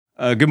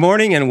Good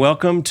morning and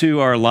welcome to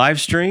our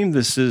live stream.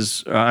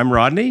 I'm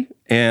Rodney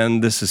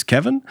and this is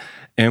Kevin,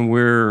 and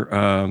we're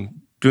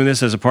doing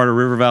this as a part of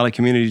River Valley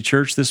Community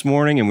Church this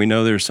morning. And we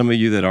know there's some of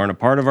you that aren't a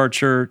part of our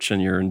church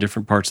and you're in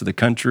different parts of the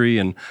country.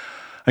 And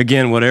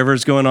again,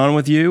 whatever's going on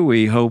with you,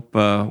 we hope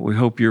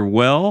you're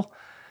well.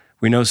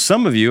 We know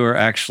some of you are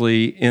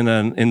actually in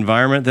an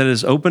environment that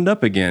has opened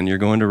up again. You're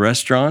going to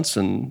restaurants,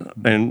 and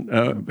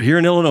here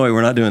in Illinois,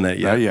 we're not doing that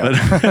yet. Not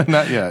yet. But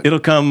Not yet.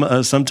 It'll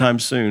come sometime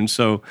soon.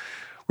 So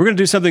we're going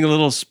to do something a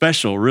little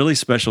special, really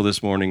special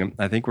this morning.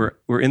 I think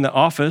we're in the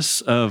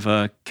office of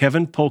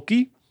Kevin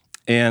Polke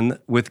and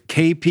with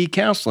KP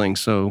Counseling.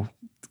 So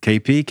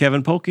KP,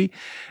 Kevin Polke,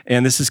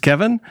 and this is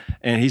Kevin,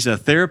 and he's a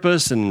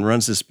therapist and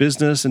runs this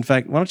business. In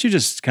fact, why don't you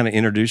just kind of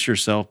introduce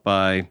yourself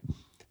by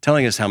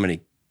telling us how many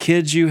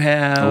kids you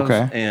have,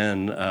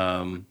 and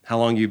how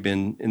long you've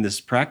been in this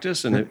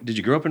practice, and did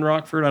you grow up in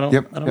Rockford? I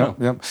don't know.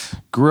 Yep.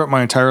 Grew up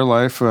my entire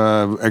life,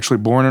 actually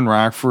born in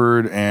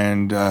Rockford,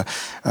 and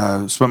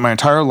spent my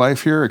entire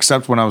life here,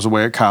 except when I was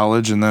away at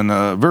college, and then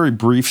a very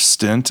brief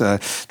stint.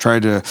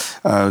 Tried to,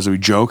 as we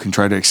joke, and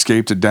tried to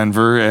escape to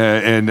Denver,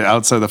 and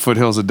outside the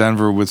foothills of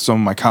Denver with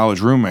some of my college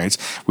roommates.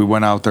 We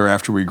went out there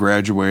after we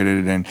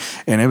graduated, and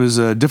it was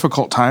a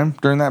difficult time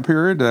during that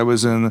period. That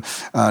was in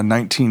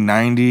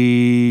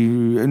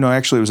 1990. No,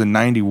 actually, it was in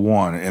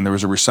 91, and there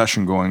was a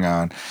recession going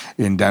on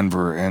in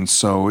Denver. And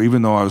so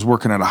even though I was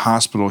working at a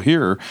hospital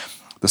here,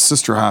 the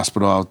sister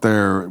hospital out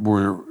there,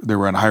 they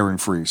were on hiring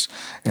freeze.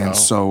 And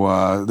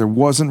so there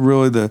wasn't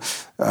really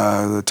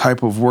the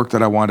type of work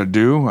that I wanted to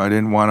do. I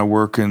didn't want to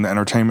work in the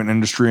entertainment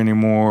industry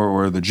anymore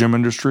or the gym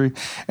industry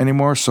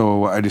anymore.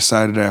 So I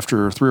decided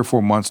after 3 or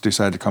 4 months,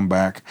 to come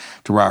back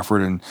to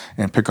Rockford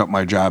and pick up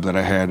my job that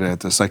I had at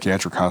the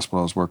psychiatric hospital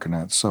I was working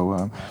at.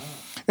 So,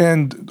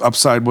 and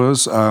upside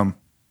was...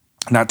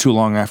 not too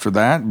long after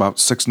that, about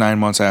 6-9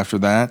 months after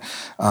that,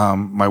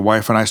 my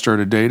wife and I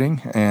started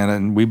dating,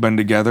 and we've been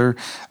together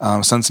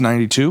since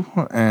 '92,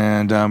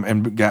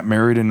 and got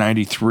married in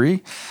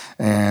 '93.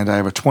 And I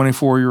have a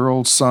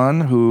 24-year-old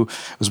son who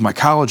was my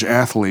college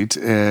athlete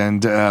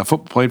and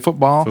played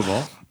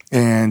football.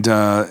 And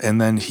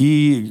then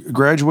he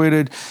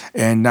graduated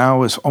and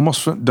now is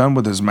almost done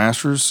with his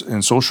master's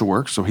in social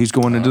work. So he's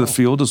going into the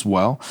field as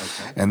well.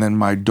 Okay. And then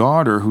my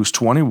daughter, who's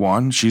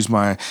 21, she's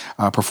my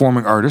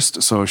performing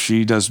artist. So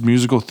she does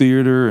musical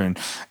theater and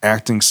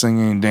acting,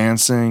 singing,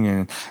 dancing.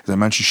 And as I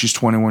mentioned, she's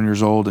 21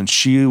 years old. And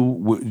she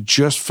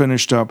just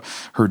finished up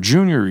her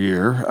junior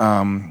year,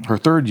 her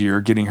third year,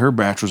 getting her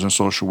bachelor's in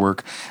social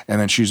work. And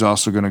then she's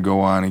also going to go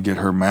on and get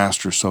her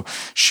master's. So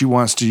she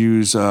wants to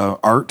use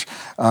art,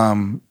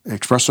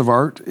 expressive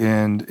art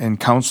and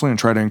counseling, and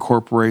try to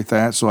incorporate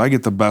that. So I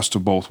get the best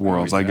of both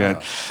worlds. I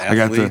got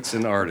athletes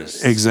and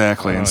artists.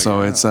 Exactly. And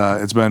so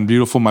it's been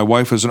beautiful. My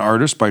wife is an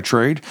artist by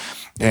trade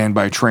and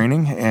by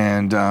training.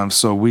 And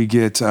so we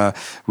get,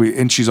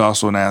 and she's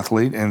also an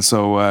athlete. And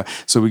so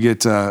we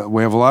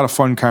have a lot of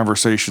fun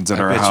conversations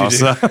at our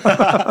house.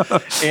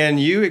 And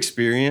you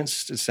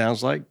experienced, it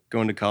sounds like,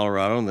 going to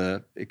Colorado and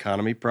the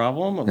economy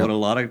problem. What a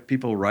lot of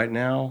people right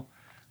now,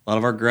 a lot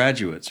of our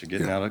graduates are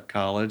getting out of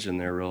college and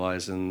they're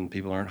realizing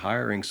people aren't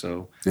hiring.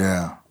 So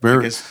I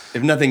guess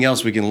if nothing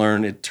else we can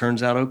learn, it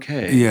turns out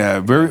okay.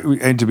 Yeah,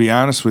 and to be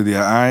honest with you,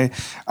 I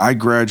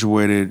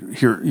graduated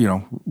here,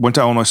 went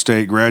to Illinois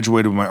State,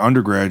 graduated with my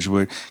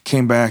undergraduate,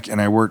 came back and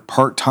I worked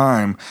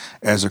part-time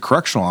as a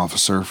correctional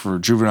officer for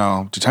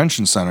Juvenile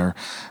Detention Center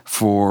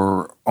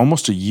for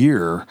almost a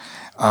year.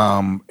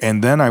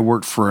 And then I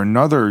worked for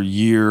another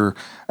year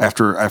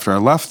after I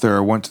left there.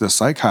 I went to the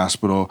psych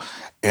hospital,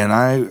 and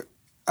I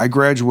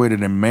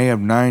graduated in May of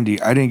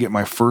 '90. I didn't get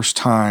my first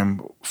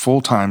time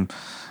full-time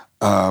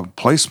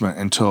placement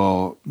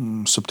until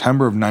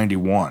September of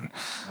 '91.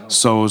 Oh.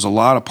 So it was a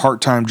lot of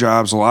part-time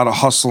jobs, a lot of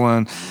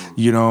hustling,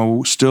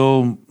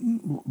 still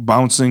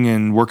bouncing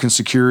and working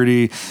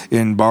security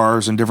in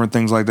bars and different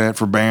things like that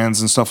for bands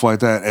and stuff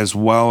like that, as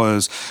well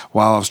as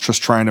while I was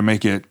just trying to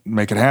make it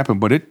happen.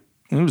 But it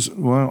was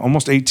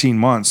almost 18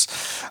 months,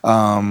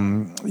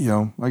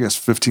 I guess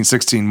 15,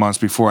 16 months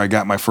before I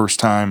got my first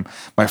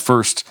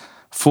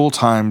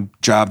full-time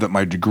job that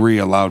my degree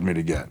allowed me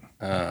to get.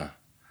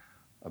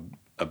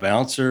 A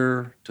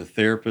bouncer to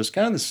therapist,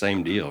 kind of the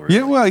same deal,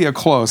 really. Yeah,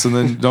 close. And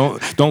then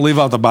don't leave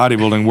out the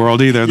bodybuilding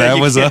world either. That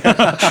was a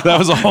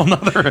whole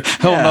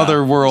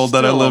nother world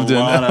that I lived in.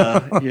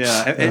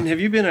 And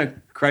have you been a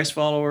Christ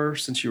follower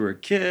since you were a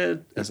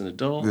kid, as an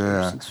adult?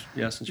 Since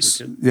you were a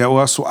kid? Yeah,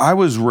 well, so I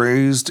was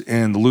raised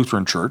in the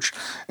Lutheran church,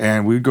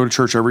 and we'd go to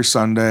church every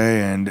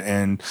Sunday,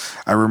 and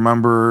I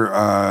remember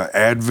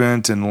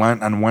Advent and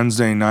Lent on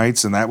Wednesday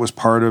nights, and that was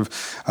part of,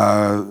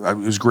 it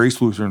was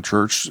Grace Lutheran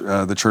Church,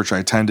 the church I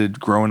attended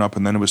growing up,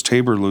 and then it was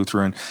Tabor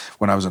Lutheran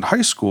when I was in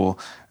high school.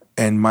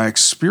 And my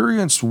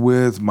experience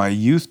with my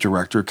youth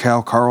director,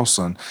 Cal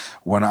Carlson,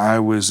 when I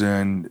was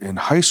in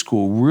high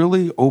school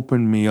really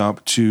opened me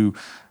up to,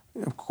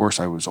 of course,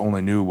 I was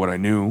only knew what I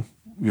knew,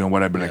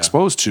 what I've been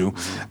exposed to.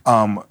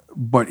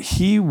 but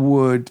he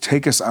would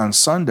take us on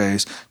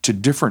Sundays to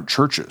different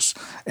churches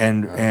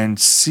and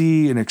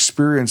see and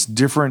experience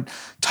different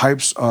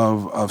types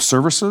of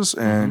services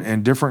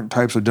and different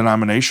types of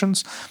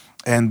denominations.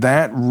 And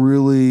that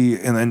really,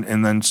 and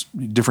then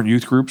different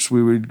youth groups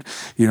we would,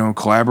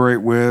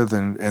 collaborate with,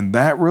 and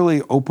that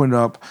really opened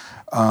up.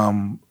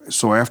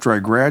 So after I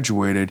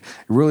graduated, it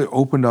really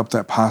opened up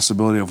that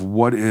possibility of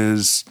what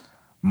is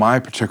my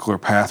particular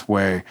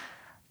pathway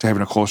to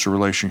having a closer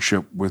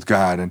relationship with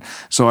God. And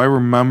so I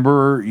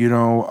remember,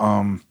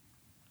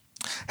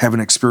 having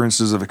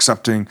experiences of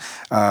accepting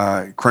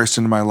Christ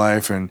into my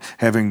life and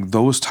having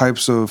those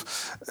types of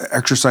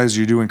exercises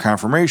you do in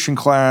confirmation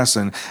class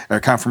and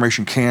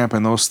confirmation camp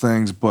and those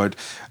things. But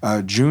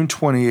June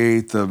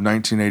 28th of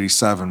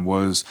 1987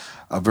 was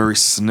a very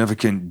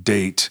significant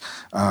date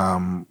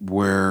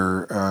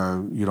where,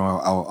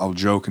 I'll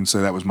joke and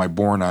say that was my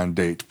born-on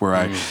date,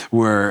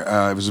 where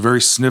it was a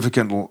very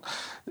significant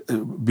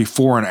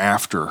before and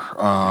after,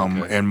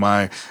 and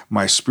my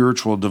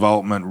spiritual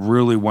development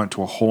really went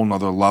to a whole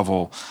nother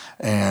level.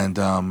 And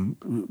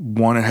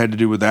one, it had to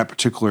do with that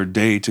particular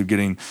date of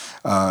getting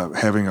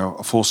having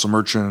a full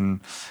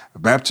submersion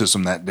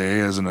baptism that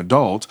day as an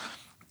adult,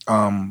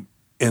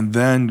 and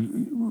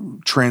then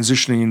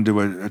transitioning into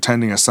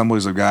attending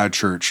Assemblies of God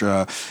Church.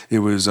 It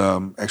was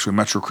actually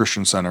Metro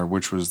Christian Center,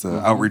 which was the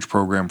outreach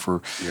program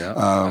for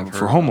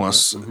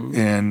homeless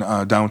in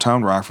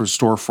downtown Rockford,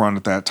 storefront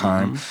at that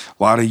time.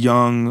 A lot of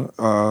young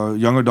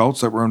adults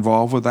that were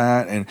involved with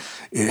that, and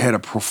it had a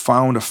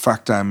profound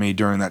effect on me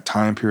during that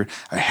time period.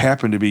 I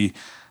happened to be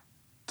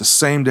the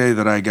same day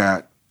that I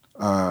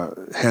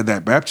had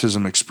that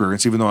baptism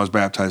experience, even though I was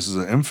baptized as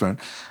an infant,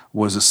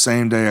 was the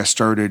same day I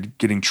started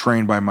getting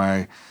trained by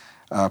my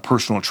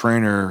personal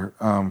trainer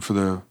for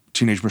the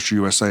Teenage Mr.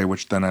 USA,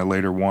 which then I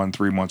later won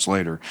 3 months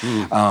later.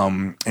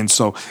 And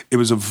so it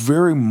was a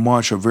very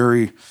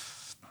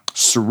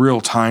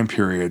surreal time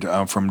period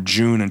from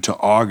June into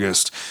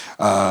August.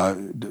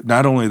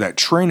 Not only that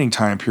training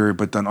time period,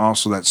 but then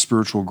also that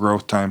spiritual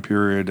growth time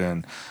period.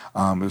 And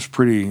it was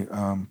pretty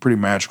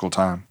magical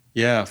time.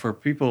 Yeah, for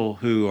people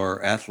who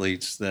are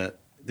athletes, that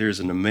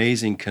there's an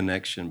amazing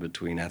connection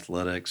between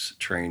athletics,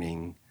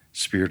 training,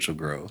 spiritual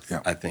growth.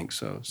 Yeah. I think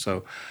so.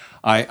 So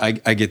I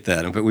get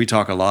that. But we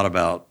talk a lot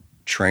about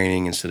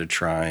training instead of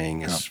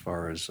trying as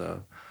far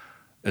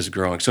as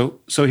growing. So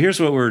here's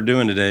what we're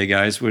doing today,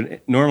 guys.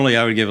 Normally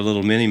I would give a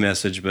little mini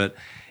message, but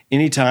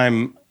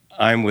anytime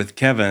I'm with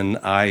Kevin,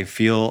 I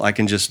feel like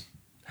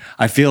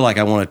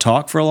I want to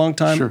talk for a long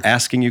time,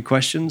 asking you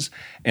questions.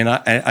 And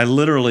I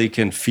literally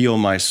can feel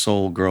my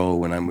soul grow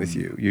when I'm with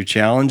you. You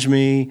challenge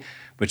me,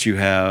 but you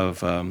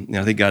have,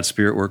 I think God's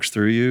Spirit works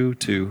through you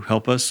to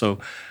help us. So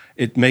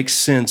it makes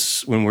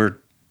sense when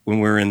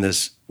we're in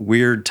this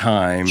weird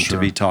time to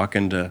be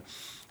talking to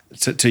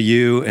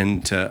you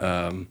and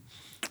to,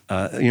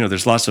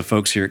 there's lots of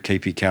folks here at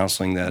KP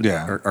Counseling that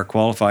are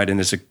qualified, and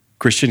it's a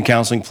Christian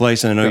counseling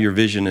place. And I know your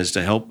vision is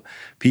to help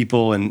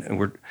people,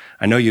 and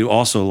I know you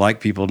also like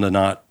people to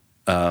not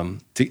to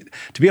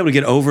be able to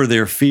get over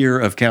their fear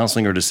of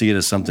counseling or to see it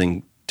as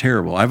something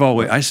terrible.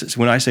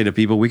 When I say to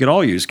people, we could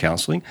all use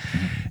counseling,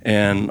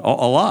 and a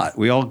lot.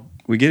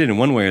 We get it in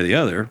one way or the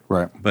other,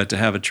 right? But to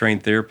have a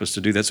trained therapist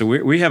to do that. So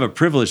we have a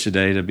privilege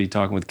today to be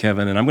talking with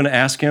Kevin, and I'm going to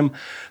ask him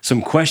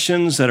some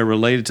questions that are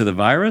related to the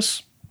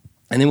virus,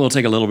 and then we'll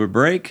take a little bit of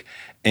break,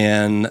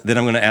 and then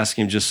I'm going to ask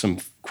him just some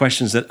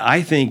questions that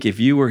I think if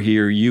you were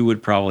here, you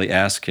would probably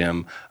ask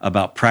him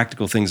about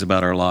practical things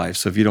about our lives.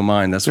 So if you don't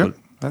mind, that's what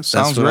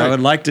I would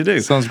like to do.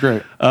 Sounds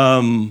great.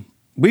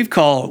 We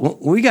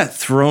got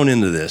thrown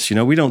into this.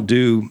 We don't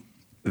do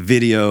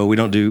video. We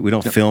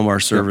don't film our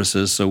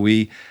services. So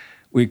we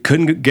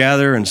couldn't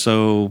gather. And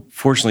so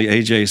fortunately,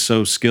 AJ is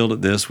so skilled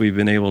at this, we've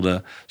been able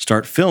to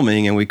start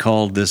filming, and we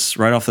called this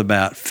right off the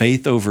bat,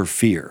 Faith Over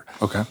Fear.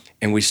 Okay.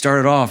 And we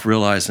started off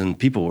realizing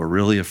people were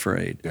really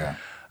afraid. Yeah.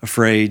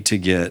 Afraid to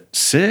get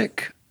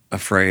sick,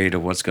 afraid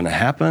of what's going to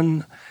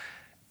happen.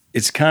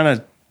 It's kind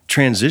of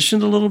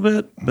transitioned a little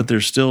bit, but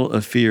there's still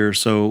a fear.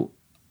 So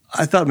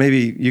I thought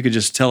maybe you could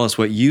just tell us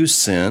what you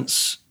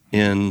sense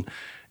in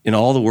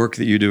all the work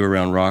that you do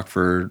around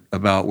Rockford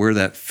about where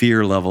that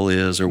fear level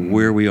is, or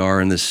where we are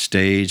in this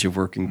stage of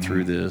working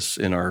through this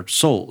in our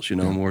souls,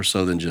 more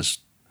so than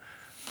just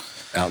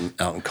out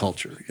in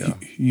culture. Yeah.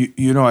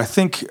 I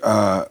think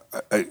I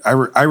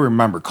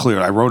remember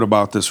clearly. I wrote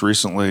about this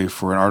recently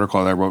for an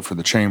article that I wrote for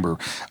the Chamber,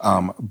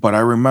 but I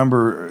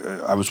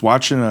remember I was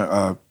watching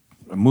a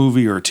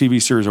movie or a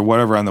TV series or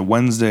whatever on the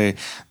Wednesday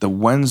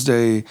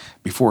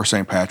before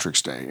St.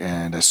 Patrick's Day,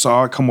 and I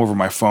saw it come over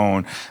my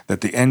phone that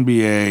the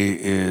NBA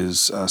is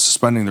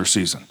suspending their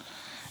season,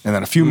 and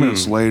then a few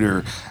minutes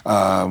later,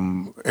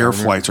 air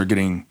flights are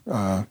getting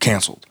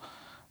canceled,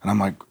 and I'm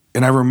like,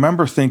 and I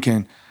remember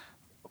thinking,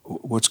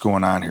 what's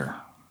going on here?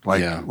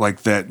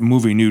 Like that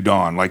movie New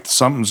Dawn, like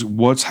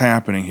what's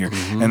happening here?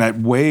 And that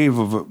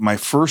my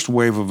first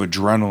wave of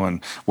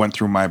adrenaline went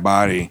through my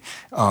body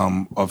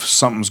of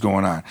something's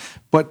going on.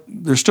 But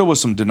there still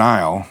was some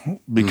denial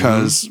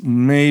because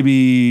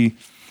maybe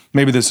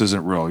maybe this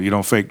isn't real. You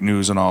know, fake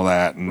news and all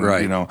that, and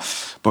Right. you know,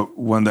 but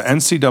when the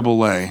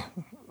NCAA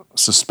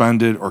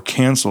suspended or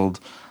canceled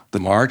The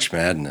March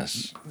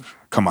Madness.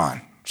 come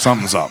on,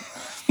 something's up.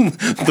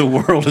 The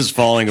world is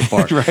falling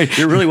apart. Right.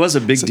 It really was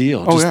a big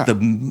deal. oh, Just yeah. the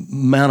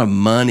amount of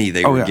money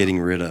they were yeah. getting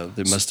rid of.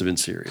 It must have been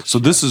serious. So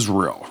this is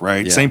real,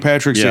 right? Yeah. St.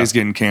 Patrick's Yeah. Day is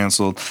getting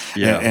canceled,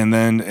 Yeah. and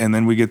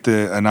then we get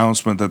the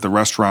announcement that the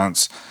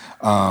restaurants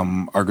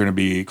are going to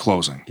be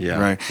closing. Yeah,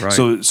 right.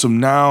 right. So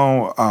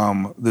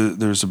now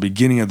there's a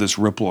beginning of this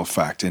ripple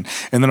effect, and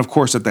then of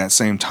course at that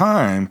same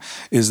time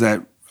is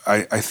that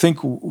I think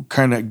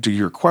kind of to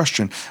your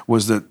question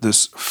was that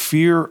this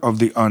fear of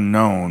the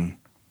unknown.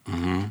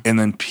 And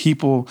then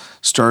people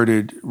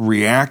started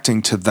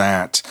reacting to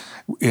that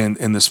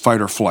in this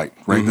fight or flight,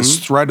 right? This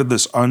threat of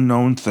this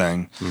unknown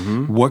thing.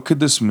 What could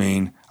this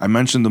mean? I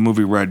mentioned the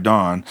movie Red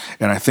Dawn,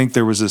 and I think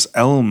there was this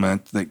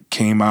element that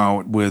came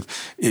out with: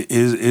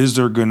 is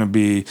there going to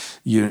be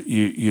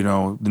you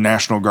know the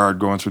National Guard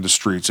going through the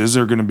streets? Is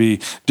there going to be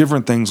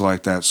different things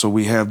like that? So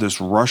we have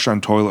this rush on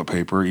toilet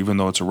paper, even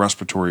though it's a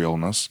respiratory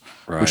illness,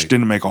 which Right.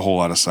 didn't make a whole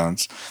lot of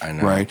sense. I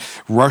know. Right?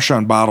 Rush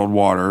on bottled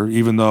water,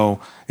 even though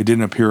it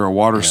didn't appear a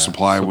water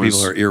supply So was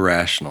people are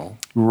irrational.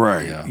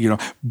 right. Yeah. You know,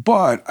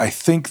 but I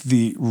think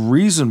the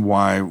reason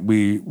why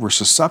we were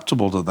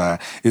susceptible to that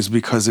is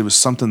because it was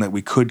something that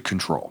we could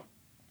control.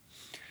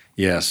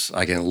 Yes,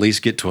 I can at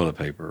least get toilet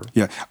paper.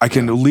 Yeah, I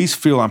can at least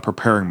feel I'm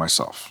preparing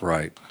myself.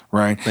 Right.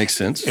 Right. Makes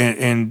sense.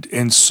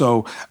 And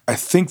so I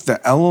think the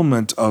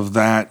element of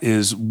that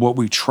is what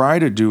we try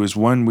to do is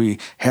when we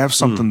have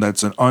something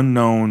that's an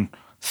unknown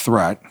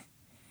threat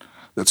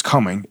that's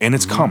coming, and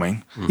it's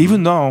coming,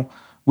 even though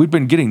we've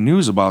been getting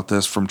news about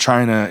this from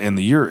China and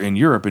in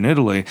Europe and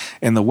Italy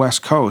and the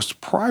West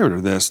Coast prior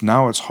to this.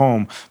 Now it's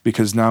home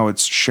because now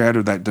it's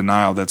shattered that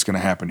denial that's going to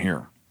happen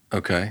here.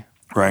 Okay.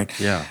 Right.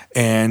 Yeah.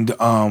 And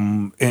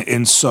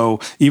so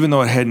even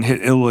though it hadn't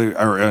hit Italy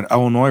or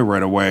Illinois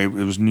right away, it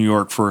was New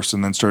York first,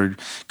 and then started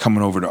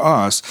coming over to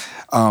us.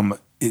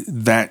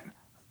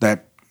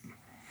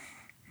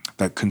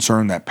 That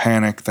concern, that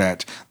panic,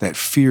 that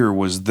fear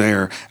was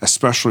there,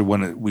 especially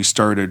when we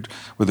started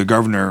with the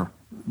governor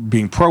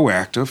being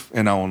proactive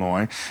in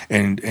Illinois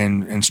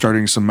and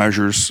starting some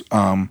measures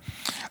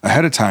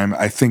ahead of time.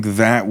 I think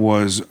that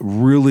was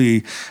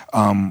really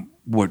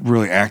what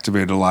really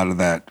activated a lot of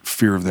that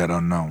fear of that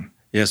unknown.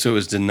 Yeah, so it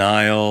was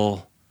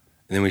denial,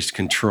 and then we just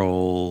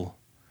control.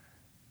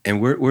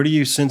 And where do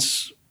you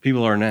sense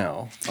people are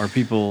now? Are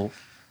people...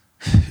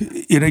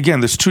 And again,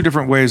 there's two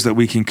different ways that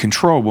we can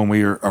control when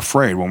we are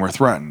afraid, when we're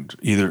threatened.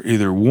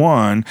 Either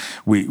one,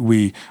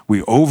 we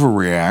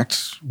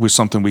overreact with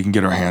something we can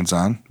get our hands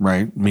on,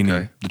 right?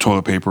 Meaning the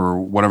toilet paper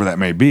or whatever that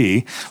may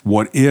be.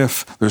 What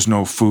if there's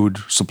no food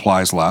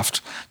supplies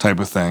left, type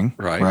of thing,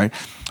 Right.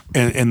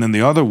 And then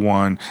the other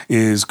one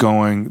is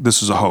going,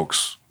 this is a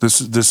hoax.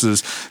 This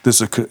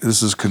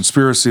is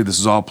conspiracy. This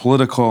is all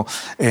political,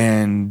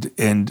 and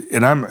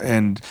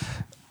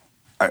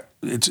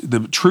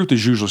the truth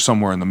is usually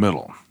somewhere in the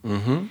middle.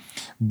 Mm-hmm.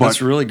 But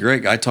That's really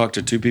great. I talked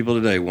to two people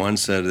today. One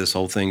said this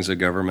whole thing's a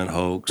government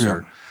hoax,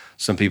 or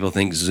some people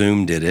think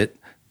Zoom did it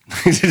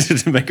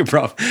to make a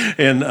profit.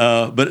 And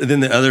but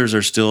then the others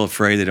are still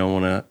afraid. They don't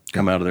want to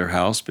come out of their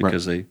house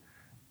because they,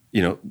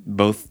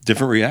 both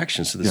different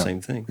reactions to the same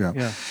thing.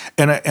 Yeah.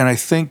 And I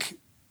think,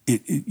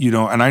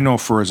 and I know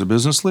as a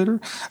business leader,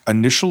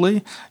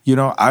 initially,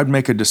 I'd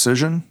make a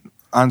decision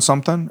on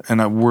something, and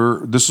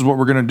this is what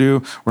we're going to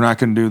do. We're not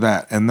going to do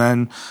that. And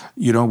then,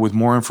 with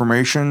more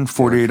information,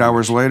 48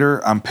 hours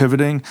later, I'm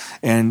pivoting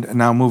and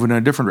now moving in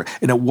a different direction.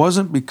 And it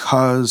wasn't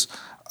because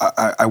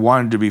I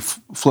wanted to be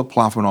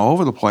flip-flopping all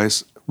over the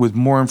place. With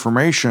more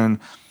information,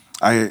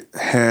 I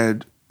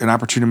had an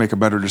opportunity to make a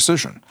better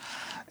decision.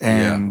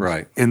 And,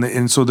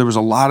 and so there was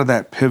a lot of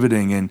that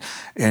pivoting,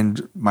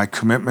 and my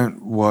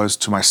commitment was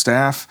to my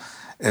staff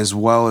as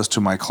well as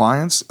to my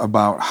clients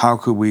about how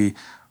could we,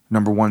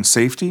 number one,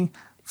 safety,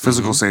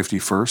 physical safety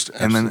first,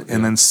 and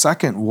then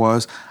second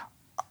was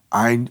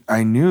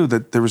I knew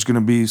that there was going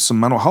to be some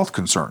mental health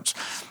concerns.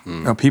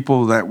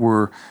 People that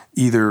were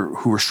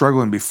who were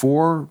struggling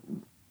before,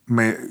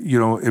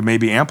 it may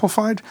be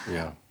amplified,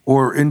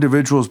 or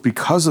individuals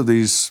because of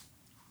these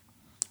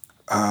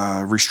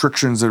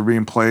restrictions that are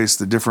being placed,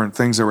 the different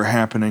things that were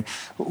happening,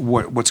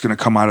 what's going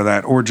to come out of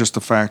that, or just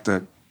the fact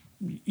that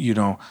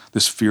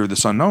this fear,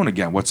 this unknown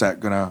again, what's that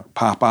going to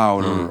pop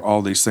out, or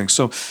all these things.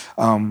 So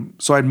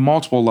I had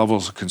multiple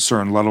levels of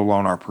concern, let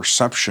alone our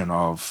perception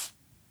of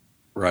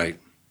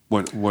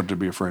what to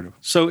be afraid of.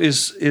 So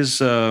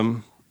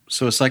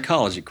so a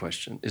psychology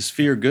question: is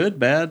fear good,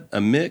 bad,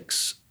 a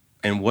mix,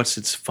 and what's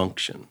its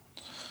function?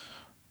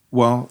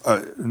 Well,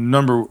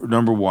 number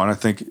one, I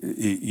think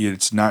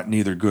it's not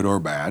neither good or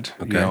bad.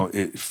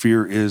 Okay.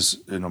 Fear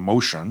is an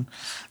emotion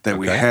that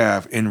we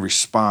have in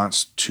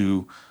response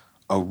to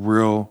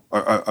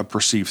a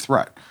perceived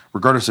threat,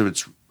 regardless if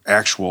it's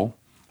actual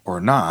or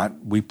not.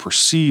 We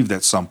perceive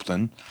that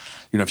something.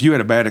 If you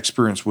had a bad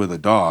experience with a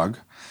dog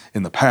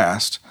in the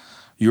past,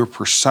 your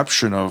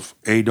perception of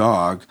a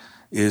dog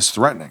is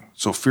threatening.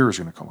 So fear is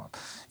going to come up.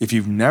 If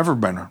you've never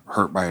been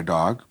hurt by a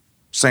dog,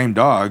 same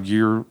dog,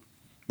 you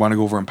want to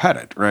go over and pet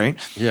it, right?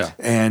 Yeah.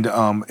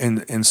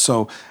 And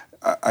so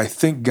I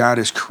think God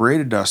has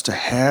created us to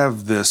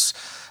have this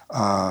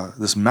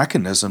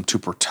mechanism to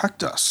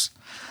protect us.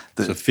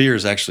 So fear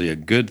is actually a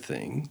good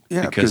thing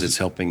because it's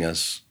helping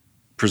us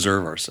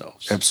preserve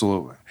ourselves.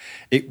 Absolutely.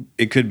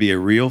 It could be a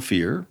real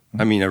fear,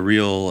 I mean, a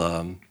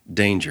real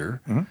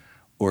danger,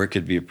 or it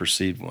could be a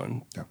perceived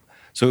one. Yeah.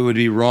 So it would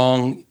be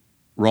wrong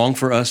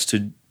for us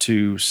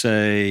to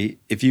say,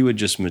 if you would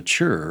just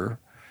mature,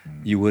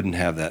 you wouldn't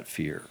have that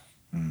fear.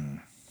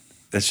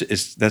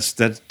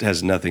 That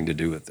has nothing to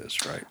do with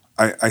this, right?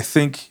 I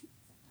think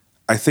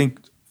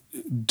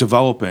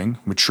developing,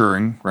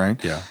 maturing,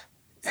 right? Yeah.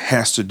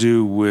 Has to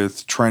do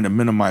with trying to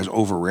minimize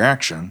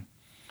overreaction,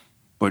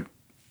 but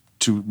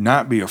to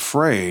not be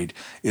afraid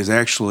is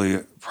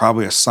actually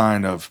probably a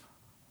sign of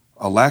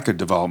a lack of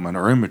development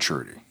or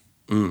immaturity.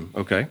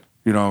 Okay.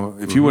 You know,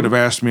 if you would have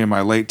asked me in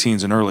my late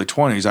teens and early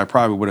 20s, I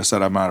probably would have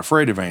said I'm not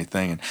afraid of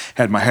anything and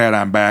had my hat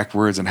on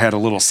backwards and had a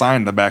little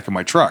sign in the back of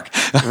my truck.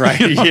 Right.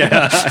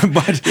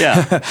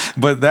 Yeah.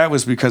 But that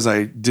was because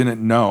I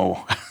didn't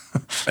know.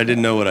 I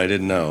didn't know what I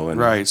didn't know. And,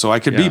 right. So I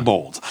could be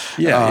bold.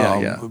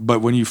 Yeah.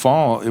 But when you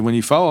fall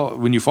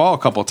a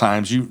couple of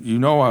times, you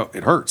know how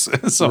it hurts.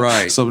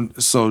 Right.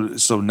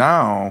 So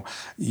now,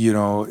 you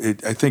know,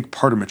 I think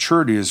part of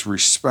maturity is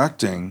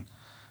respecting.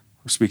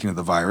 Speaking of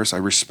the virus, I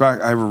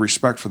have a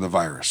respect for the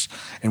virus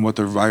and what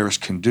the virus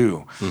can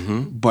do.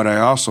 But I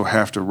also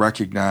have to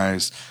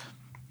recognize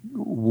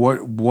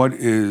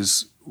what's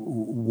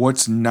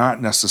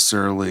not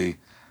necessarily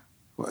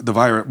the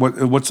virus.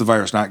 What's the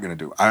virus not going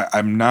to do?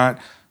 I'm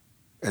not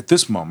at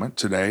this moment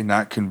today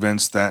not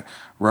convinced that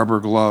rubber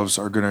gloves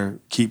are going to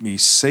keep me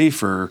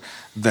safer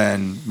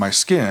than my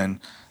skin,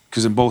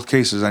 because in both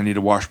cases I need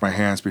to wash my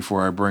hands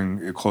before I bring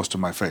it close to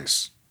my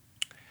face.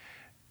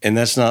 And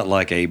that's not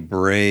like a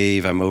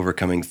brave, I'm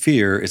overcoming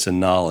fear. It's a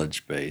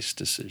knowledge-based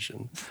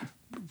decision.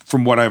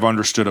 From what I've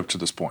understood up to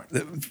this point.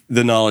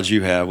 The knowledge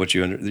you have,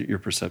 your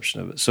perception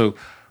of it. So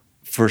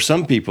for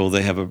some people,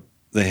 they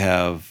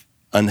have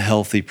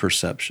unhealthy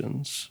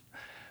perceptions.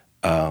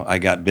 I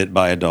got bit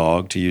by a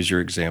dog, to use your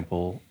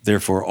example.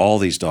 Therefore, all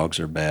these dogs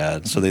are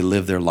bad. So they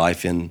live their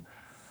life in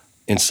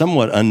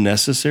somewhat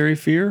unnecessary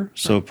fear.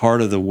 So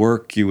part of the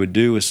work you would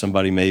do with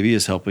somebody maybe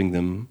is helping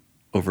them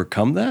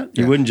overcome that.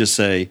 You wouldn't just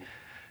say,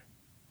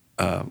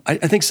 I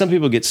think some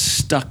people get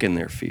stuck in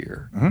their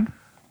fear,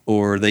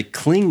 or they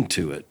cling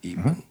to it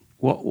even.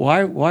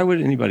 Why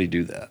would anybody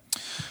do that?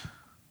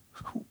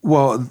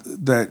 Well,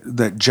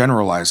 that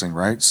generalizing,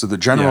 right? So the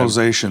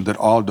generalization that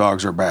all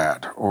dogs are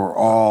bad, or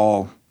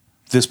all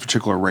this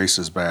particular race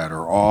is bad,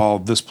 or all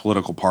this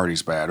political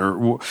party's bad,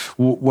 or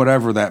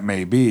whatever that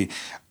may be.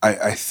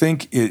 I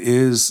think it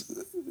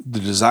is the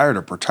desire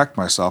to protect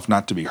myself,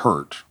 not to be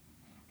hurt,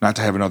 not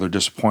to have another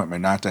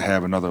disappointment, not to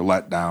have another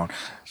letdown.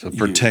 So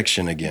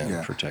protection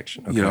again,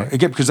 protection. Okay. You know,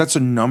 again, because that's the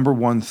number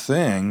one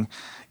thing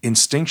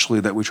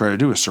instinctually that we try to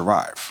do is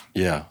survive.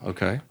 Yeah.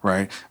 Okay.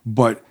 Right.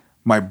 But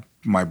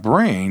my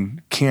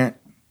brain can't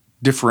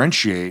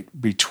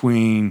differentiate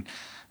between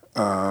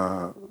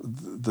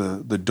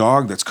the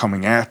dog that's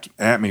coming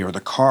at me, or the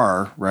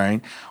car,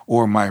 right,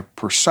 or my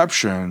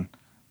perception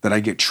that I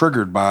get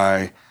triggered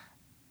by.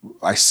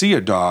 I see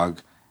a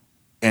dog,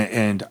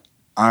 and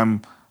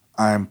I'm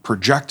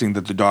projecting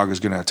that the dog is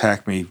going to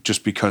attack me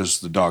just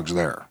because the dog's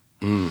there.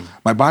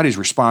 My body's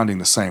responding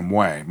the same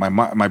way.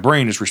 My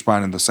brain is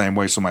responding the same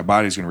way, so my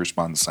body's going to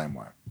respond the same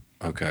way.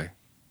 Okay.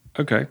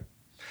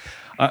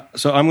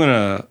 So I'm going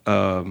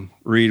to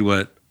read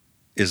what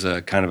is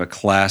a kind of a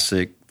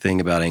classic thing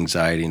about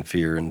anxiety and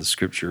fear in the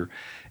Scripture,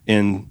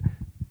 and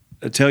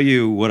tell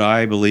you what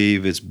I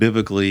believe is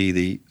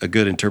biblically a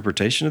good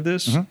interpretation of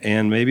this,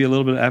 and maybe a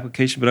little bit of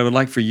application. But I would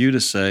like for you to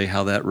say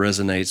how that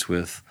resonates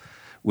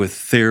with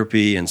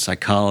therapy and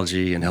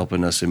psychology and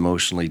helping us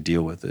emotionally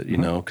deal with it, you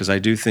know, because I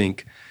do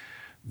think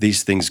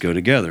these things go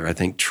together. I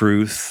think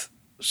truth,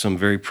 some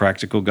very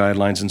practical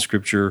guidelines in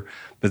Scripture,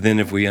 but then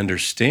if we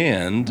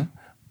understand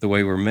the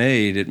way we're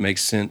made, it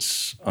makes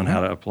sense on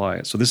how to apply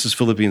it. So this is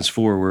Philippians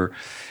 4, where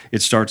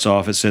it starts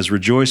off, it says,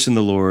 rejoice in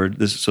the Lord.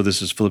 This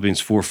is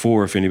Philippians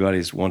 4:4, if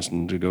anybody's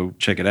wanting to go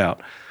check it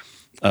out.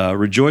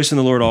 Rejoice in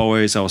the Lord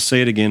always. I will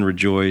say it again,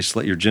 rejoice.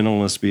 Let your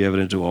gentleness be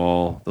evident to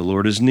all. The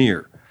Lord is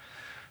near.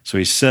 So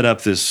he set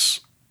up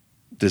this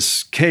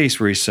case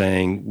where he's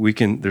saying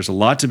there's a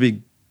lot to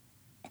be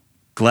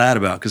glad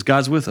about because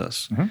God's with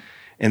us.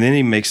 And then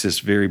he makes this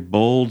very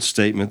bold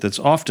statement that's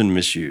often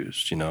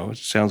misused. You know, it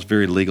sounds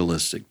very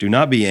legalistic. Do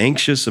not be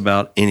anxious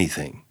about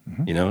anything.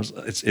 You know,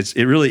 it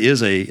really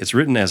is it's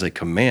written as a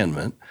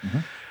commandment.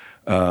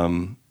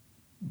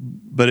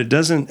 But it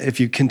doesn't, if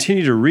you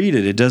continue to read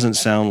it, it doesn't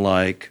sound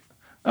like,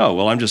 oh,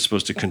 well, I'm just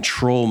supposed to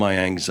control my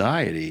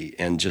anxiety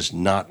and just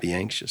not be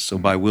anxious. So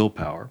by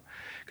willpower.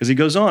 Because he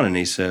goes on and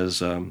he says,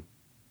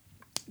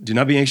 do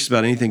not be anxious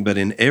about anything, but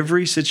in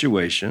every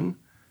situation,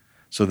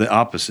 so the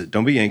opposite,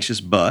 don't be anxious,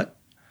 but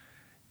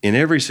in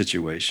every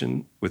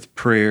situation with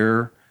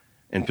prayer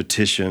and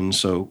petition.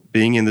 So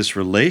being in this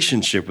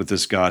relationship with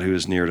this God who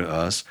is near to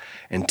us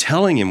and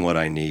telling him what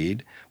I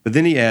need. But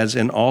then he adds,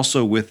 and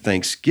also with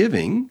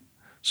thanksgiving,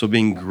 so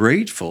being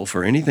grateful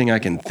for anything I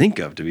can think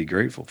of to be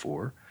grateful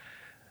for,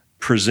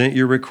 present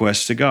your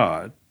requests to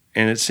God.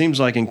 And it seems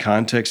like in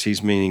context,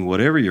 he's meaning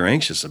whatever you're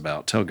anxious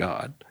about, tell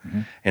God,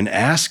 and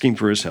asking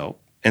for his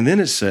help. And then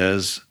it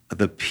says,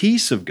 the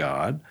peace of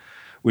God,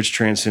 which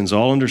transcends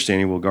all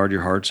understanding, will guard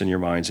your hearts and your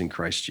minds in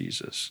Christ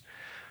Jesus.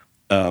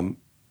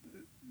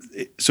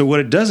 So what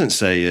it doesn't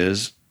say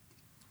is,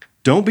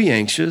 don't be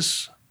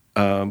anxious,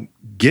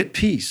 get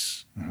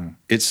peace.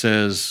 It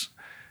says,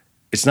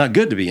 it's not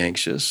good to be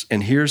anxious,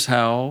 and here's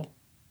how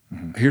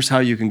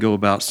you can go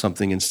about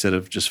something instead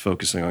of just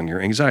focusing on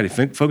your anxiety.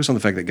 Focus on the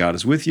fact that God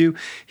is with you.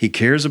 He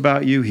cares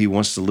about you. He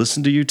wants to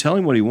listen to you. Tell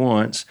him what he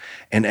wants.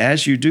 And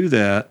as you do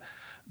that,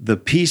 the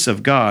peace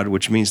of God,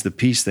 which means the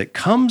peace that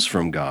comes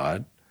from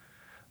God,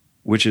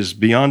 which is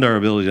beyond our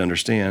ability to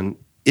understand,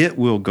 it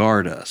will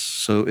guard us.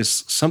 So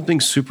it's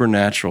something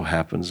supernatural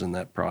happens in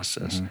that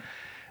process.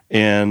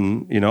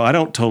 And, I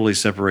don't totally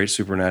separate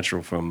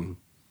supernatural from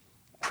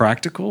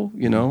practical.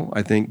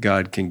 I think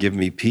God can give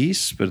me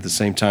peace, but at the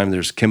same time,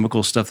 there's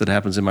chemical stuff that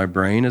happens in my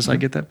brain as I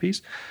get that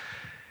peace.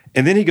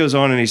 And then he goes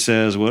on and he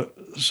says,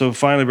 so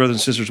finally, brothers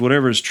and sisters,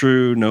 whatever is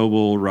true,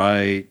 noble,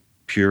 right,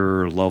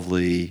 pure,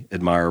 lovely,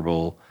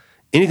 admirable,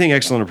 anything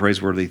excellent or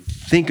praiseworthy,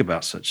 think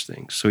about such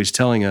things. So he's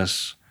telling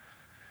us,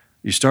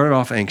 you started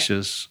off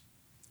anxious,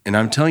 and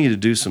I'm telling you to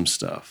do some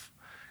stuff.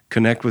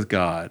 Connect with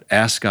God,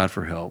 ask God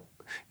for help.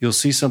 You'll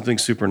see something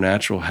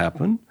supernatural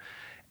happen.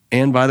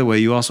 And by the way,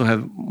 you also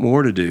have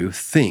more to do.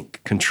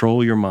 Think,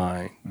 control your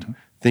mind.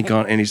 Think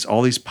on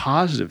all these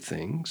positive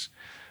things.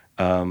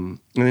 And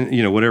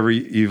then, whatever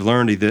you've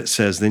learned, that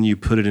says, then you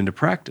put it into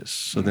practice.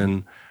 So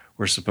then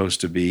we're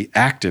supposed to be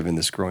active in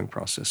this growing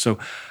process. So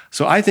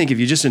I think if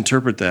you just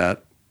interpret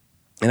that,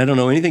 and I don't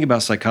know anything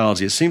about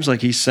psychology, it seems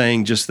like he's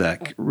saying just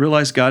that.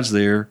 Realize God's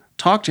there.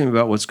 Talk to him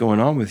about what's going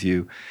on with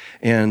you,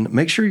 and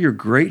make sure you're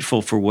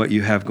grateful for what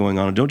you have going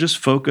on. And don't just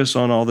focus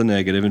on all the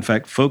negative. In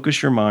fact,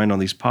 focus your mind on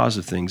these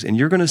positive things, and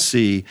you're going to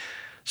see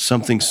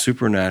something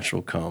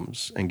supernatural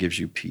comes and gives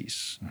you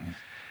peace.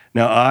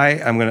 Now,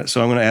 I'm going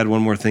to add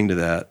one more thing to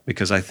that,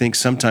 because I think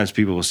sometimes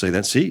people will say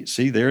that,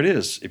 see, there it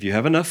is. If you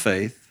have enough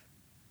faith,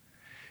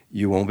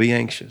 you won't be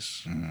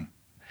anxious,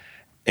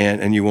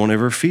 and you won't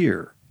ever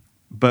fear.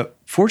 But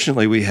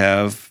fortunately, we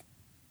have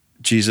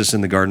Jesus in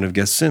the Garden of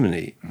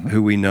Gethsemane,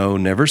 who we know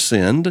never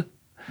sinned,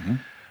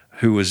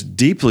 who was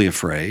deeply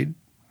afraid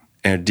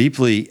and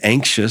deeply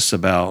anxious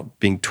about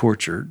being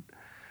tortured.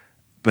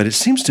 But it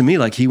seems to me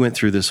like he went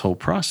through this whole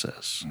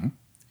process.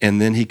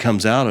 And then he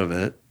comes out of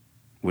it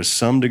with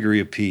some degree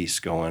of peace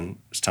going,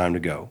 it's time to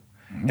go.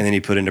 And then he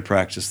put into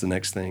practice the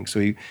next thing.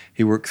 So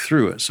he worked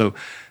through it. So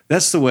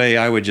that's the way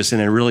I would just, in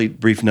a really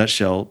brief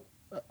nutshell,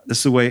 this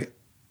is the way.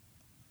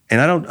 And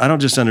I don't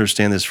just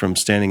understand this from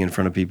standing in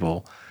front of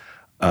people.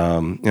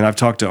 And I've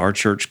talked to our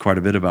church quite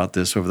a bit about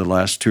this over the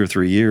last 2 or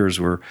 3 years,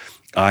 where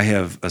I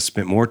have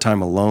spent more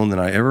time alone than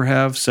I ever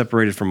have,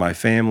 separated from my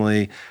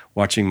family,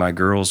 watching my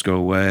girls go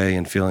away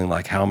and feeling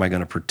like, how am I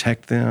going to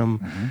protect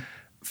them?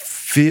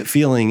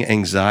 Feeling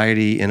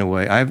anxiety in a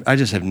way. I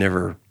just have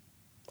never,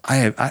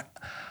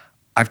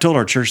 I've told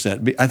our church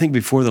that, I think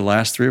before the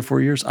last 3 or 4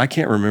 years, I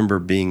can't remember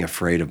being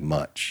afraid of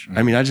much.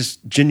 I mean,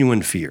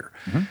 genuine fear.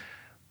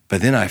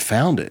 But then I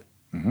found it.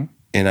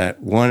 And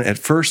at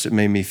first it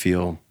made me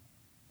feel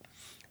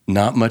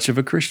not much of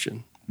a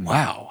Christian.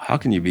 Wow, how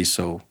can you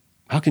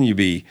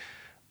be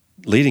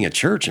leading a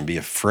church and be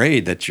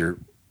afraid that you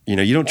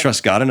don't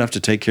trust God enough to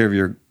take care of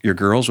your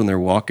girls when they're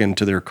walking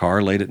to their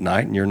car late at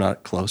night and you're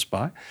not close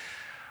by?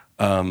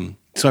 So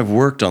I've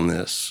worked on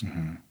this,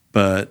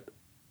 but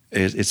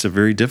it's a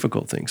very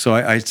difficult thing. So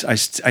I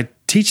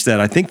teach that.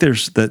 I think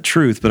there's that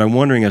truth, but I'm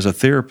wondering, as a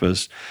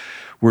therapist,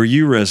 where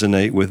you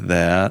resonate with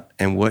that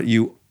and what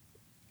you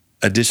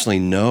additionally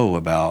know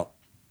about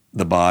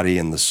the body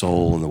and the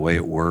soul and the way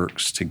it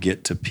works to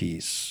get to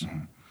peace.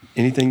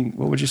 Anything,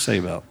 what would you say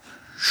about?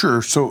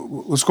 Sure.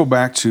 So let's go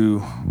back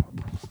to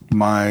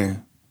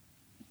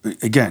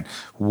again,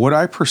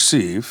 whatever I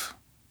perceive,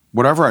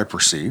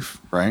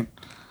 right,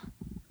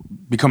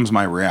 becomes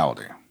my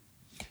reality.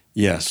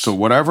 Yes. So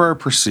whatever I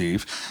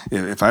perceive,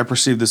 if I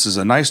perceive this as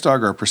a nice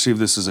dog or I perceive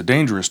this as a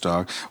dangerous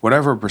dog,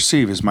 whatever I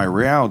perceive is my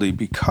reality,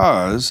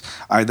 because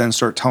I then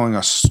start telling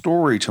a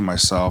story to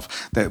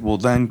myself that will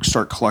then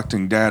start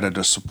collecting data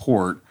to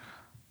support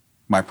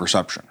my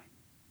perception.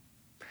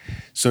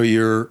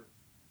 So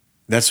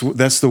that's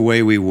the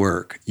way we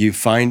work. You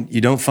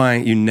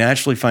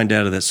naturally find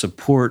data that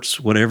supports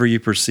whatever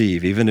you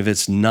perceive, even if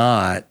it's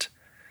not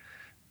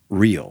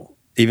real,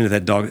 even if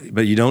that dog,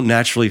 but you don't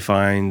naturally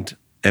find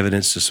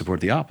evidence to support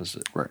the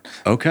opposite. Right.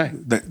 Okay.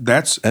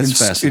 That's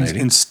fascinating.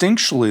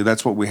 Instinctually,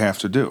 that's what we have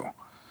to do,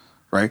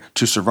 right?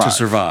 To survive. To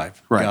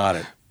survive. Right. Got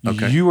it.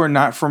 Okay. You are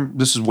not from,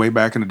 this is way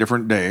back in a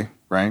different day,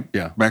 right?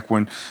 Yeah. Back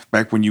when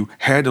you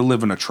had to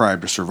live in a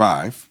tribe to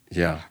survive.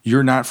 Yeah.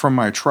 You're not from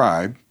my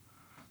tribe.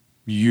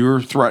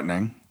 You're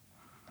threatening.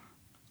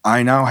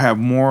 I now have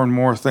more and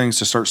more things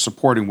to start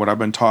supporting what I've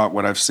been taught,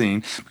 what I've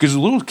seen, because the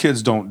little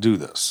kids don't do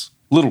this.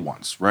 Little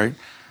ones, right?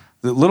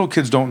 The little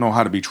kids don't know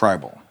how to be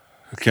tribal.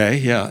 Okay,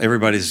 yeah.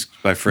 Everybody's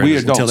my friend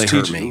until they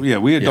hurt me. Yeah,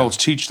 we adults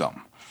teach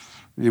them.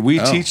 We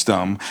teach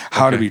them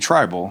how to be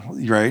tribal,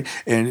 right?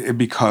 And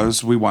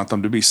because we want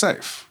them to be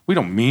safe. We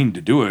don't mean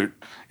to do it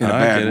in a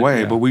bad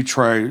way, but we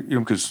try,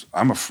 because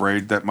I'm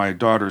afraid that my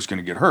daughter is going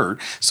to get hurt,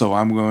 so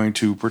I'm going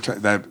to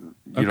protect that,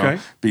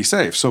 be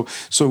safe. So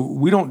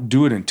we don't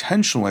do it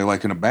intentionally,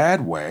 like in a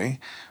bad way,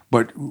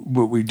 but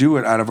we do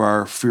it out of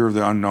our fear of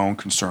the unknown,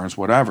 concerns,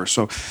 whatever.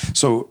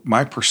 So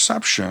my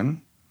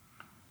perception,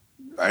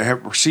 I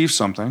have received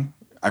something,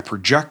 I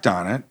project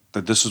on it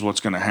that this is what's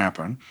going to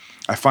happen.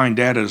 I find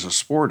data to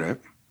support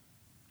it,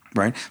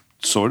 right?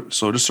 So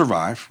to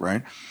survive,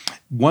 right?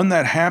 When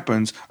that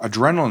happens,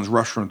 adrenaline's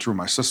rushing through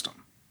my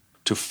system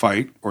to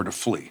fight or to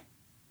flee,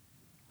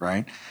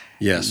 right?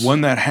 Yes.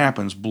 When that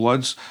happens,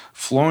 blood's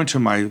flowing to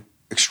my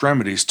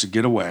extremities to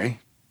get away.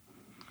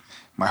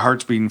 My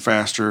heart's beating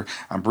faster.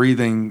 I'm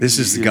breathing. This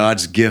is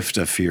God's gift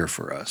of fear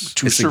for us.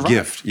 To it's survive, a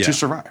gift. Yeah. To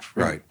survive.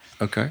 Right.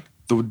 Okay.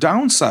 The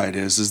downside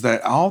is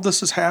that all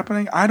this is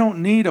happening, I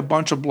don't need a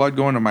bunch of blood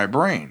going to my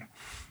brain.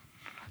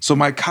 So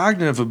my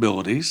cognitive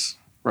abilities,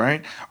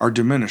 right, are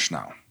diminished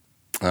now.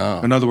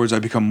 Oh. In other words, I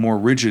become more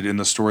rigid in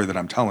the story that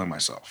I'm telling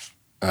myself.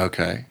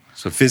 Okay.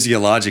 So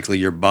physiologically,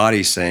 your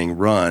body's saying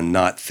run,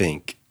 not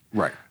think.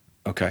 Right.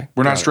 Okay.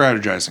 We're not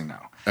strategizing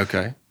now.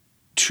 Okay.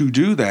 To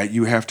do that,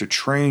 you have to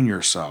train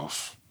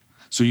yourself.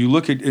 So you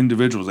look at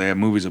individuals, they have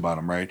movies about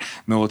them, right?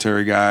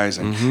 Military guys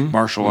and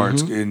martial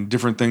arts and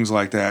different things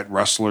like that,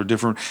 wrestler,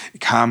 different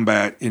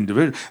combat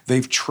individuals.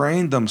 They've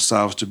trained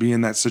themselves to be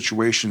in that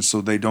situation so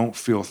they don't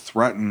feel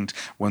threatened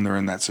when they're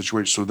in that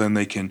situation, so then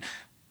they can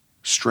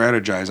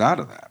strategize out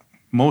of that.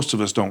 Most of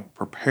us don't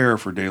prepare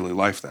for daily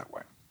life that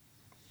way.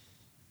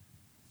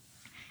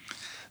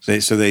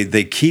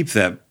 They keep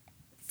that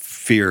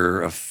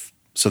fear of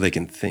so they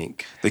can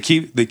think. They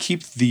keep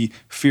the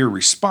fear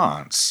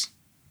response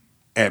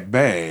at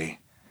bay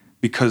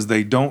because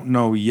they don't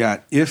know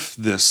yet if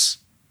this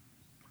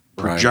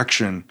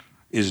projection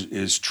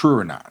is true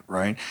or not,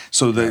 right?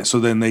 So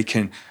then they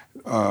can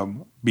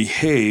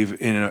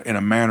behave in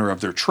a manner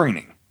of their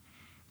training,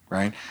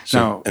 right?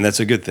 And that's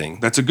a good thing.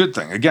 That's a good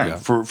thing, again,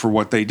 for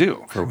what they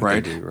do,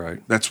 right? They do,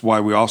 right. That's why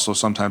we also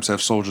sometimes have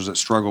soldiers that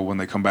struggle when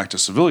they come back to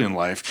civilian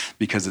life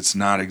because it's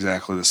not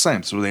exactly the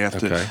same. So they have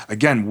to,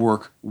 again,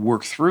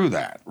 work through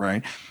that,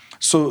 right?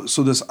 So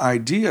this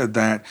idea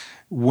that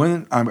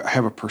when I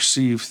have a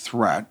perceived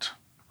threat,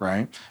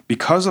 right,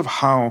 because of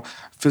how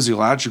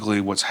physiologically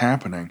what's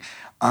happening,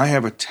 I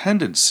have a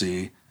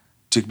tendency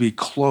to be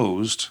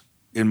closed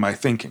in my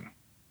thinking.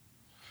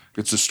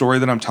 It's a story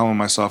that I'm telling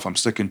myself, I'm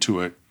sticking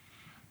to it.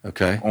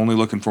 Okay. Only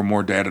looking for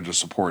more data to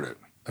support it.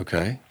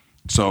 Okay.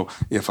 So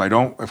if I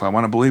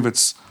want to believe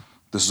this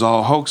is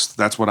all a hoax,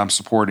 that's what I'm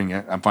supporting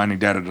it. I'm finding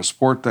data to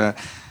support that,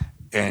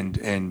 and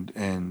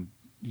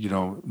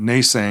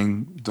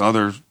naysaying the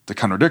others to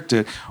contradict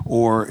it,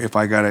 or if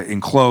I got to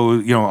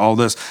enclose, all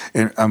this,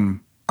 and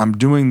I'm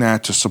doing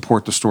that to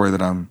support the story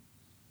that I'm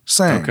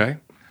saying. Okay.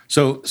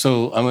 So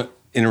I'm gonna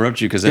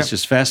interrupt you because that's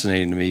just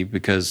fascinating to me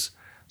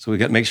so we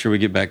got to make sure we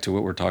get back to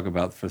what we're talking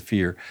about for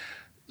fear.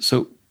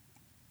 So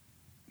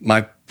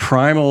my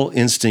primal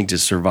instinct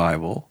is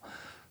survival.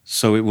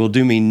 So it will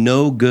do me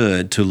no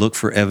good to look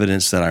for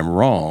evidence that I'm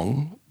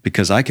wrong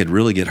because I could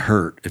really get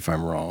hurt if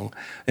I'm wrong.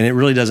 And it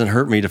really doesn't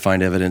hurt me to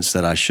find evidence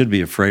that I should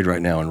be afraid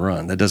right now and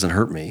run. That doesn't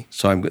hurt me.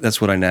 So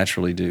that's what I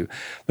naturally do.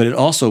 But it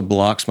also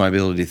blocks my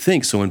ability to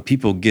think. So when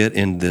people get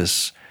in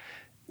this,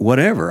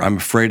 whatever, I'm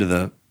afraid of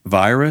the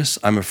virus,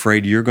 I'm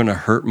afraid you're going to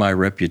hurt my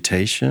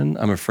reputation,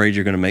 I'm afraid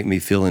you're going to make me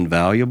feel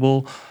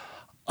invaluable,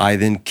 I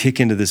then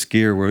kick into this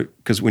gear where,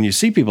 because when you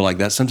see people like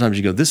that, sometimes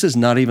you go, this is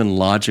not even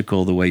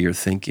logical the way you're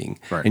thinking.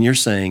 Right. And you're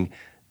saying,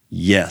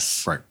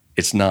 yes, right.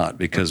 It's not,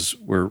 because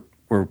we're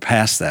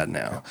past that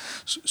now.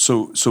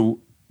 So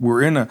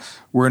we're in a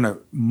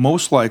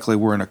most likely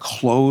we're in a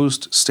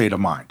closed state of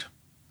mind.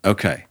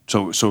 Okay.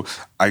 So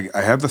I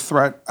have the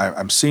threat.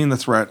 I'm seeing the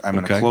threat. I'm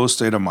in a closed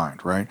state of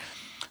mind, right?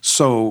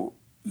 So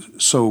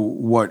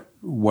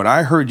what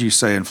I heard you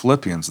say in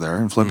Philippians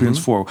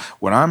 4,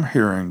 what I'm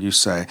hearing you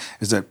say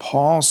is that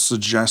Paul's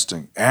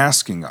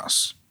asking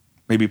us,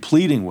 maybe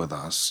pleading with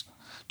us,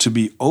 to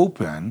be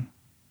open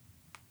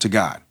to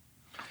God.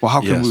 Well,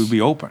 how can we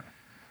be open?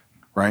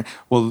 Right?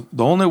 Well,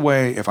 the only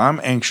way, if I'm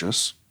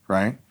anxious,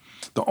 right,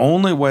 the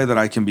only way that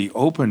I can be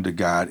open to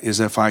God is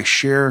if I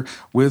share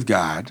with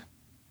God,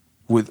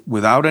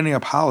 without any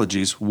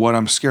apologies, what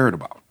I'm scared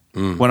about,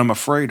 what I'm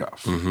afraid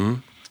of. Mm-hmm.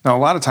 Now, a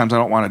lot of times I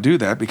don't want to do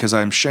that because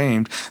I'm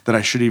ashamed that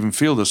I should even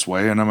feel this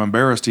way, and I'm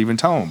embarrassed to even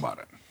tell him about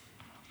it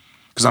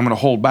because I'm going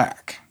to hold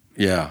back.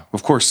 Yeah.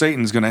 Of course,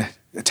 Satan's going to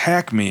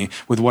attack me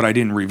with what I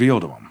didn't reveal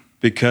to him.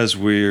 Because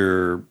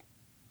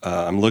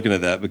I'm looking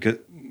at that because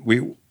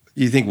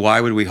you think, why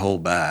would we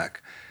hold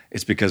back?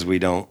 It's because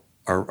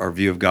our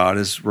view of God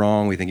is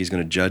wrong. We think he's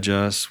going to judge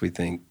us. We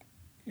think,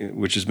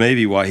 which is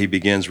maybe why he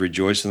begins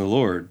rejoice in the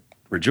Lord.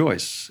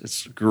 rejoice.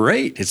 It's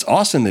great. It's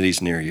awesome that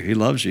he's near you. He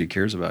loves you. He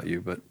cares about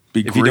you. But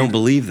if you great- don't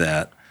believe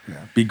that,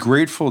 Be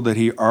grateful that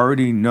he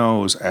already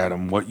knows,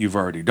 Adam, what you've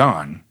already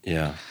done.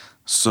 yeah,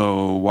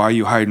 So why are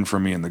you hiding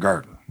from me in the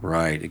garden?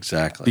 right,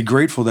 exactly. Be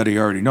grateful that he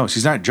already knows.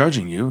 He's not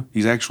judging you.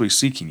 He's actually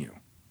seeking you.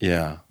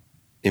 Yeah,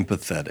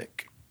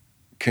 empathetic.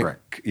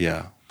 Correct.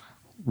 Yeah,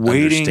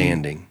 Waiting,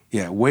 understanding.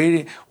 Yeah,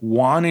 waiting,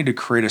 wanting to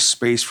create a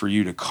space for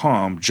you to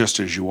come just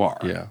as you are.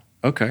 Yeah,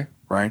 okay.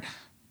 Right?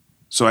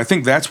 So I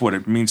think that's what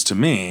it means to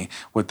me,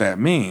 what that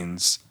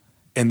means.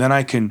 And then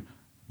I can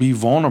be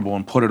vulnerable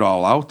and put it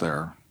all out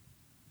there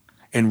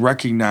and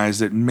recognize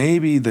that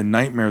maybe the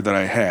nightmare that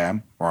I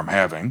have, or I'm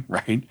having,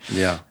 right?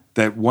 Yeah,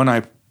 That when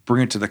I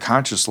bring it to the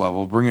conscious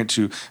level, bring it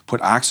to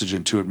put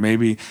oxygen to it,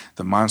 maybe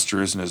the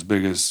monster isn't as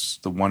big as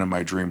the one in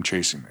my dream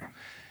chasing me.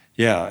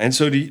 yeah. And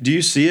so do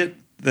you see it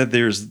that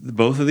there's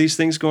both of these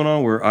things going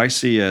on where I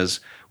see as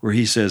where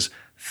he says,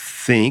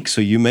 think, so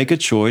you make a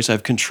choice. I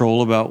have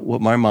control about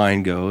what my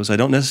mind goes. I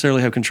don't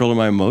necessarily have control of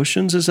my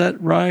emotions. Is that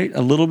right?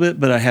 A little bit,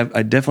 but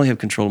I definitely have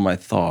control of my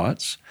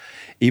thoughts,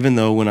 even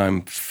though when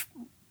I'm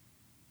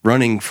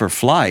running for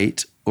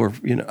flight, or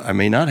I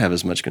may not have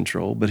as much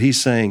control, but he's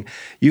saying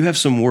you have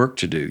some work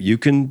to do. You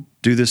can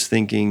do this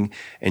thinking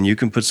and you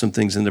can put some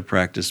things into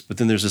practice, but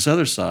then there's this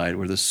other side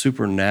where the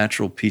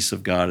supernatural peace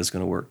of God is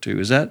going to work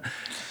too. So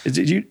is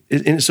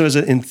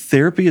it in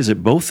therapy, is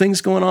it both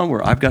things going on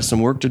where I've got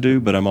some work to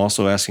do, but I'm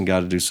also asking God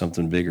to do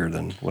something bigger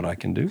than what I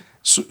can do?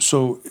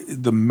 So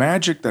the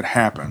magic that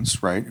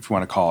happens, right, if you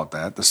want to call it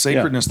that, the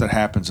sacredness that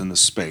happens in the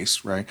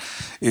space, right,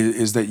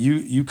 is that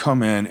you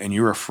come in and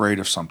you're afraid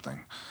of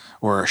something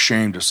or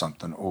ashamed of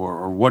something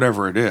or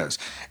whatever it is,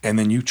 and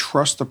then you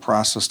trust the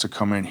process to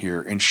come in here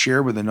and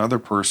share with another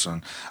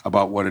person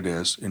about what it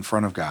is in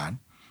front of God,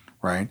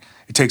 right?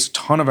 It takes a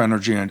ton of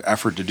energy and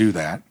effort to do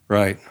that.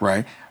 Right.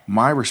 Right?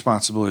 My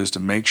responsibility is to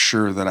make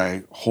sure that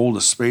I hold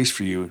a space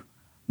for you,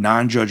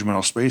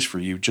 non-judgmental space for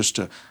you, just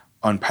to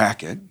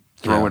unpack it,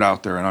 throw it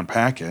out there and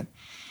unpack it.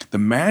 The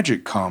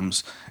magic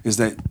comes is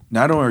that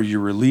not only are you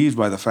relieved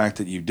by the fact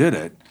that you did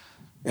it,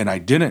 and I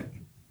didn't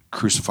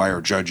crucify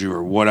or judge you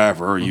or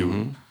whatever, or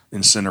you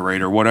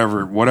incinerate or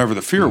whatever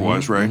the fear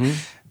was, right?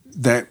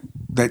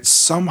 That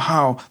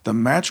somehow the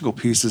magical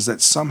piece is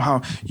that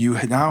somehow you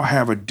now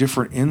have a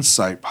different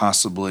insight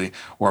possibly,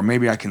 or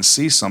maybe I can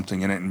see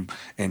something in it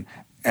and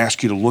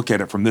ask you to look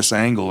at it from this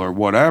angle or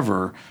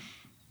whatever,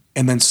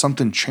 and then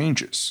something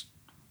changes.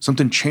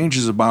 Something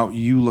changes about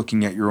you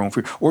looking at your own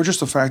fear, or just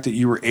the fact that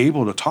you were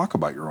able to talk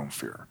about your own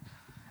fear.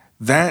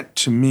 That,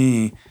 to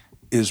me,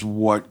 is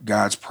what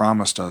God's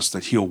promised us,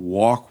 that he'll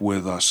walk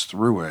with us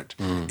through it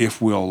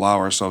if we'll allow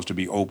ourselves to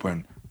be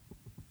open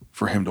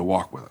for him to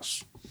walk with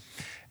us.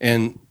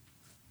 And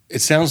it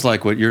sounds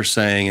like what you're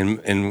saying,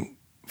 and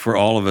for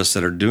all of us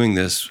that are doing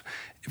this,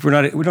 if we're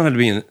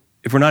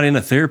not in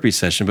a therapy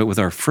session, but with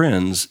our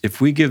friends,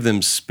 if we give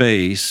them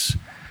space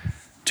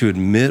to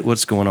admit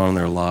what's going on in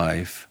their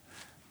life,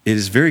 it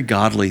is a very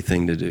godly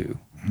thing to do.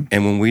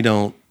 And when we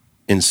don't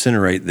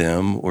incinerate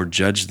them or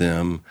judge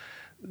them,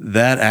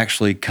 that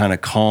actually kind of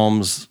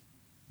calms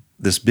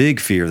this big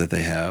fear that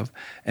they have,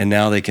 and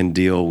now they can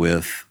deal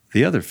with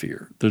the other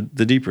fear, the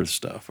deeper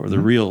stuff, or the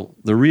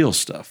real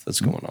stuff that's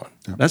going on.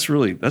 Yeah.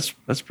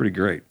 That's pretty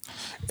great.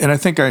 And I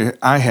think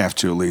I have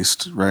to, at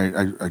least,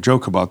 right? I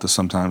joke about this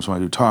sometimes when I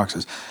do talks,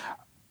 is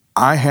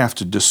I have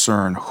to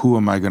discern who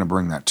am I going to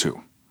bring that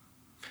to.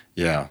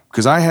 Yeah.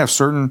 Because I have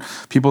certain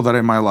people that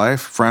in my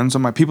life, friends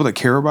of my, people that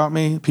care about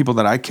me, people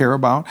that I care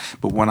about,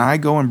 but when I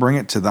go and bring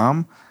it to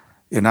them,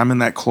 and I'm in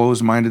that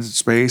closed-minded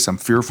space, I'm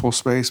fearful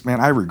space, man,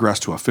 I regress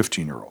to a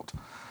 15-year-old.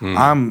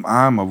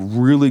 I'm a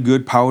really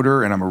good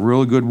pouter, and I'm a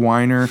really good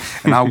whiner,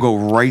 and I'll go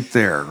right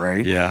there,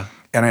 right? Yeah.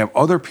 And I have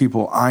other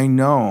people I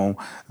know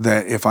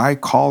that if I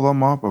call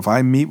them up, if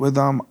I meet with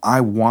them,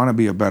 I want to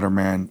be a better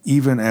man,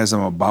 even as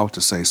I'm about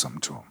to say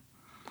something to them.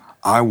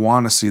 I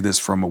want to see this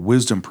from a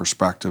wisdom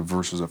perspective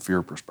versus a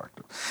fear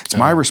perspective. It's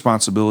my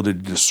responsibility to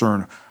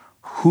discern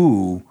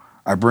who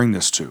I bring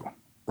this to.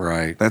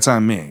 Right. That's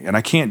on me. And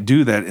I can't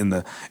do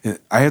that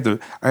I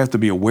have to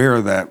be aware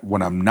of that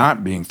when I'm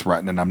not being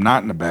threatened and I'm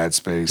not in a bad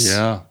space.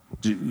 Yeah.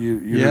 Does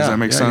that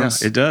make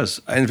sense? Yeah, it does.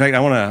 In fact, I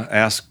want to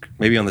ask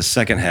maybe on the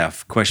second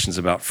half questions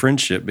about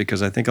friendship,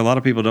 because I think a lot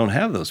of people don't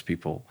have those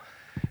people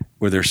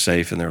where they're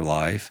safe in their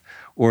life,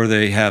 or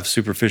they have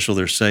superficial,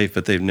 they're safe,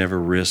 but they've never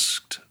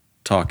risked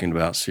talking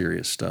about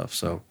serious stuff.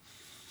 So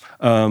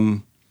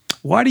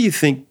why do you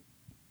think,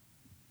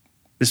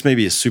 this may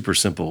be a super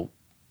simple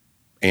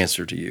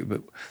answer to you,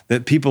 but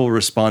that people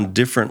respond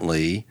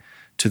differently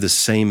to the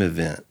same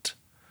event?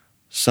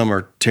 Some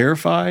are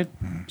terrified,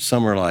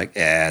 some are like,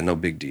 no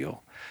big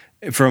deal.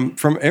 From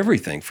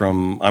everything,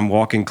 from I'm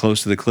walking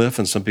close to the cliff,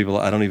 and some people,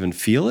 I don't even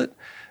feel it,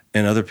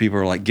 and other people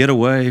are like, get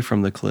away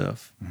from the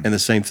cliff. And the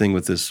same thing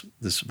with this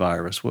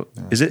virus.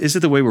 Is it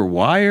the way we're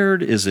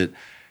wired?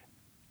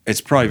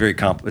 It's probably very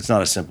it's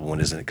not a simple one,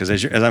 isn't it? Because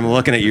as I'm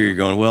looking at you, you're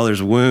going, well,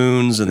 there's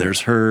wounds and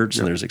there's hurts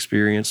and there's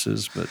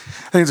experiences, but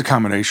I think it's a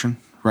combination,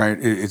 right?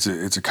 It's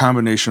a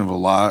combination of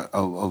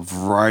a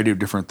variety of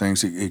different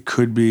things. It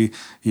could be,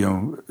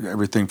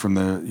 everything from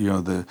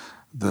the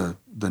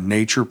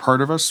nature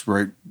part of us,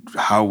 right?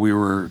 How we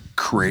were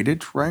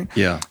created, right?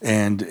 Yeah.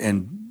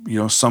 And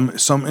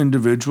some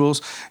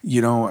individuals,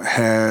 may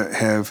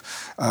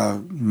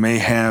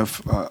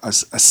have a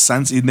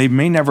sense. They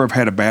may never have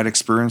had a bad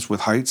experience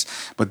with heights,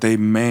 but they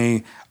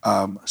may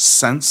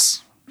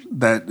sense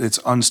that it's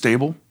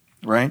unstable,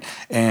 right?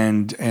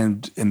 And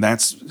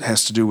that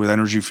has to do with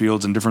energy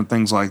fields and different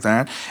things like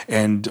that.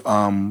 And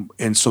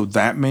so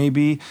that may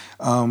be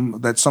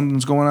that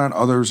something's going on.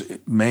 Others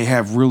may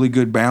have really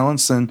good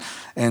balance, and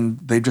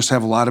they just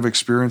have a lot of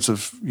experience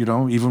of,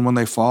 even when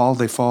they fall.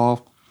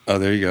 Oh,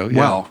 there you go. Yeah.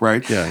 Well,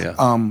 right?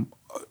 Yeah.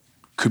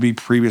 Could be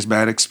previous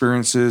bad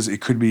experiences.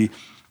 It could be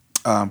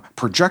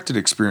projected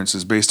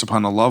experiences based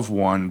upon a loved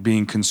one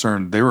being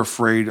concerned. They're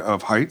afraid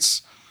of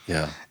heights.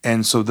 Yeah.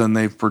 And so then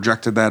they've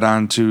projected that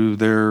onto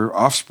their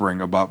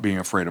offspring about being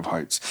afraid of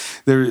heights.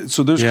 There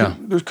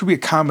could be a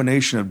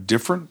combination of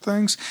different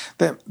things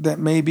that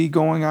may be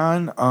going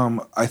on.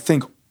 I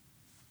think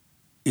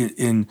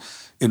in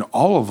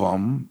all of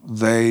them,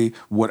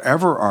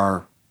 whatever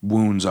our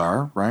wounds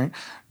are, right,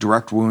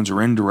 direct wounds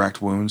or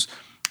indirect wounds,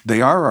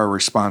 they are our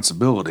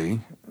responsibility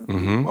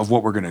of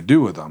what we're going to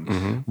do with them.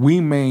 Mm-hmm. We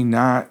may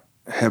not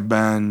have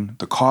been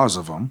the cause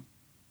of them,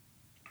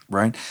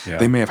 right? Yeah.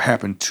 They may have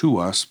happened to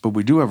us, but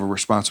we do have a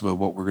responsibility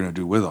of what we're going to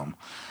do with them.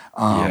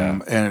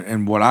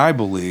 And what I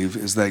believe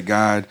is that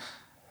God,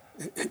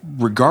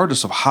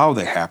 regardless of how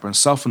they happen,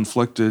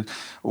 self-inflicted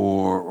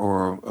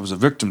or as a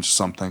victim to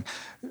something,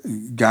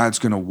 God's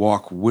going to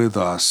walk with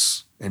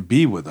us and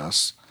be with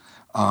us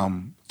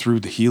through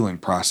the healing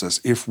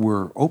process if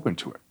we're open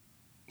to it.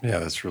 Yeah,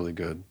 that's really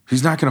good.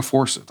 He's not going to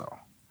force it, though.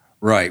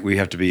 Right. We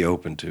have to be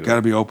open to it. Got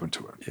to be open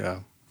to it.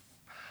 Yeah.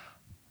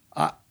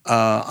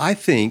 I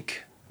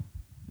think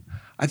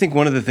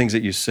one of the things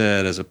that you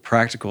said as a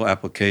practical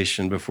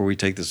application before we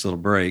take this little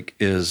break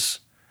is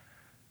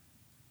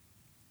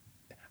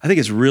I think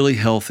it's really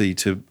healthy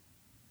to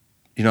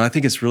be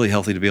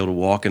able to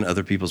walk in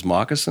other people's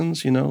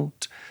moccasins,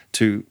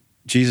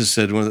 Jesus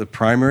said one of the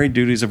primary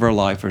duties of our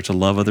life are to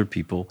love other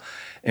people,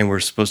 and we're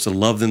supposed to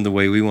love them the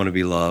way we want to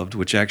be loved,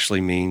 which actually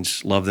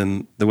means love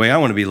them the way I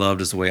want to be loved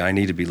is the way I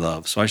need to be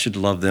loved. So I should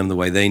love them the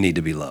way they need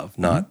to be loved,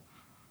 not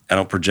I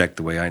don't project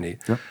the way I need.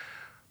 Yep.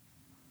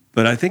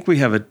 But I think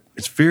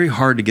it's very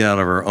hard to get out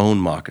of our own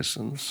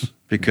moccasins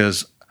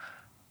because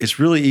it's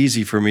really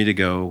easy for me to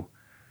go,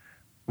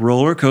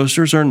 roller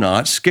coasters are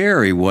not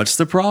scary. What's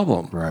the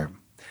problem? Right.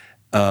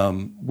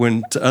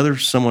 When to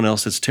someone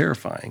else it's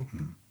terrifying.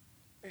 Mm-hmm.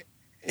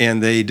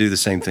 And they do the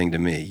same thing to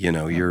me.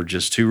 You're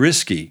just too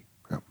risky.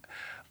 Yep.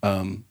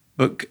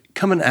 But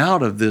coming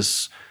out of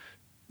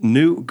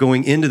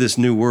going into this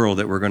new world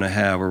that we're going to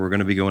have, where we're going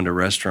to be going to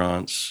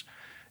restaurants,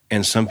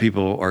 and some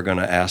people are going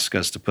to ask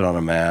us to put on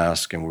a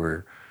mask, and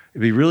it'd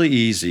be really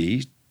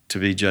easy to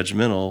be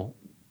judgmental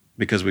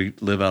because we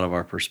live out of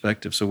our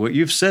perspective. So what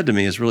you've said to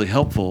me is really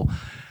helpful,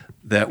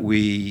 that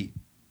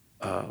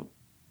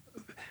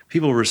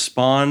people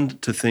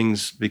respond to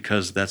things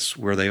because that's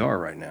where they are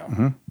right now.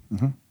 Mm-hmm.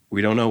 Mm-hmm.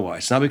 We don't know why.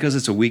 It's not because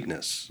it's a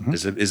weakness.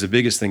 Mm-hmm. Is the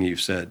biggest thing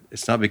you've said.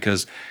 It's not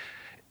because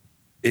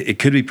it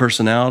could be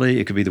personality.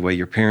 It could be the way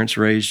your parents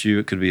raised you.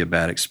 It could be a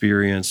bad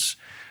experience.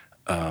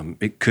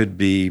 It could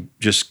be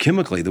just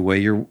chemically the way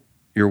you're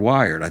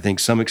wired. I think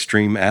some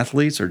extreme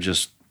athletes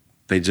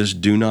they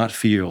just do not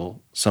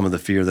feel some of the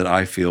fear that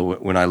I feel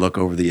when I look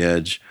over the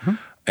edge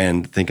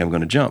and think I'm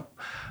going to jump.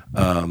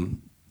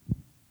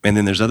 And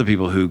then there's other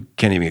people who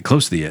can't even get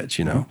close to the edge,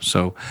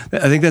 So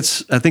I think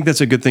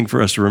that's a good thing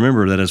for us to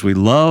remember, that as we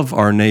love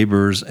our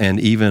neighbors and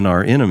even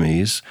our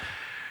enemies,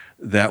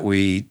 that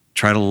we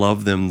try to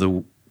love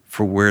them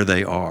for where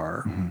they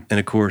are. Mm-hmm. And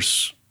of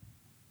course,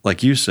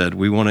 like you said,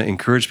 we want to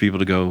encourage people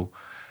to go,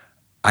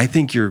 I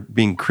think you're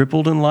being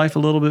crippled in life a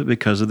little bit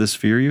because of this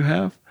fear you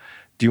have.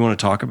 Do you want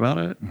to talk about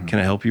it? Mm-hmm. Can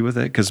I help you with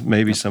it? Because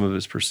maybe some of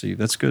it's perceived.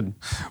 That's good.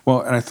 Well,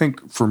 and I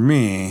think for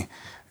me,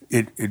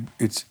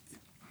 it's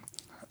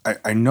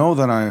I know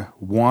that I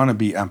want to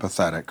be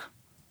empathetic.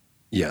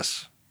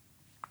 Yes.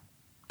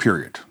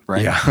 Period.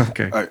 Right? Yeah.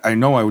 Okay. I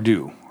know I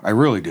do. I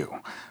really do.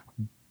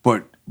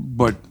 But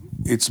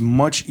it's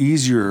much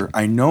easier.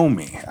 I know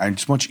me.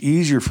 It's much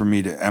easier for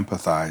me to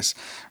empathize,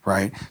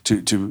 right?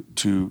 To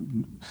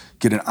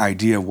get an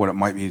idea of what it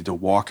might be to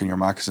walk in your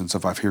moccasins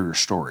if I've heard your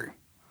story.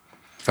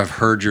 If I've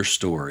heard your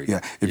story.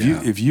 Yeah.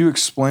 If you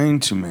explain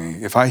to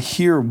me, if I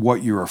hear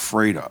what you're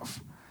afraid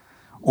of,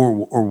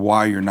 or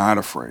why you're not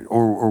afraid,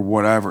 or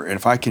whatever, and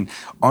if I can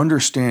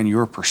understand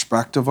your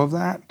perspective of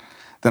that,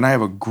 then I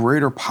have a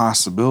greater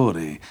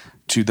possibility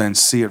to then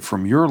see it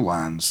from your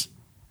lens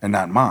and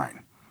not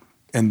mine.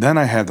 And then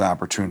I have the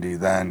opportunity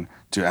then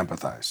to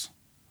empathize.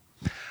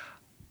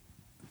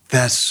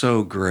 That's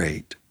so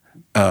great.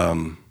 Let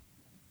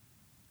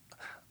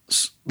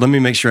me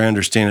make sure I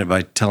understand it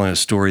by telling a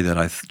story that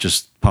I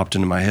just popped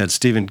into my head.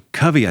 Stephen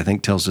Covey, I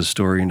think, tells this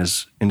story in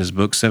his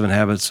book, 7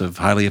 Habits of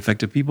Highly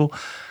Effective People.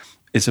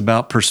 it's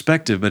about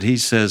perspective. But he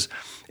says,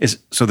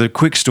 so the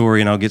quick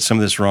story, and I'll get some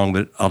of this wrong,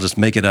 but I'll just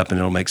make it up and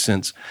it'll make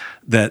sense,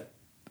 that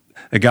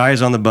a guy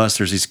is on the bus,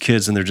 there's these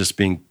kids and they're just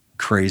being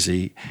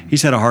crazy.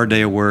 He's had a hard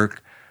day of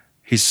work.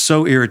 He's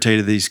so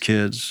irritated at these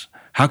kids.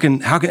 How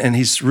can, and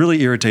he's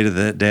really irritated at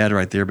that dad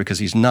right there because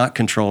he's not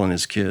controlling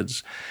his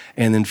kids.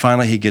 And then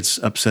finally he gets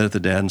upset at the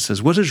dad and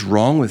says, what is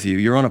wrong with you?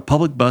 You're on a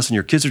public bus and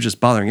your kids are just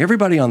bothering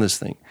everybody on this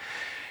thing.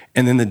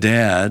 And then the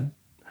dad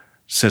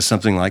says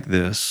something like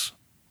this,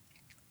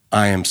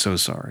 I am so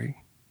sorry.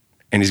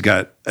 And he's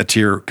got a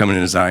tear coming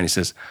in his eye and he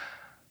says,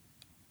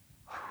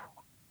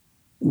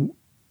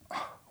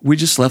 we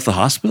just left the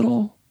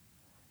hospital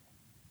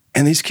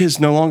and these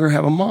kids no longer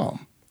have a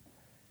mom.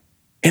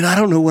 And I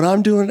don't know what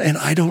I'm doing, and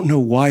I don't know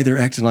why they're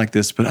acting like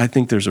this, but I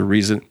think there's a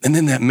reason. And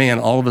then that man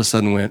all of a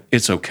sudden went,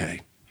 it's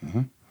okay.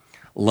 Mm-hmm.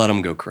 Let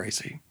him go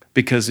crazy.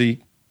 Because is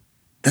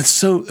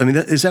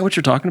that what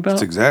you're talking about?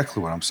 That's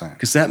exactly what I'm saying.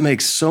 Because that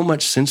makes so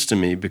much sense to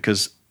me,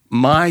 because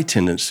my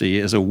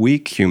tendency as a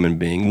weak human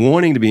being,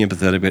 wanting to be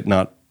empathetic but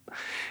not,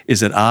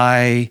 is that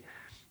I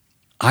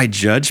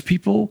judge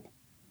people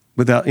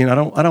without, I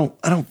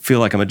don't feel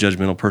like I'm a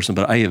judgmental person,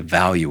 but I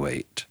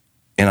evaluate.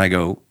 And I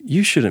go,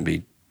 you shouldn't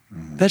be.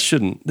 This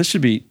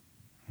should be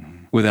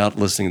without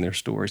listening to their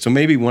story. So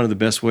maybe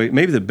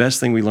the best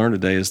thing we learn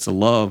today is to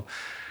love.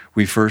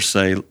 We first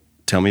say,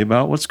 tell me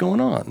about what's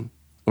going on,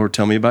 or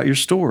tell me about your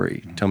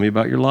story. Tell me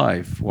about your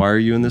life. Why are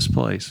you in this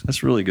place?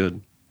 That's really good.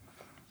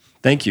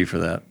 Thank you for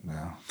that.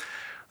 Yeah.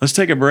 Let's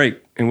take a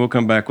break and we'll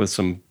come back with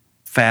some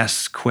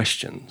fast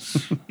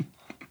questions.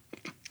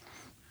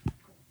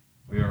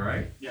 We all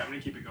right? Yeah, I'm going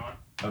to keep it going.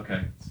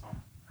 Okay. So.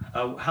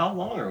 How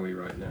long are we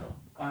right now?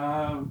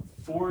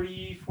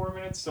 44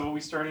 minutes. So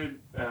we started,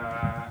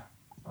 I'd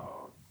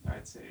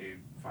say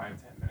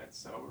 5-10 minutes.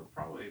 So we're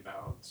probably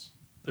about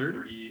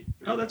 30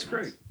 Oh, that's minutes.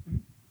 great.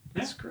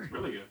 That's great. It's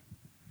really good.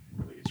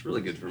 Really good. It's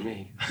really good for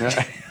me.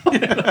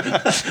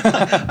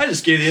 I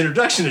just gave the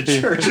introduction to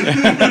church.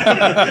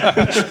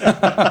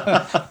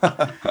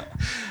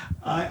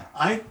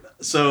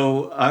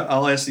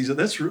 I'll ask these.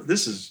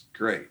 This is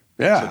great.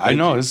 Yeah, So I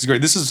know. you. This is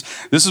great. This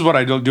is what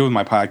I do with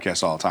my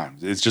podcast all the time.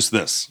 It's just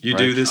this. You right?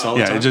 do this all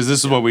the time? Yeah, this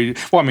is what we.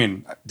 Well, I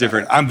mean,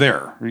 Different. I'm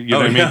there. You know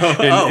what I mean?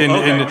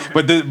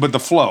 Okay. But the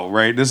flow,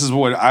 right? This is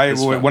what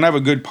That's fun. when I have a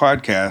good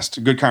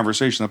podcast, good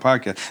conversation on the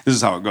podcast. This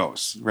is how it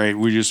goes, right?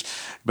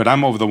 But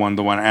I'm over the one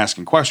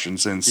asking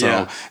questions, and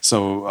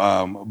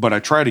but I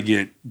try to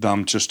get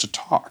them just to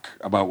talk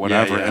about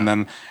whatever,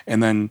 Yeah.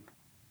 and then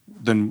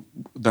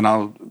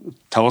I'll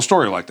tell a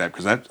story like that,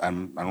 because I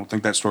don't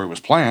think that story was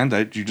planned.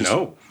 That you just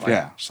I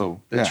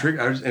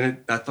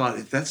thought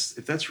if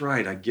that's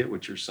right, I get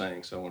what you're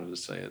saying, so I wanted to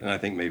say it, and I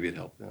think maybe it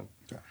helped them.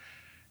 Okay.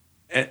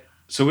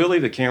 So we'll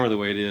leave the camera the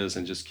way it is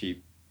and just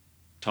keep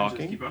talking.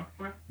 Just keep on.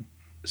 Okay.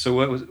 So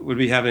what would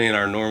be happening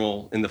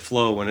in the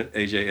flow when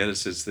AJ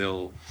edits it?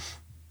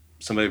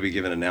 Somebody will be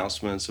giving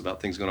announcements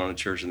about things going on in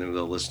church, and then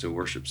they'll listen to a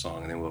worship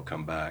song, and then we'll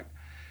come back.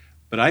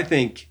 But I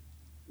think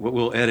what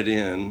we'll edit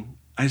in.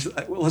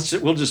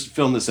 We'll just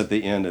film this at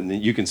the end, and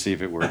then you can see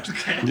if it works.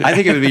 Okay. I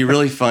think it would be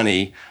really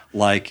funny,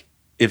 like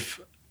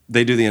if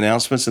they do the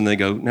announcements and they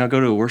go, now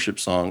go to a worship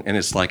song, and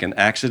it's like an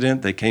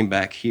accident. They came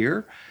back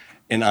here,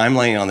 and I'm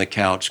laying on the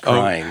couch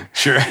crying. Oh,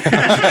 sure.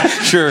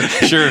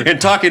 sure.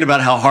 And talking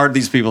about how hard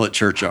these people at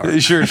church are.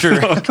 Sure.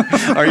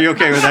 Are you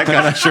okay with that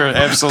kind of? Sure,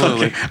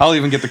 absolutely. Okay. I'll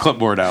even get the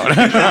clipboard out.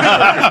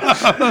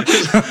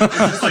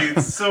 It's like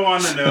it's so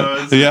on the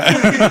nose.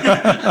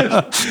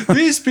 Yeah.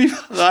 These people,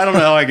 I don't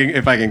know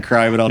if I can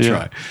cry, but I'll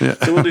try. Yeah.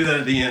 So we'll do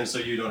that at the end so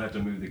you don't have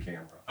to move the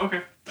camera.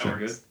 Okay. That Sure.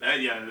 works.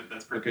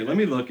 That's perfect. Okay, let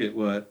me look at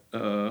what.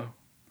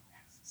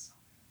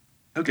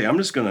 Okay, I'm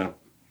just gonna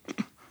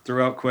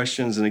throw out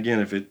questions, and again,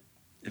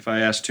 if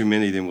I ask too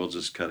many, then we'll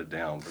just cut it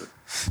down. But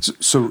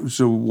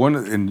So one,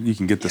 and you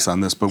can get this on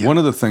this, but one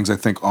of the things I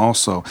think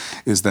also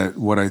is that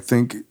what I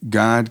think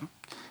God,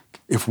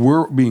 if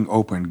we're being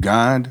open,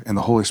 God and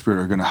the Holy Spirit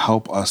are going to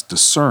help us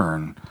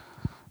discern.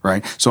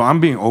 Right? So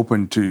I'm being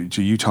open to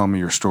you telling me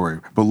your story.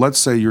 But let's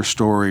say your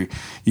story,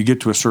 you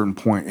get to a certain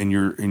point in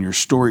your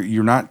story,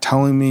 you're not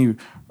telling me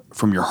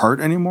from your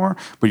heart anymore,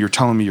 but you're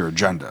telling me your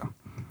agenda.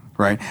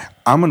 Right?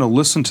 I'm going to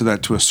listen to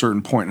that to a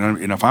certain point.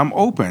 And if I'm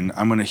open,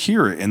 I'm going to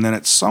hear it. And then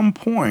at some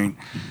point,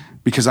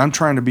 because I'm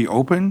trying to be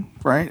open,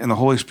 right? And the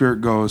Holy Spirit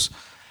goes,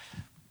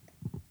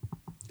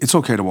 it's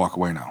okay to walk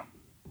away now.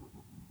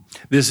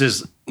 this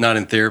is not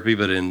in therapy,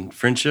 but in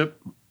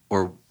friendship,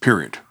 or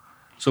Period.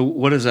 so.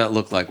 What does that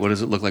look like? What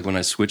does it look like when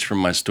I switch from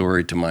my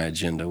story to my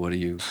agenda? What do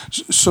you?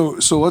 So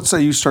let's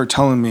say you start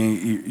telling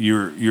me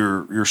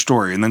your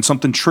story, and then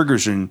something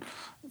triggers in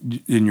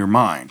your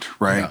mind,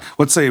 right? Yeah.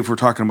 Let's say if we're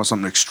talking about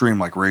something extreme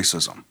like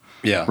racism,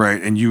 Yeah.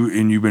 right? And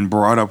you've been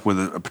brought up with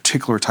a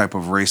particular type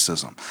of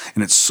racism,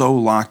 and it's so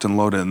locked and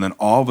loaded, and then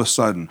all of a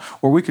sudden,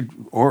 or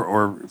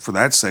for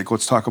that sake,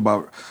 let's talk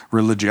about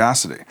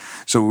religiosity.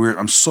 So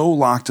I'm so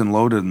locked and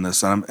loaded in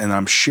this, and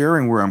I'm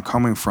sharing where I'm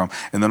coming from,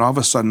 and then all of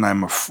a sudden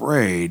I'm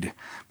afraid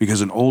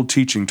because an old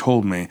teaching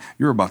told me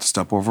you're about to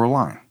step over a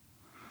line.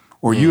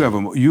 or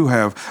you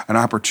have an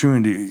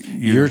opportunity.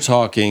 You're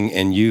talking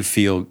and you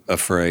feel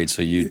afraid,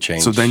 so you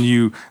change. So then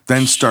you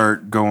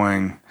start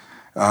going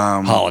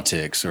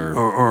politics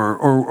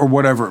or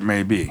whatever it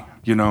may be,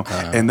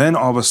 and then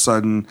all of a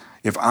sudden,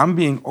 if I'm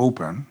being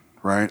open,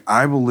 right,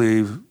 I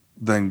believe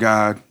then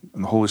God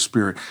and the Holy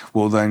Spirit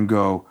will then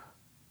go,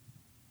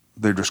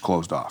 they're just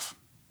closed off.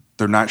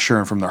 They're not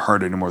sharing from their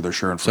heart anymore. They're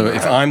sharing from their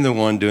head. So if I'm the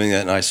one doing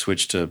that and I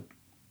switch to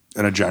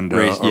an agenda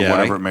or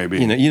whatever it may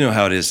be. You know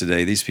how it is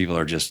today. These people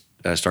are just,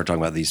 I start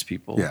talking about these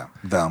people. Yeah,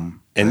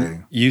 them.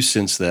 And you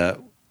sense that.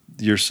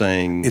 You're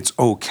saying it's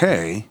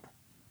okay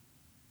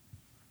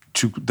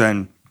to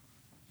then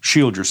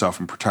shield yourself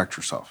and protect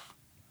yourself.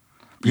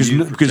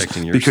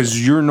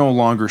 Because you're no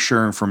longer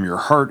sharing from your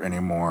heart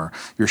anymore.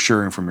 You're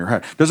sharing from your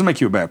head. It doesn't make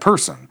you a bad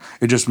person.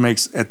 It just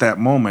makes, at that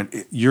moment,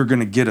 you're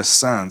going to get a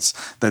sense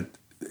that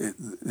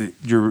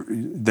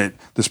that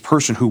this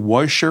person who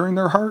was sharing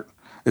their heart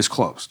is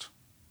closed.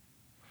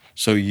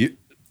 So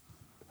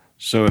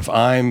if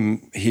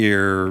I'm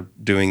here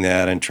doing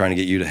that and trying to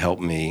get you to help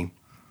me,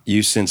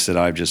 you sense that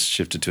I've just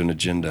shifted to an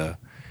agenda.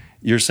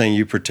 You're saying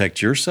you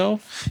protect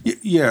yourself?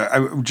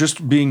 Yeah,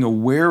 just being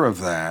aware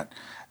of that.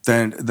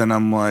 Then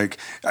I'm like,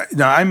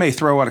 now I may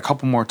throw out a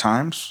couple more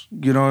times,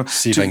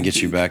 see if I can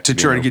get you back to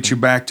try to get you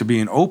back to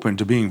being open,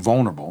 to being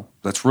vulnerable.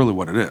 That's really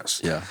what it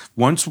is. Yeah.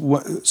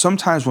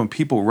 Sometimes when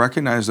people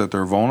recognize that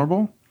they're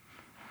vulnerable,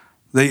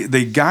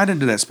 they got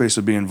into that space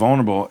of being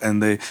vulnerable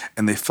and they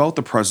felt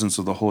the presence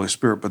of the Holy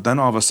Spirit, but then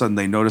all of a sudden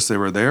they noticed they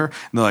were there and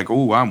they're like,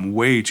 oh, I'm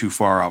way too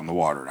far out in the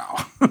water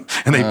now.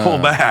 And they pull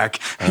back,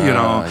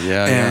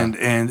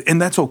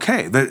 and that's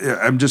okay.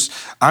 I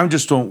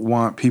just don't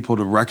want people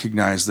to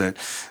recognize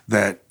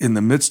that in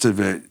the midst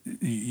of it,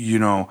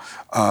 that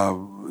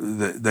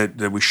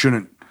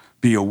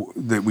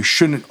we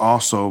shouldn't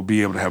also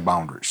be able to have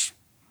boundaries.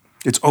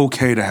 It's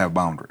okay to have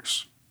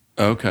boundaries.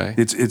 Okay.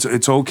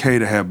 It's okay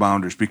to have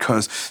boundaries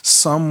because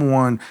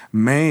someone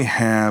may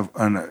have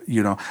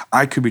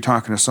I could be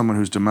talking to someone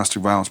who's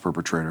domestic violence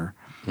perpetrator,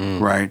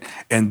 right?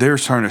 And they're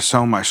trying to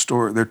sell my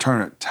story. They're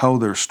trying to tell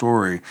their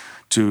story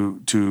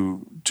to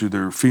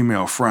their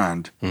female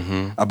friend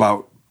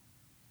about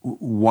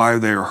why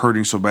they are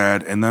hurting so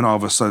bad, and then all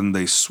of a sudden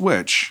they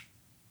switch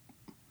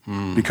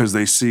because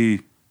they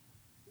see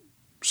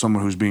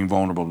someone who's being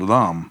vulnerable to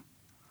them.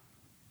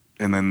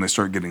 And then they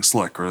start getting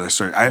slick, or they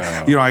start.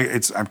 I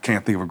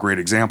can't think of a great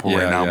example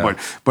right now,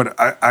 but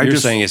you're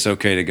saying it's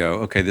okay to go.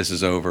 Okay, this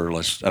is over.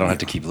 I don't have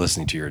to keep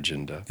listening to your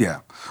agenda.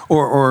 Yeah,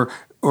 or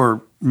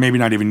maybe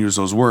not even use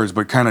those words,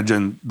 but kind of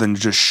then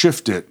just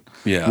shift it.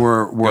 Yeah,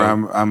 where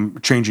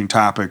I'm changing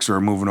topics or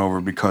moving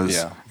over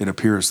because it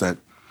appears that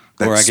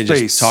or I space, could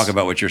just talk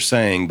about what you're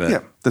saying,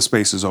 but the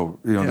space is over.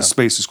 The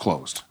space is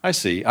closed. I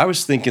see. I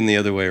was thinking the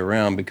other way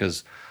around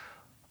because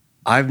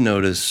I've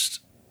noticed.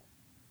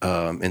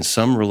 In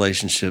some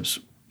relationships,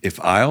 if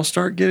I'll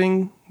start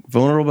getting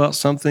vulnerable about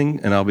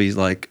something and I'll be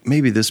like,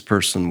 maybe this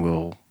person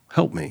will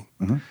help me.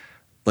 Mm-hmm.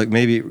 Like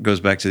maybe it goes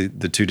back to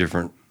the two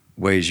different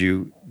ways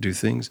you do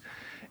things.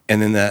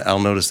 And then I'll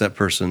notice that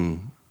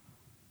person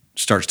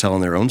starts telling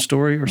their own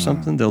story or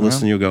something. They'll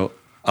listen, you'll go,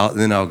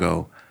 then I'll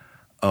go,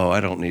 oh, I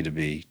don't need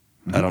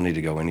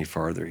to go any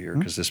farther here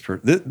because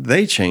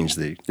they changed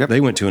they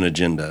went to an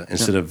agenda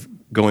instead of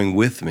going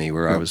with me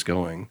where I was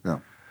going. Yeah.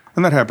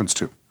 And that happens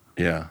too.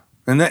 Yeah.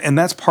 And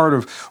that's part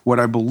of what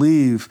I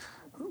believe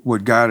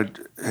what God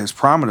has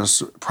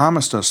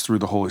promised us through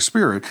the Holy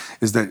Spirit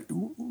is that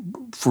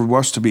for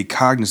us to be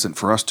cognizant,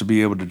 for us to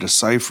be able to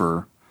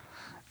decipher,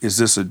 is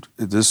this a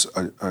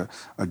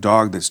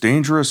dog that's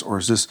dangerous or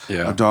is this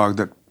a dog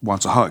that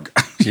wants a hug?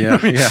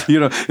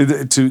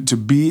 To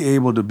be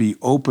able to be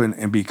open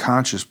and be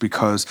conscious,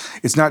 because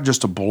it's not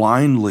just to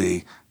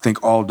blindly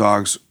think all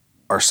dogs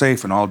are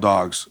safe and all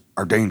dogs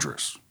are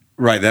dangerous.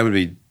 Right, that would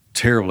be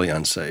terribly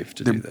unsafe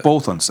to do that. They're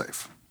both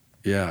unsafe.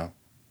 Yeah,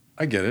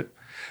 I get it.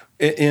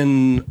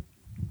 In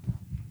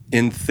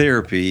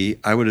therapy,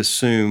 I would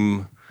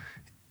assume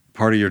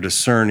part of your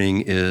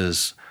discerning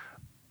is,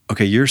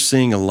 okay, you're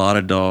seeing a lot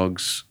of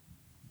dogs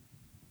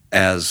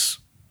as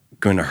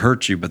going to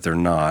hurt you, but they're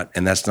not,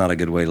 and that's not a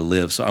good way to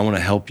live. So I want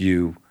to help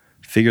you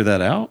figure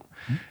that out.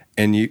 Mm-hmm.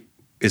 And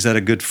is that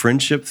a good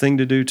friendship thing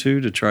to do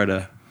too, to try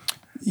to,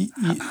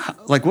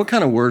 like what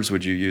kind of words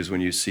would you use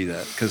when you see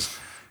that? Because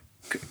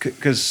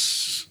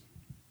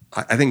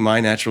I think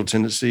my natural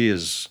tendency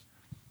is,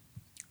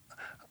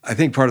 I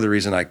think part of the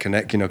reason I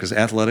connect, because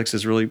athletics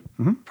is really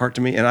part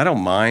to me, and I don't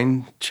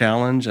mind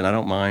challenge, and I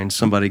don't mind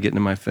somebody getting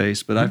in my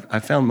face, but I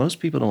found most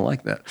people don't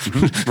like that.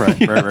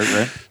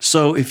 Right.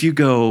 So if you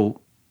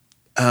go,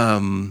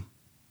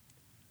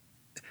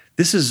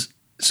 this is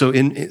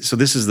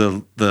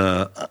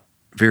the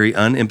very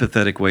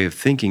unempathetic way of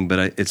thinking, but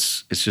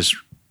it's just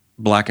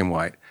black and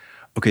white.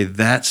 Okay,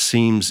 that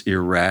seems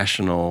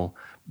irrational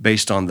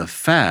based on the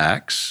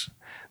facts.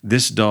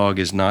 This dog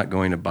is not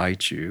going to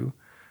bite you.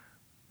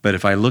 But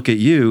if I look at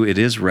you, it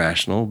is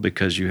rational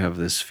because you have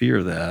this fear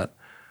of that.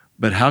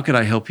 But how could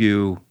I help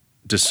you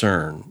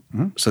discern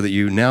so that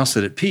you now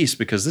sit at peace?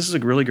 Because this is a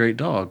really great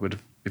dog. But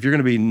if you're going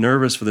to be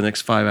nervous for the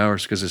next 5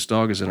 hours because this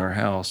dog is in our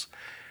house,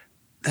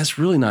 that's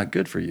really not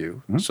good for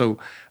you. Mm-hmm. So,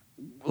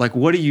 like,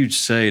 what do you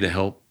say to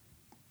help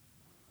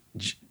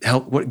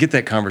get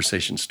that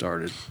conversation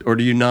started? Or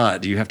do you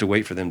not? Do you have to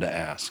wait for them to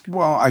ask?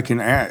 Well, I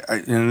can add,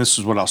 and this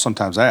is what I'll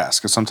sometimes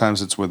ask, because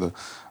sometimes it's with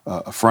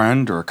a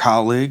friend or a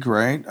colleague,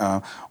 right,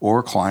 or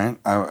a client.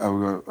 I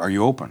go, are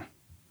you open?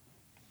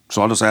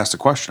 So I'll just ask the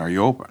question, are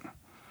you open?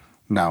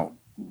 Now,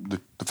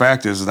 the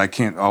fact is that I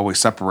can't always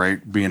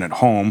separate being at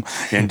home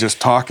and just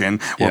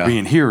talking or Yeah.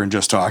 being here and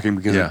just talking,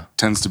 because Yeah. it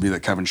tends to be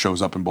that Kevin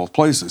shows up in both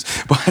places.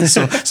 But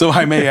so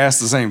I may ask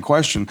the same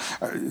question.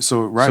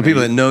 So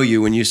People that know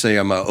you, when you say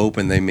I'm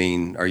open, they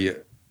mean, are you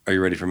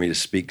ready for me to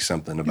speak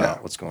something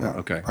about what's going on?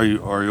 Okay. Are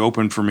you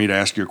open for me to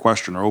ask you a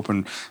question, or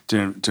open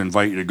to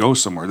invite you to go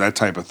somewhere? That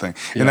type of thing.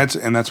 Yeah.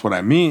 And that's what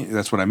I mean.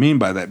 That's what I mean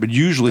by that. But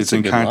usually That's a it's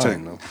in good context.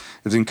 line, though.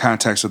 It's in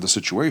context of the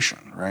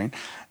situation, right?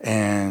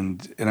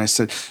 And I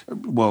said,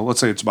 well, let's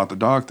say it's about the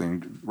dog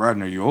thing.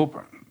 Rodney, are you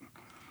open?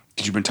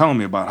 Because you've been telling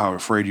me about how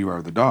afraid you are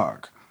of the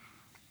dog.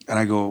 And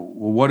I go,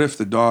 well, what if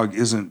the dog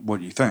isn't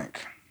what you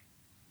think?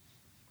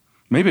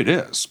 Maybe it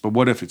is, but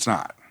what if it's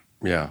not?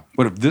 Yeah.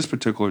 What if this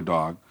particular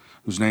dog,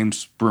 whose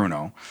name's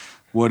Bruno,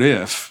 what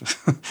if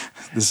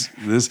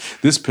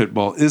this pit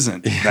bull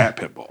isn't that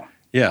pit bull?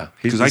 Yeah.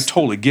 Because I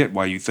totally get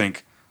why you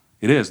think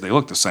it is. They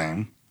look the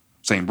same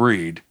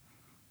breed,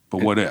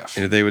 but what if?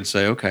 And if they would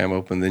say, okay, I'm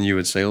open, then you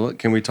would say, look,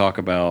 can we talk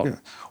about... Yeah.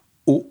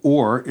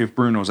 Or if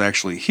Bruno's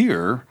actually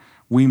here,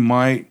 we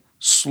might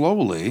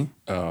slowly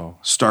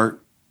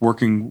start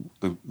working,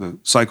 the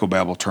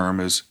psychobabble term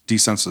is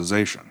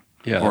desensitization,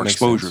 Yeah, that or makes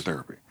exposure sense.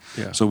 therapy.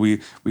 Yeah. So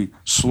we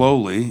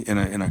slowly, in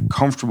a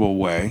comfortable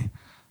way,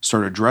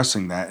 start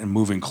addressing that and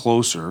moving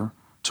closer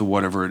to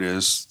whatever it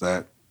is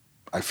that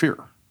I fear.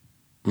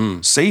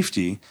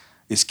 Safety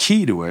is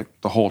key to it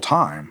the whole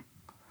time,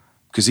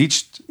 because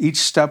each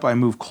step I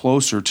move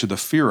closer to the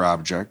fear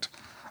object,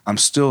 I'm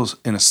still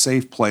in a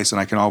safe place, and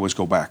I can always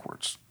go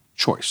backwards.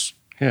 Choice.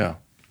 Yeah.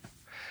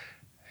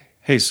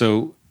 Hey,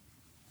 so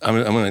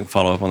I'm going to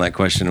follow up on that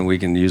question, and we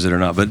can use it or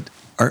not. But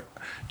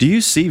do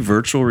you see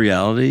virtual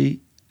reality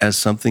as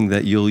something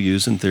that you'll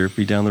use in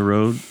therapy down the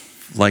road?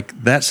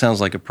 Like, that sounds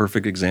like a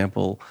perfect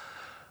example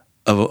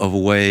of a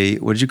way.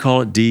 What did you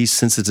call it?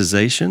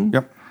 Desensitization.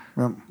 Yep.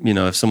 You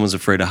know, if someone's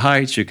afraid of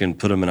heights, you can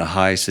put them in a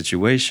high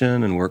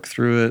situation and work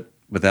through it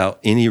without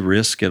any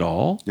risk at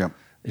all. Yep.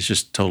 It's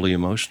just totally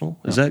emotional.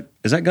 Is that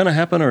going to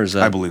happen, or is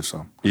that? I believe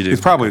so. You do?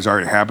 It probably is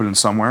already happening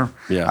somewhere.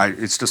 Yeah.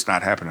 It's just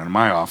not happening in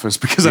my office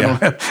because I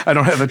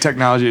don't have the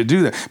technology to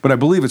do that. But I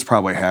believe it's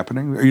probably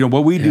happening. You know,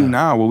 what we do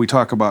now, what we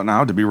talk about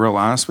now, to be real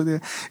honest with you,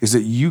 is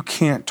that you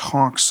can't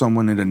talk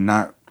someone into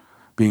not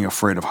being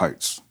afraid of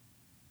heights.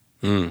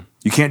 You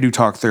can't do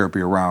talk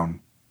therapy around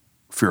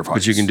fear of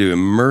heights. But you can do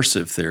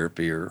immersive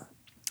therapy or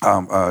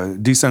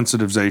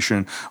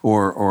desensitization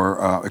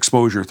or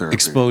exposure therapy.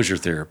 exposure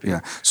therapy.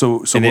 Yeah.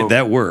 So And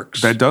that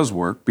works. That does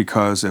work,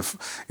 because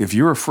if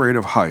you're afraid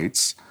of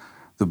heights,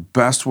 the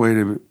best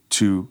way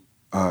to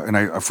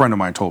a friend of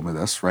mine told me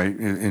this, right?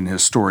 In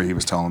his story he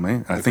was telling me,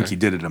 and I think he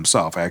did it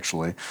himself,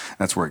 actually.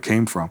 That's where it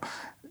came from.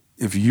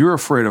 If you're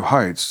afraid of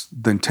heights,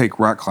 then take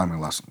rock climbing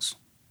lessons.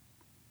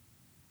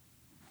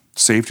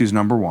 Safety is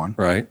number one.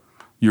 Right.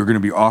 You're going to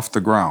be off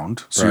the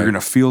ground, so you're Right.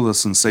 going to feel the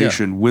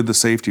sensation with the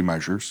safety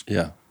measures,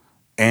 Yeah.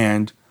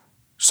 and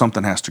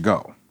something has to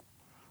go.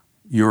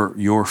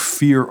 Your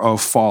fear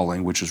of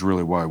falling, which is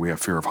really why we have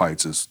fear of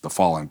heights, is the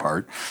falling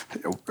part,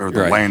 or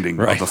the Right. landing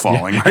Right. of the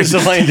falling. Yeah. Right? It's the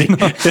landing.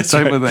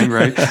 Type of thing,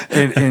 right?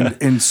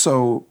 And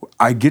so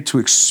I get to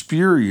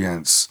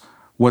experience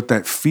what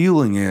that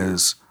feeling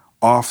is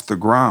off the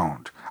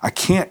ground. I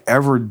can't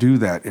ever do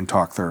that in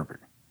talk therapy.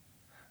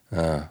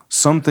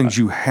 Some things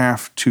you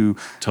have to,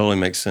 Totally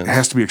makes sense. it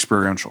has to be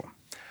experiential.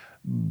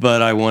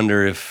 But I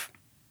wonder if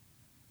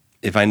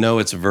I know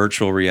it's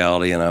virtual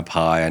reality and up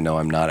high, I know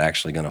I'm not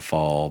actually going to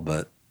fall,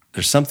 but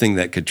there's something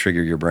that could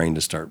trigger your brain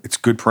to start It's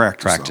good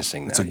practice.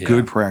 practicing It's that. a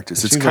good practice.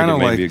 It It's seems kind of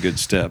like it may like be a good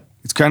step.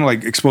 it's kind of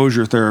like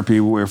exposure therapy,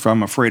 where if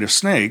I'm afraid of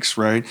snakes,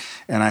 right,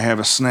 and I have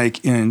a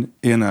snake in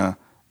a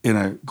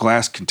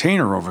glass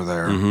container over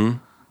there,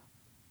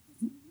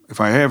 if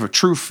I have a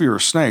true fear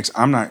of snakes,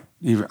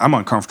 I'm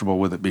uncomfortable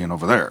with it being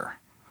over there,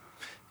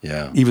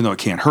 Yeah. even though it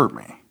can't hurt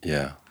me.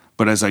 Yeah.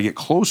 But as I get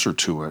closer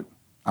to it,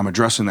 I'm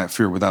addressing that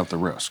fear without the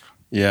risk.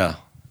 Yeah.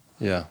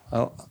 Yeah.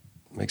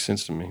 Makes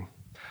sense to me.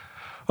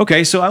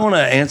 Okay, so I want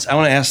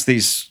to ask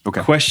these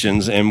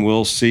questions, and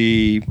we'll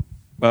see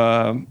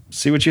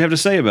what you have to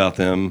say about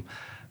them.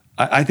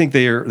 I think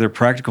they're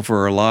practical for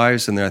our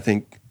lives, and I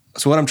think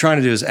so. What I'm trying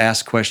to do is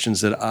ask questions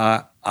that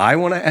I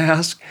want to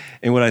ask,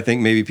 and what I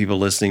think maybe people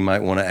listening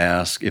might want to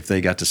ask if they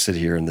got to sit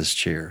here in this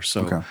chair.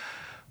 So,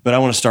 but I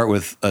want to start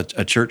with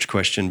a church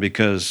question,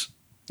 because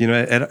you know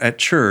at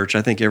church,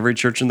 I think every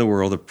church in the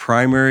world, the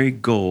primary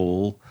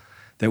goal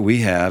that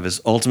we have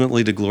is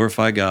ultimately to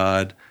glorify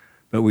God.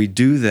 But we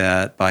do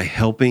that by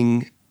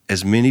helping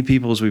as many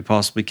people as we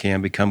possibly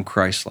can become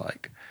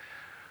Christ-like.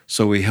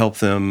 So we help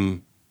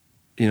them.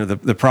 You know,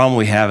 the problem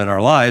we have in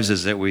our lives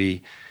is that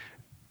we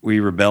we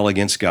rebel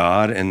against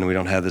God and we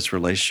don't have this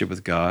relationship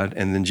with God.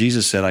 And then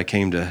Jesus said, I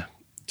came to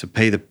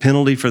pay the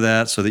penalty for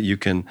that so that you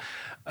can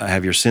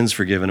have your sins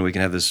forgiven and we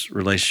can have this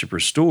relationship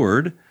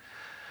restored.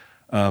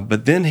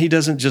 But then he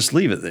doesn't just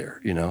leave it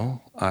there.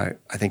 I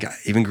think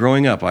even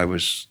growing up, I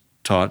was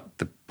taught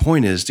the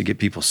point is to get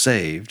people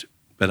saved,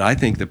 but I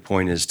think the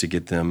point is to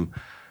get them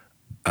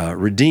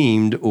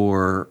redeemed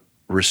or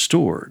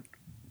restored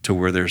to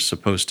where they're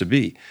supposed to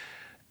be.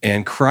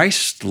 And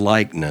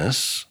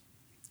Christ-likeness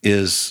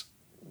is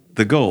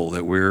the goal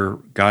that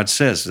God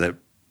says that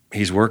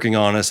he's working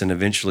on us and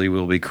eventually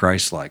we'll be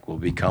Christ-like, we'll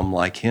become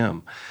like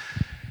him.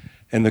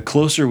 And the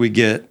closer we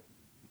get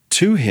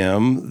to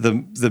him,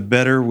 the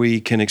better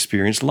we can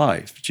experience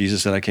life.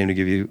 Jesus said, I came to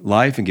give you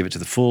life and give it to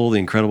the full, the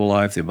incredible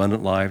life, the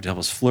abundant life, to help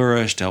us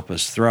flourish, to help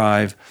us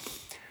thrive.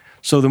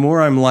 So the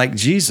more I'm like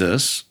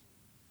Jesus,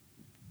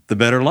 the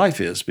better life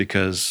is,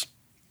 because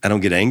I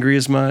don't get angry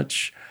as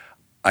much.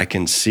 I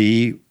can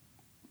see,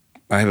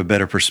 I have a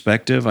better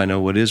perspective. I know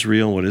what is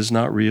real, what is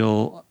not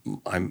real.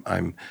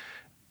 I'm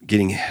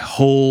getting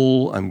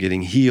whole, I'm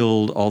getting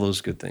healed, all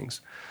those good things.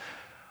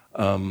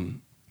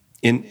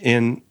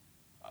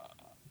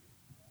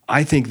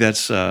 I think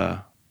that's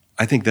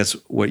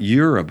what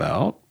you're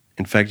about.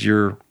 In fact,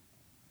 the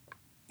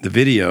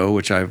video,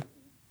 which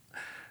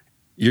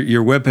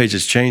your webpage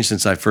has changed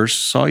since I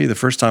first saw you. The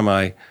first time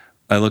I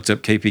looked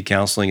up KP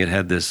Counseling, it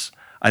had this.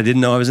 I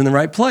didn't know I was in the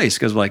right place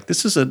because like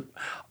this is an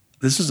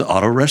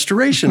auto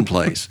restoration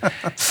place,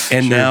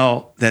 and sure.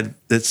 Now I don't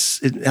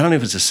know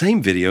if it's the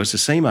same video. It's the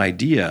same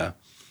idea,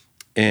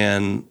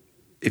 and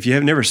if you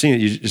have never seen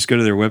it, you just go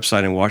to their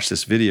website and watch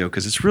this video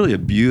because it's really a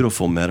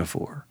beautiful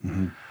metaphor.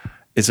 Mm-hmm.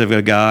 It's of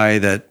a guy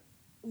that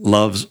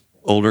loves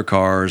older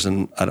cars,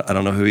 and I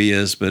don't know who he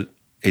is, but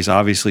he's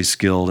obviously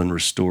skilled in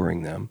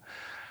restoring them.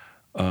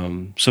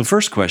 So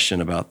first question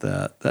about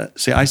that.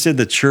 See, I said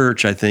the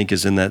church, I think,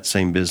 is in that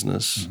same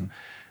business. Mm-hmm.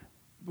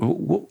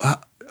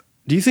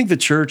 Do you think the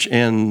church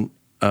and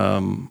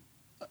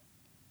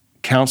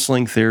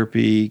counseling,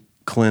 therapy,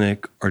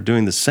 clinic are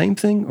doing the same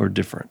thing or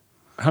different?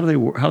 How do they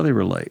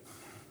relate?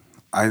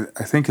 I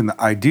think in the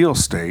ideal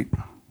state,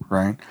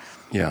 right?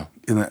 Yeah.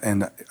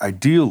 And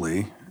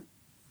ideally,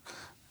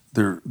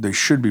 they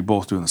should be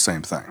both doing the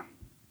same thing,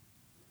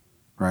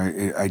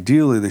 right?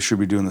 Ideally, they should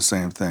be doing the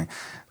same thing.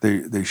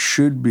 They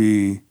should,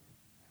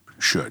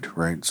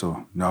 right?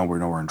 So now we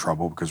know we're in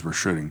trouble because we're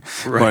shoulding.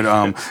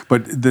 Right.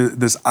 But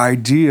this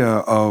idea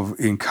of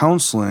in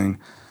counseling,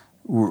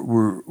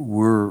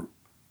 we're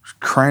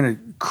trying to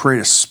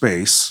create a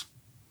space,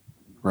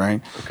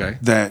 right? Okay.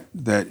 That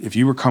if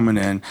you were coming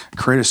in,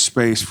 create a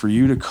space for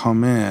you to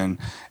come in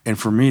and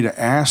for me to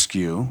ask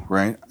you,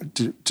 right,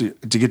 to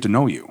get to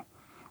know you,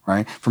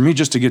 right? For me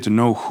just to get to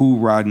know who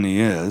Rodney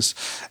is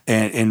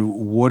and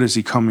what is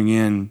he coming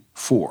in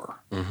for,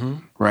 mm-hmm.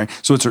 right?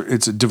 So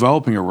it's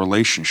developing a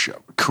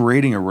relationship,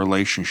 creating a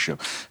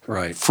relationship,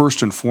 right?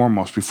 First and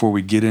foremost before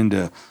we get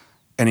into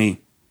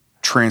any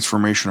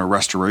transformation or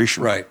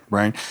restoration,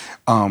 right?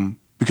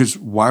 Because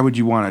why would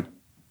you want to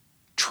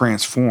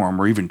transform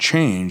or even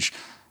change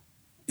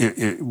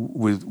it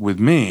with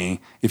me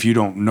if you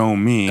don't know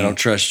me? I don't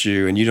trust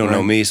you, and you don't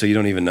know me, so you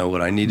don't even know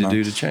what I need to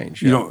do to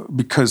change. Yeah.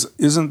 Because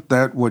isn't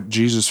that what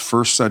Jesus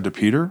first said to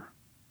Peter?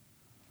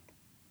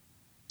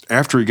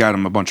 After he got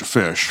him a bunch of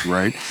fish,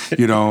 right?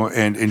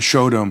 And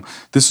showed him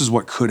this is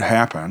what could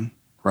happen,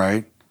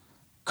 right?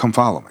 Come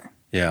follow me.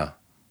 Yeah.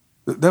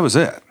 That was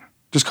it.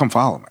 Just come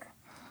follow me.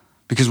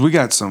 Because we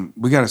got some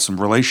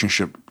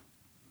relationship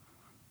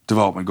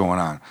development going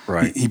on.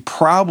 Right. He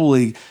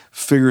probably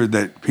figured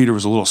that Peter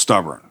was a little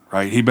stubborn,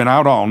 right? He'd been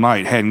out all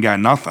night, hadn't got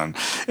nothing,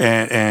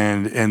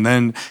 and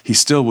then he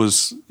still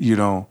was,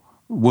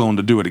 willing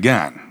to do it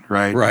again,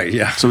 right? Right.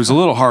 Yeah. So he's a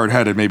little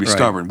hard-headed, maybe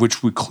stubborn,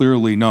 which we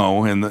clearly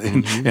know,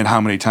 and how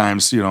many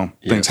times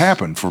things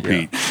happen for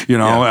Pete,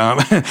 and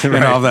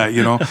all that,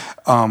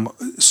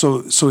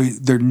 So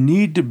there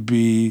need to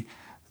be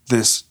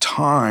this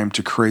time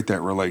to create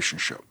that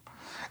relationship,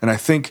 and I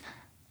think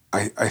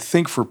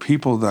for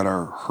people that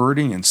are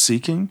hurting and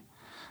seeking,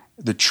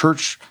 the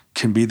church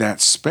can be that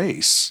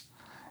space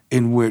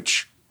in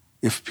which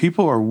if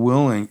people are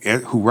willing,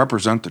 who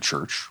represent the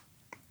church,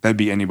 that'd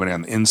be anybody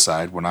on the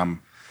inside when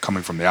I'm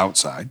coming from the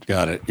outside.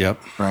 Got it.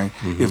 Yep. Right?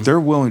 Mm-hmm. If they're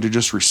willing to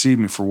just receive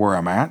me for where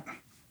I'm at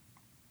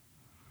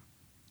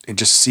and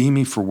just see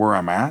me for where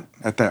I'm at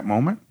that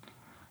moment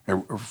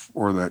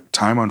or that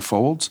time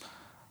unfolds,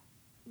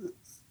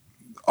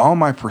 all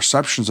my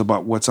perceptions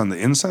about what's on the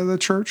inside of the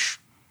church,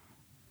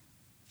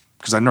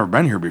 because I've never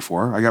been here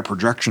before. I got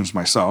projections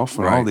myself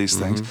and all these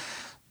things.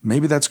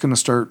 Maybe that's going to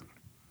start.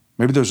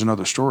 Maybe there's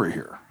another story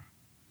here.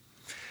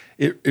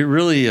 It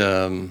really,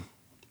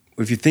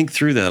 if you think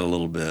through that a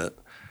little bit,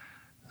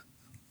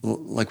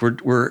 like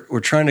we're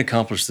trying to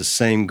accomplish the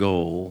same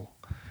goal.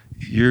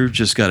 You've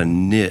just got a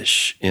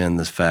niche in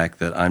the fact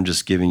that I'm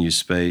just giving you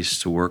space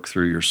to work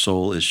through your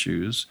soul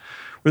issues,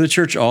 where the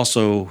church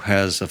also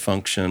has a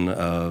function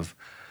of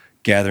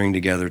gathering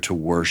together to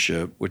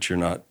worship, which you're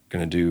not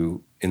going to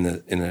do in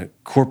a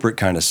corporate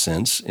kind of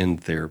sense in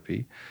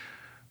therapy.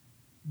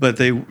 but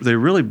they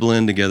really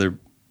blend together.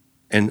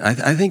 And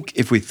I think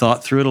if we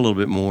thought through it a little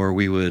bit more,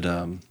 we would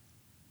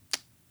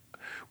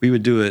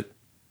do it.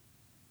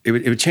 It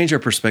would change our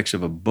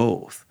perspective of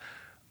both,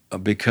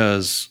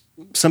 because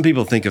some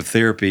people think of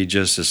therapy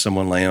just as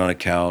someone laying on a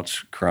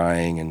couch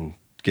crying and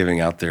giving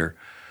out their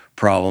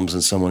problems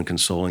and someone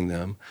consoling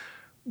them.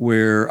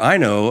 Where I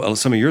know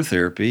some of your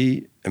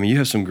therapy, I mean, you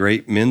have some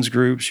great men's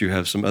groups, you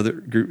have some other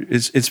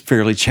groups. It's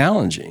fairly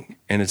challenging,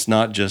 and it's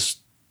not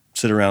just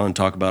sit around and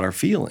talk about our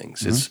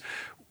feelings. It's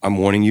I'm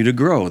wanting you to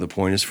grow. The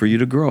point is for you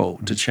to grow,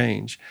 to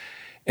change.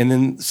 And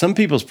then some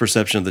people's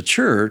perception of the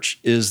church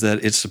is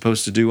that it's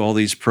supposed to do all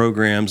these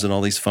programs and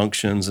all these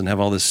functions and have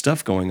all this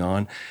stuff going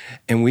on.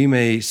 And we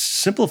may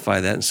simplify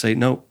that and say,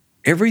 no,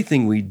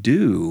 everything we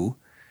do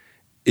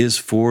is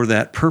for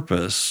that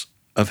purpose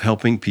of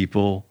helping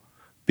people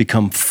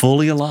become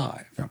fully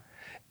alive. Yeah.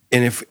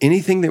 And if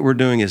anything that we're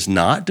doing is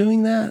not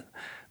doing that,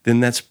 then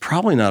that's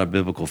probably not a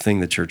biblical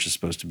thing the church is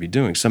supposed to be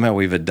doing. Somehow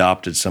we've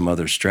adopted some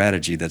other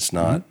strategy that's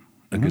not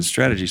a good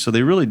strategy. So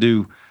they really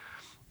do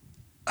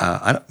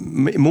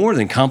more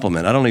than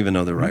complement. I don't even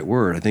know the right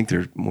word. I think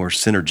they're more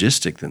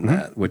synergistic than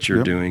that. What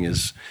you're doing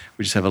is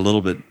we just have a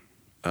little bit,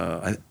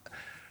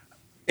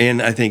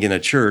 and I think in a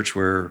church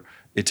where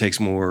it takes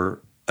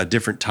a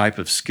different type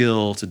of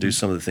skill to do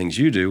some of the things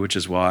you do, which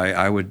is why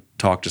I would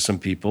talk to some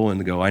people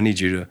and go, I need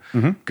you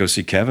to go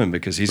see Kevin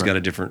because he's got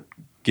a different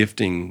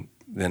gifting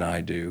than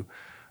I do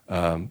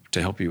to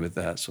help you with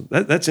that. So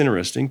that's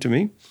interesting to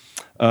me.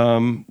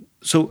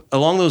 So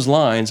along those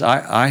lines,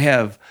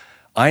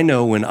 I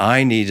know when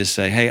I need to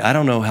say, hey, I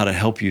don't know how to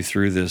help you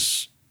through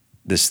this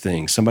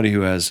thing. Somebody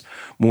who has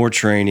more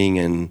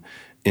training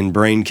in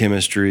brain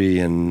chemistry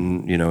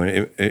and,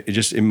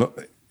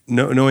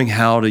 knowing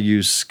how to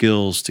use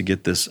skills to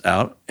get this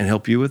out and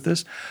help you with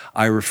this,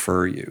 I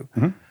refer you.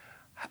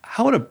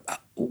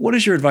 What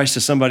is your advice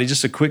to somebody,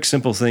 just a quick,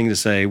 simple thing to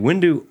say,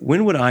 when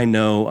would I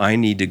know I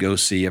need to go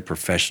see a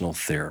professional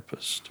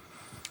therapist?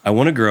 I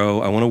want to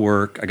grow, I want to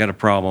work, I got a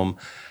problem.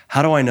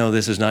 How do I know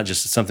this is not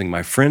just something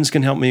my friends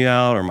can help me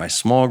out or my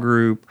small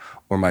group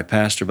or my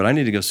pastor, but I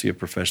need to go see a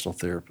professional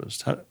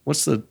therapist?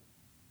 What's the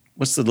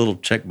little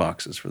check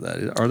boxes for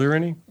that? Are there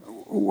any?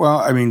 Well,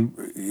 I mean,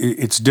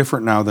 it's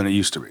different now than it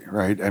used to be,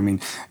 right? I mean,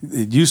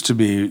 it used to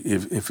be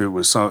if it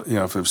was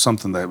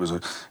something that was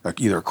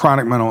either a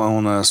chronic mental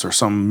illness or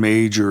some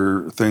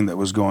major thing that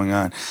was going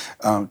on.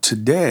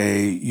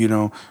 Today,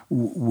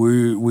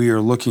 we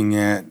are looking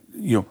at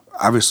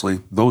obviously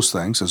those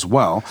things as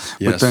well,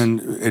 but then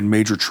in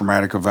major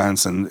traumatic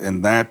events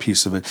and that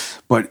piece of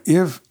it. But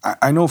if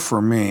I know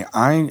for me,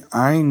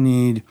 I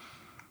need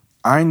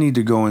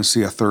to go and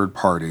see a third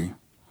party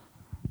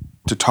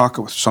to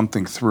talk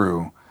something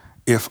through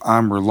if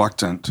I'm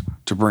reluctant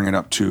to bring it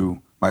up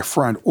to my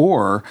friend,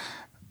 or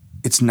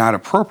it's not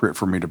appropriate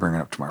for me to bring it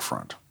up to my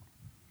friend.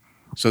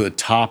 So the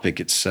topic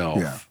itself.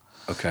 Yeah.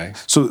 Okay.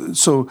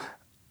 So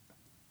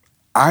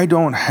I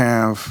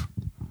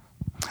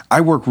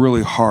work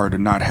really hard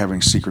at not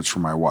having secrets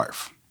from my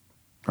wife,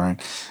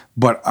 right?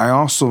 But I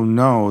also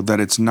know that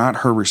it's not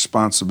her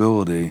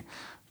responsibility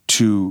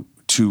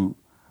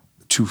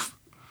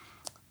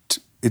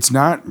it's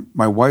not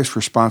my wife's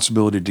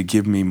responsibility to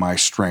give me my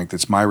strength.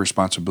 It's my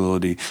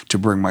responsibility to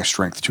bring my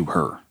strength to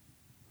her.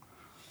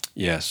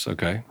 Yes,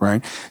 okay.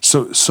 Right?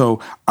 So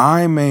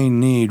I may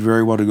need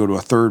very well to go to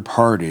a third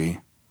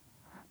party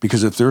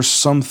because if there's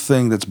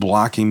something that's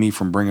blocking me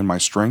from bringing my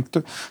strength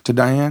to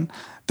Diane,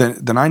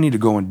 then I need to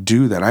go and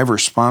do that. I have a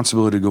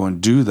responsibility to go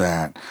and do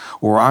that,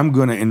 or I'm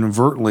going to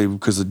inadvertently,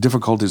 because of the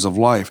difficulties of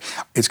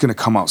life, it's going to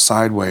come out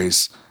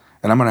sideways,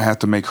 and I'm going to have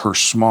to make her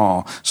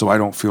small so I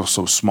don't feel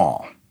so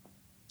small.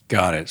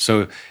 Got it.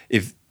 So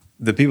if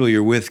the people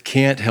you're with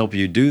can't help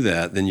you do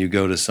that, then you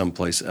go to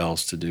someplace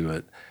else to do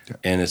it,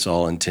 and it's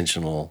all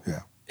intentional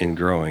in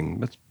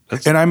growing.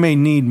 And I may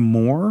need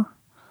more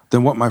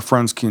than what my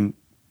friends can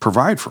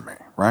provide for me,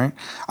 right?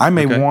 I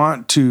may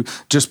want to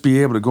just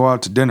be able to go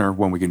out to dinner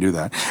when we can do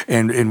that,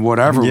 and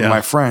whatever with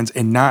my friends,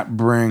 and not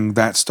bring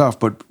that stuff,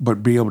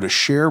 but be able to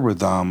share with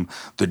them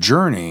the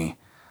journey,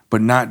 but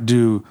not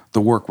do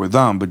the work with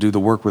them, but do the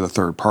work with a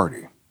third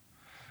party.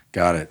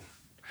 Got it.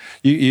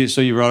 So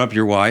you brought up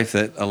your wife.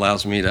 That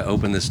allows me to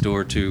open this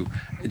door to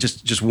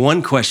just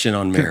one question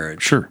on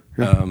marriage. Sure.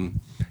 Yeah.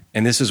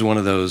 And this is one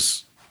of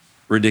those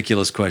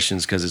ridiculous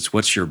questions because it's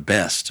what's your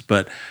best.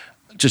 But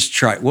just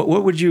try. What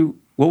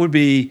would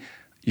be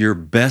your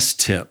best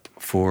tip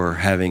for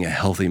having a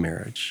healthy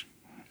marriage?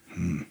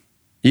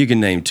 You can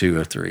name 2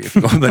 or 3, if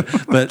you want,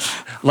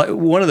 but like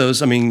one of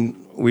those. I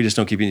mean, we just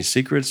don't keep any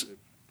secrets.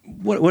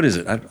 What is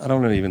it? I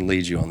don't want to even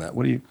lead you on that.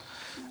 What do you?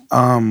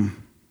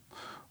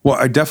 Well,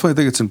 I definitely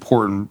think it's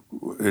important,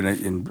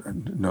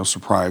 and no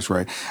surprise,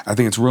 right? I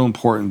think it's real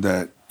important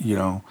that,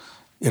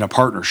 in a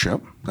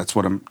partnership. That's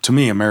what to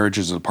me a marriage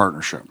is, a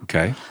partnership.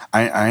 Okay.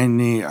 I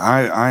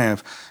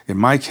have, in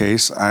my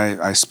case,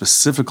 I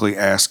specifically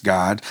asked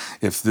God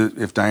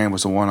if Diane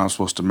was the one I was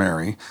supposed to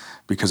marry,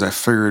 because I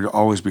figured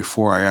always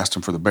before I asked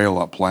him for the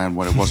bailout plan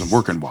when it wasn't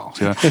working well.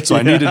 So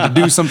I needed to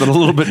do something a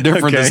little bit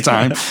different this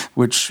time,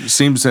 which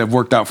seems to have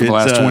worked out for the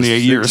last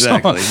 28 years.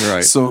 Exactly,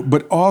 right. So,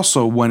 but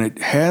also when it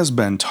has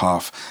been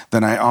tough,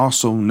 then I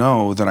also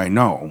know that I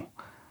know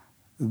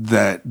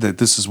that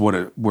this is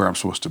where I'm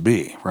supposed to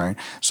be, right?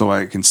 So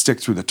I can stick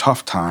through the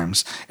tough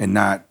times and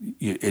not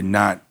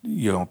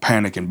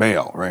panic and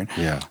bail, right?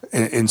 Yeah.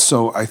 And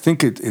so I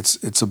think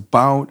it's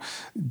about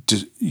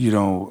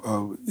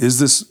is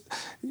this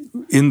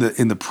in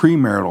the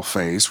premarital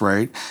phase,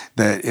 right?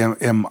 That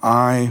am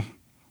I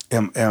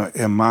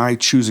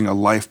choosing a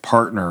life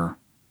partner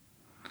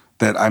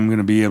that I'm going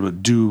to be able to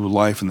do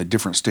life in the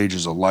different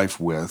stages of life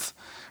with,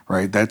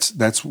 right? That's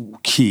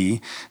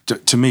key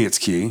to me. It's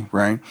key,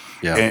 right?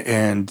 Yeah.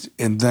 And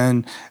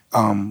then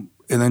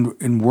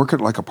work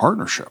it like a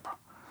partnership,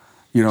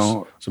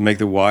 So make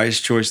the wise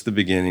choice at the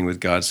beginning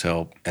with God's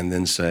help, and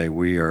then say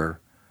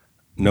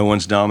no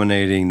one's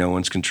dominating, no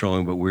one's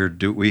controlling, but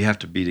we have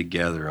to be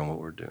together on what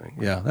we're doing.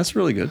 Yeah, that's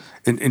really good.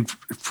 And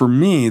for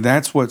me,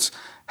 that's what's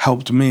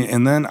helped me.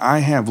 And then I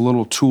have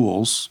little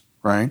tools,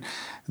 right,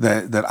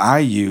 that I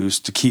use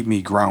to keep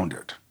me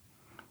grounded.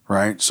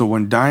 Right. So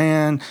when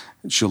Diane,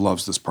 she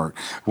loves this part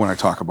when I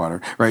talk about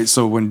her. Right.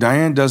 So when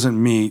Diane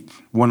doesn't meet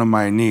one of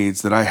my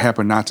needs that I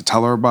happen not to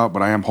tell her about,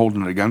 but I am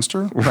holding it against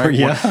her. Right.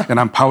 Yeah. And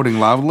I'm pouting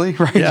loudly.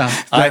 Right. Yeah.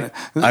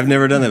 I've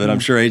never done that, but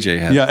I'm sure AJ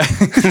has. Yeah.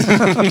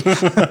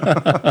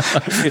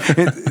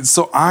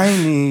 So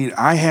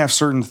I have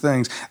certain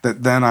things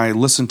that then I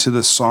listen to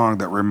this song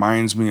that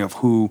reminds me of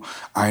who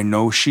I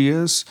know she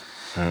is,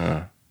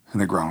 and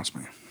it grounds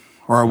me.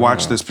 Or I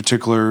watch this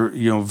particular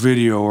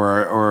video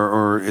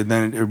or and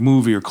then a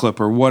movie or clip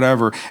or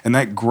whatever, and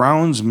that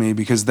grounds me,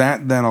 because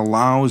that then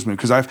allows me,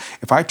 because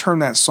if I turn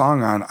that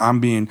song on,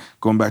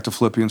 going back to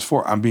Philippians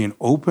 4, I'm being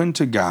open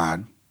to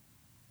God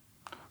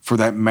for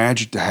that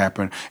magic to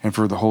happen and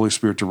for the Holy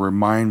Spirit to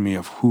remind me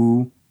of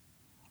who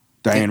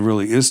Diane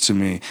really is to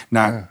me,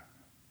 not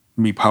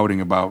me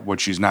pouting about what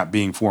she's not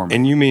being for me.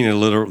 And you mean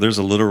there's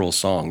a literal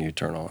song you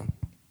turn on.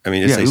 I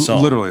mean, it's a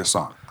song. Literally a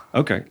song.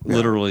 Okay, yeah.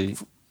 Literally.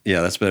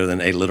 Yeah, that's better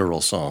than a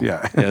literal song.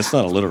 Yeah, it's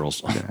not a literal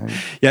song.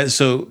 Yeah,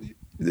 so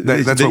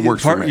that's what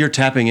works for me. You're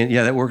tapping in.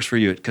 Yeah, that works for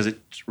you because it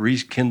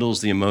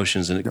rekindles the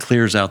emotions and it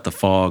clears out the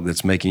fog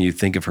that's making you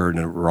think of her in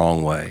a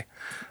wrong way.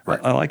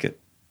 Right. I like it.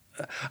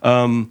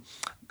 Again,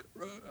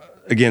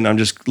 I'm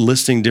just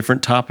listing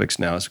different topics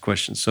now as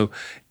questions. So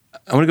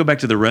I want to go back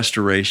to the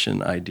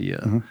restoration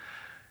idea,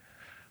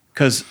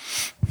 because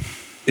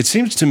it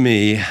seems to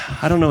me,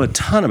 I don't know a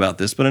ton about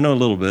this, but I know a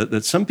little bit,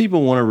 that some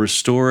people want to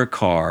restore a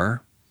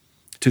car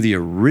to the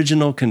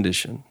original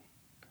condition.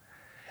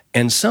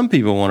 And some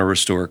people want to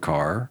restore a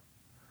car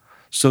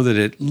so that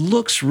it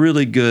looks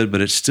really good, but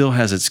it still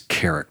has its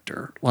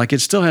character. Like it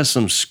still has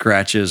some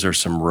scratches or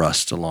some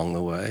rust along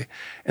the way.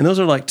 And those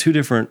are like two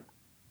different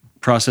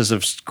processes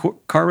of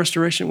car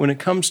restoration. When it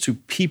comes to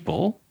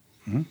people,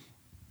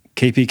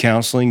 KP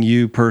Counseling,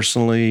 you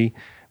personally,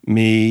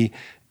 me,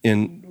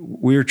 and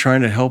we're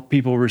trying to help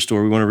people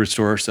restore. We want to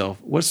restore ourselves.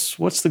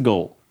 What's the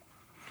goal?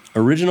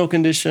 Original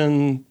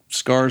condition,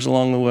 scars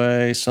along the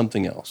way,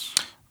 something else?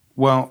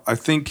 Well, I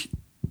think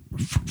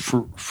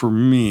for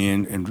me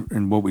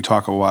and what we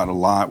talk about a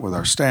lot with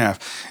our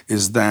staff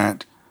is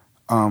that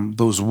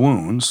those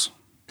wounds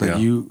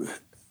that you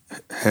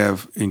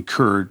have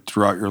incurred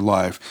throughout your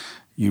life,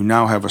 you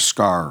now have a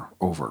scar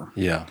over.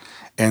 Yeah.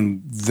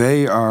 And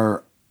they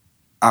are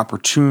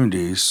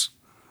opportunities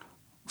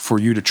for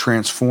you to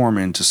transform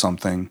into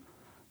something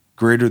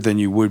greater than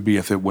you would be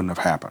if it wouldn't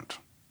have happened.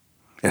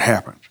 It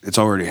happened. It's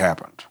already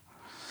happened.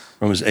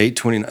 Romans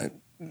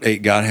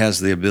 8:29, God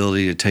has the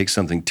ability to take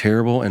something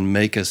terrible and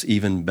make us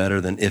even better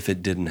than if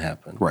it didn't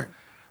happen. Right.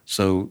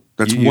 So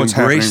that's you what's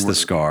embrace happening the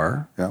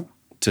scar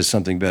to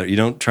something better. You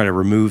don't try to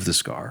remove the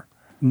scar.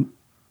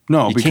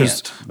 No, you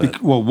because,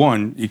 can't,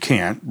 one, you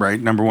can't, right?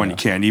 Number one, you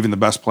can't. Even the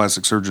best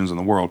plastic surgeons in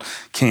the world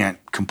can't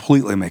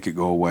completely make it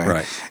go away.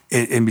 Right.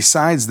 And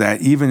besides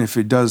that, even if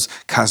it does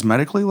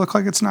cosmetically look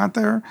like it's not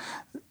there,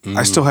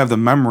 I still have the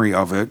memory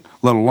of it,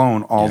 let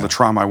alone all the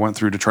trauma I went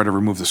through to try to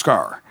remove the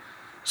scar.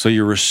 So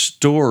you're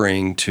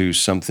restoring to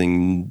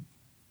something,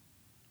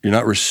 you're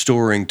not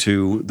restoring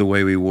to the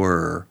way we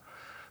were.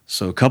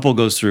 So a couple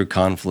goes through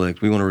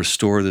conflict. We want to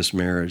restore this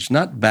marriage,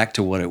 not back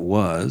to what it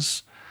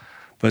was,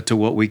 but to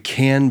what we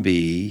can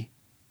be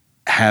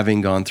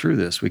having gone through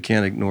this. We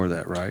can't ignore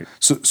that, right?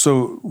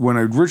 So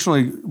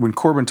when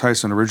Corbin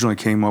Tyson originally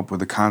came up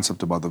with the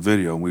concept about the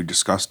video, and we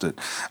discussed it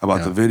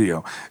about the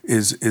video,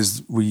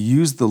 is we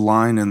used the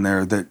line in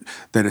there that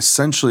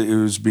essentially it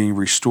was being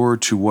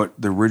restored to what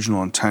the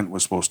original intent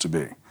was supposed to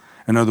be.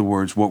 In other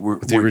words,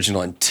 what the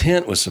original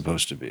intent was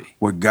supposed to be.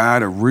 What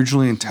God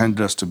originally intended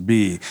us to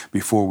be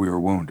before we were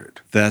wounded.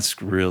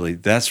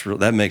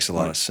 That makes a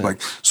lot of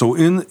sense. So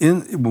in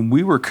when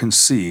we were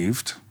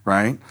conceived,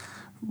 right?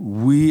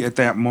 we at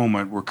that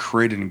moment were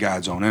created in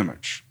God's own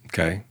image.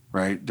 Okay.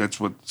 Right? That's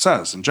what it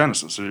says in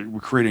Genesis. We're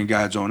creating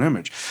God's own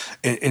image.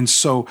 And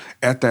so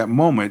at that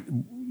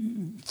moment,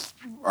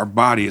 our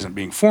body isn't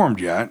being formed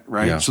yet,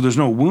 right? Yeah. So there's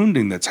no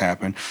wounding that's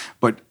happened.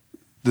 But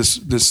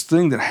this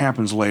thing that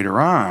happens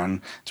later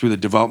on through the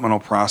developmental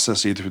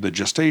process, either through the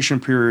gestation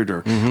period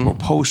or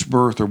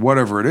post-birth or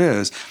whatever it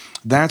is,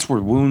 that's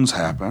where wounds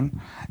happen.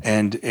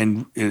 And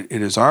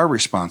it is our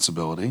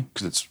responsibility,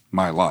 because it's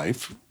my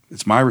life,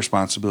 it's my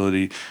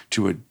responsibility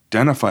to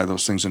identify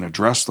those things and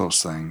address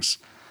those things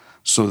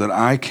so that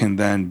I can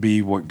then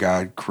be what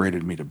God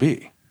created me to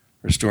be.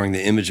 Restoring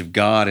the image of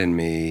God in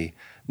me,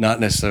 not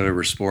necessarily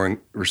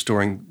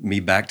restoring me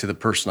back to the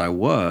person I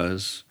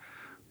was,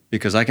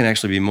 because I can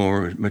actually be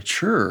more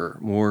mature,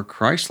 more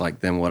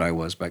Christ-like than what I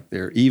was back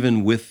there,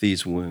 even with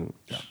these wounds.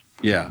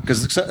 Yeah,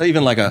 because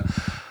even like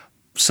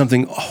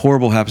something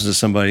horrible happens to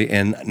somebody,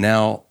 and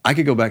now I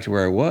could go back to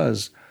where I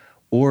was,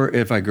 or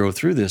if I go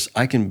through this,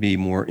 I can be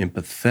more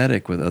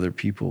empathetic with other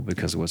people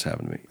because of what's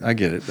happened to me. I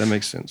get it. That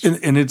makes sense.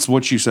 And it's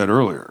what you said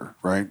earlier,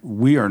 right?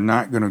 We are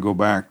not going to go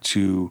back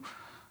to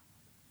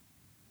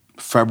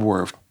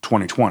February of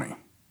 2020.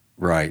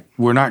 Right.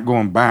 We're not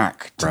going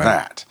back to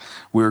that.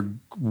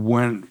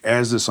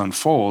 As this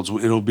unfolds,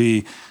 it'll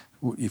be,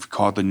 if you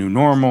call it the new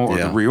normal or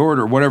the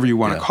reorder, whatever you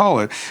want to call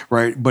it,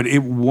 right? But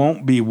it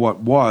won't be what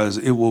was.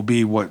 It will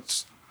be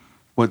what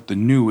the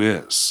new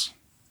is.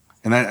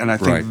 And I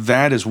think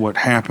that is what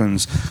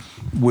happens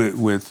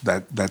with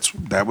that.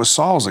 That was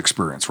Saul's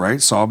experience,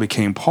 right? Saul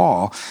became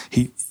Paul.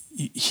 He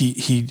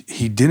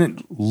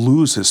didn't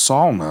lose his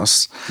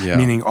Saulness,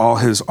 meaning all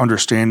his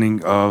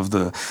understanding of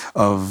the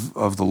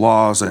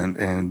laws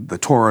and the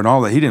Torah and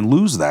all that. He didn't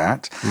lose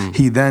that.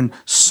 He then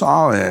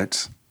saw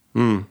it.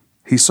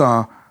 He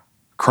saw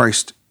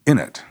Christ in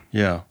it.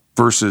 Yeah.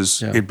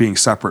 Versus it being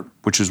separate,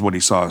 which is what he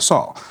saw as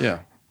Saul. Yeah.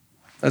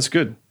 That's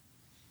good.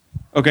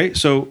 Okay,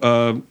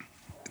 so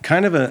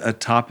kind of a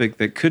topic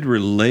that could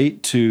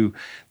relate to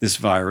this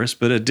virus,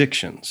 but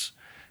addictions.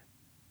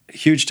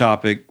 Huge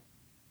topic,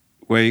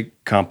 way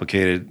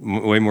complicated,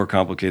 way more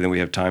complicated than we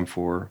have time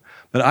for.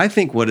 But I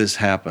think what has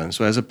happened,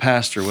 so as a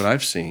pastor, what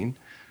I've seen,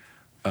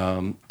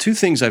 two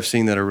things I've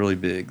seen that are really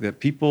big,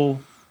 that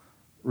people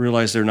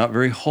realize they're not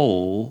very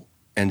whole,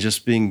 and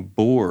just being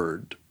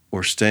bored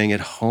or staying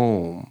at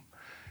home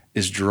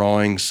is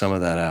drawing some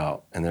of that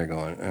out. And they're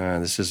going,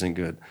 this isn't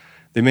good.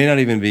 They may not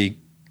even be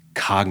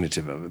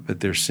cognitive of it,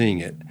 but they're seeing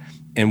it.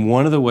 And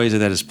one of the ways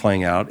that is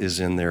playing out is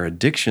in their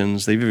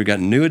addictions. They've either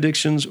gotten new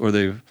addictions or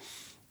they're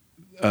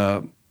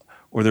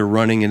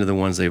running into the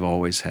ones they've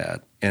always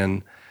had.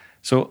 And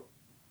so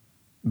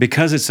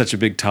because it's such a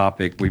big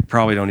topic, we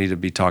probably don't need to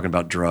be talking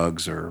about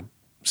drugs or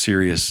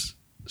serious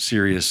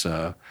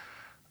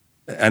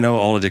I know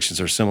all addictions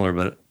are similar,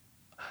 but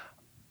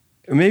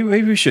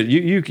maybe we should.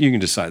 You can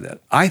decide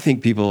that. I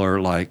think people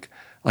are like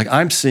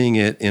I'm seeing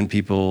it in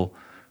people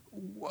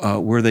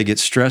where they get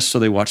stressed, so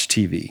they watch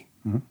TV,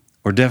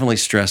 or definitely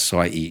stressed, so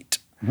I eat.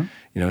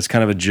 It's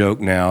kind of a joke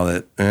now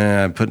that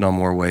I'm putting on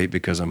more weight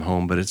because I'm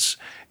home, but it's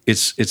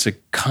a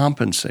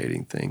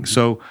compensating thing.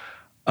 So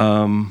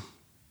I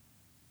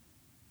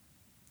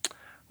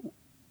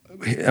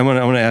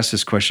want to ask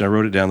this question. I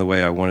wrote it down the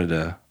way I wanted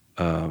to.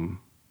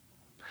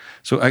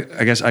 So I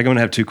guess I'm going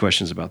to have two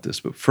questions about this.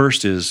 But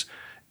first is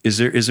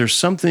there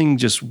something,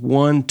 just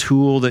one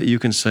tool that you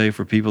can say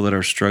for people that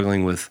are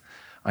struggling with,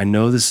 I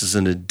know this is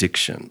an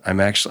addiction.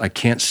 I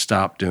can't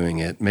stop doing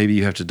it. Maybe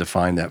you have to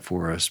define that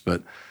for us.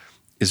 But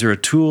is there a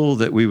tool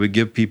that we would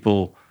give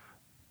people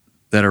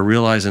that are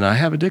realizing I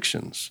have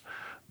addictions,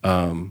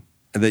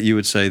 that you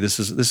would say this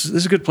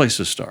is a good place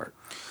to start?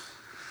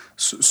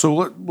 So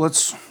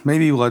let's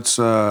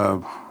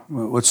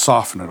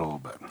soften it a little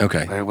bit.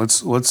 Okay. Right?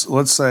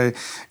 Let's say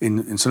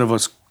instead of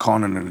us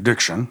calling it an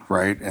addiction,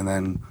 right, and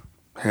then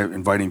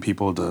inviting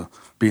people to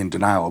be in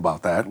denial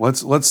about that.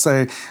 Let's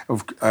say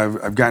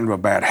I've gotten into a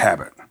bad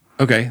habit.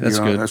 Okay, that's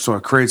good. So I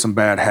create some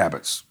bad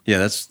habits.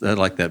 Yeah, I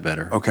like that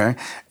better. Okay,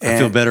 I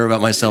feel better about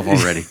myself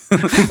already.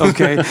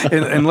 Okay,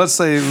 and let's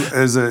say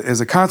as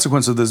a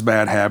consequence of this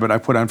bad habit, I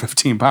put on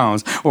 15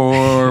 pounds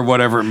or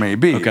whatever it may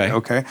be.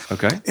 Okay.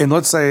 And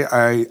let's say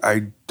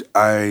I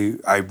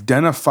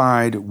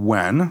identified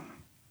when,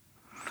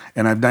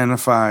 and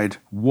identified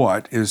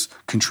what is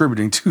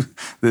contributing to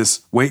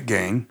this weight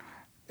gain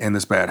and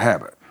this bad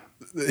habit.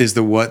 Is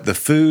the what the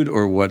food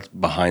or what's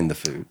behind the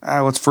food?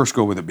 Let's first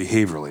go with it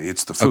behaviorally.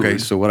 It's the food. Okay,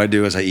 so what I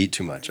do is I eat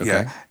too much. Okay,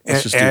 yeah.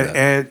 Let's just do that.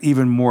 At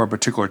even more a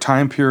particular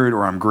time period,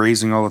 or I'm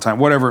grazing all the time,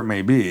 whatever it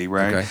may be,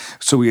 right? Okay.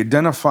 So we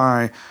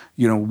identify,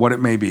 what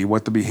it may be,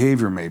 what the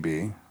behavior may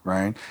be,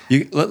 right?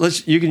 You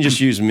can just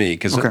use me,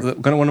 because kind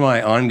of one of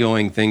my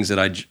ongoing things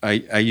that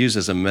I use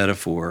as a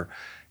metaphor,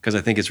 because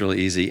I think it's really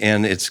easy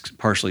and it's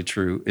partially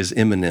true, is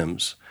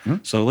M&Ms.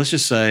 So let's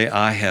just say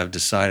I have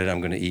decided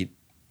I'm going to eat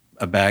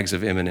bags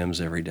of M&Ms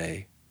every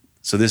day.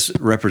 So this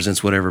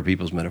represents whatever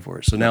people's metaphor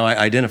is. So now I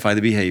identify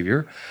the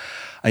behavior.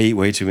 I eat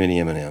way too many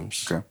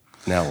M&Ms. Okay.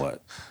 Now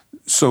what?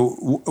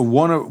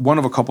 one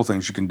of a couple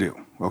things you can do.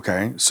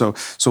 Okay, so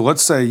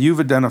let's say you've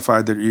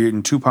identified that you're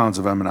eating 2 pounds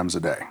of M&Ms a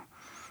day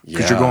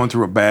because you're going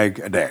through a bag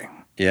a day.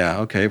 Yeah.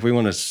 Okay. If we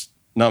want to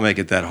not make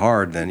it that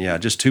hard, then yeah,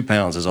 just 2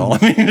 pounds is all I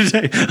mean to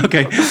say.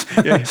 Okay.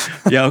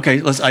 Yeah.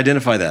 Okay. Let's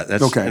identify that.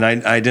 That's Okay. And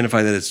I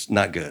identify that it's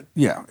not good.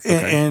 Yeah,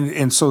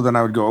 and so then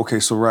I would go, okay,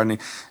 so Rodney,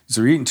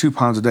 so you're eating 2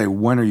 pounds a day.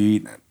 When are you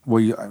eating it?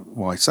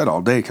 Well, I said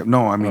all day.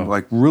 No, I mean,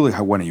 like really,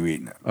 when are you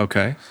eating it?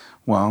 Okay.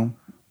 Well,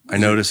 I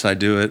notice I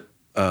do it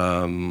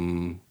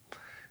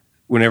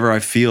whenever I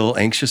feel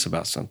anxious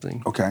about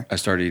something. Okay. I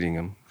start eating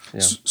them.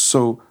 Yeah.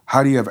 So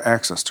how do you have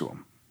access to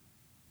them?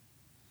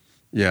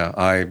 Yeah.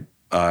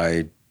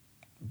 I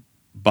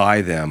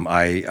buy them.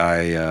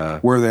 I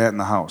Where are they at in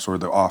the house or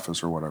the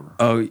office or whatever?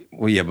 Oh,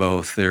 well, yeah,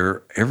 both.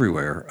 They're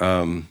everywhere.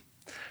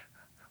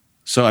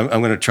 So I'm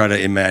going to try to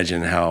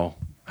imagine how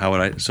do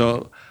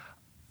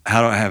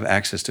I have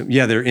access to them?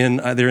 Yeah, they're in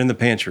the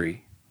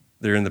pantry.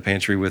 They're in the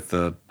pantry with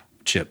the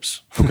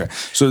chips. Okay,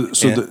 so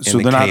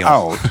they're not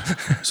out.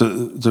 So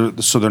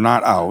they're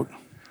not out.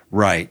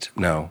 Right.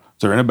 No.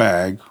 They're in a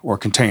bag or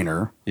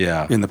container.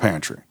 Yeah. In the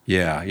pantry.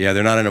 Yeah.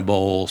 They're not in a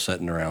bowl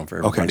sitting around for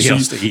everybody Okay,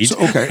 else to eat.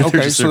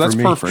 Okay. So that's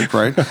perfect,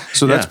 right?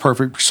 So that's Yeah.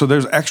 perfect. So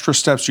there's extra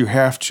steps you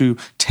have to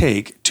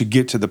take to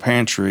get to the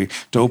pantry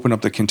to open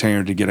up the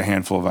container to get a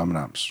handful of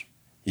M&Ms.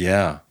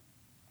 Yeah.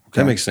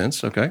 Okay. That makes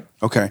sense. Okay.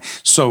 Okay.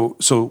 So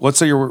let's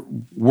say you're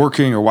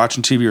working or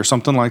watching TV or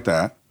something like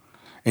that,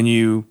 and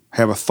you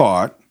have a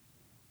thought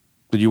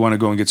that you want to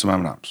go and get some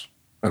M&Ms.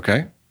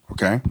 Okay.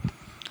 Okay.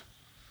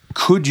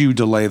 Could you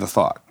delay the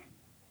thought?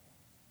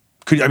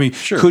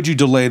 Sure. Could you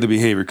delay the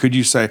behavior? Could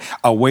you say,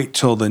 I'll wait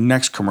till the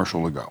next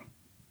commercial to go?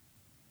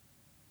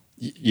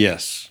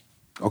 Yes.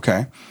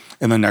 Okay.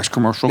 And the next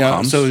commercial Now,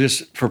 comes. so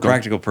just for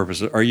practical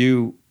purposes,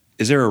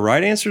 is there a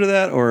right answer to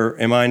that? Or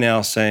am I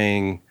now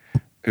saying,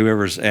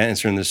 whoever's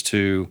answering this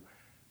to,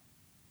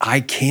 I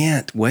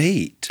can't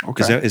wait?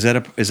 Okay. Is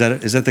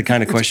that the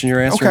kind of question you're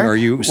answering? Okay. Or are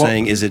you Well,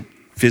 saying, is it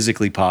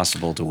physically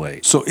possible to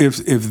wait? So if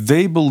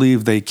they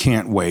believe they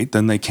can't wait,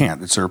 then they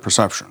can't. It's their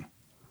perception.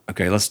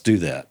 Okay, let's do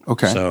that.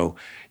 Okay. So,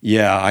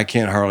 yeah, I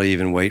can't hardly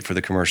even wait for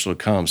the commercial to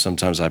come.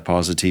 Sometimes I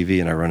pause the TV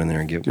and I run in there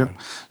and get one.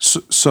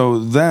 So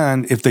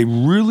then if they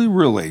really,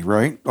 really,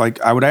 right, like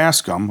I would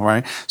ask them,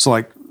 right,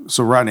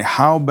 so Rodney,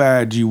 how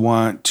bad do you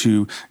want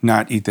to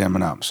not eat the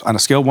M&Ms? On a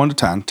scale of 1 to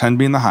 10, 10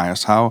 being the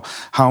highest, how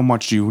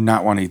much do you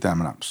not want to eat the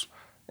M&Ms?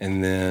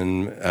 And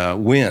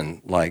then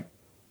when? Like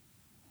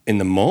in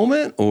the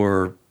moment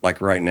or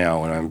like right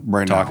now when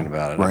I'm talking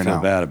about it? I feel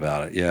bad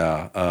about it.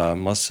 Yeah.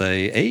 Let's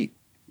say 8.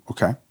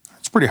 Okay.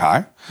 That's pretty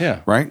high.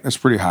 Yeah. Right? That's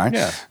pretty high.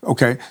 Yeah.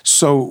 Okay.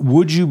 So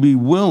would you be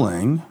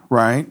willing,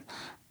 right,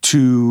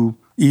 to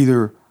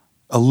either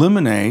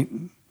eliminate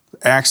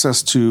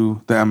access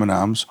to the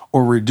M&Ms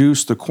or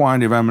reduce the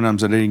quantity of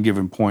M&Ms at any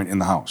given point in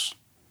the house?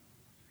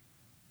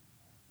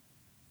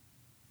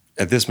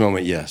 At this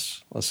moment,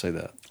 yes. Let's say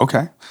that.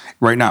 Okay,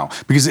 right now.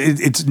 Because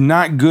it's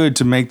not good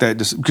to make that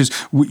decision. Because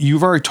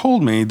you've already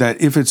told me that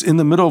if it's in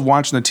the middle of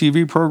watching the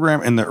TV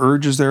program and the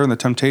urge is there and the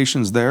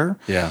temptation's there,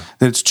 Yeah.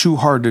 that it's too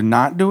hard to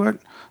not do it.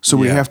 So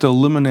we Yeah. have to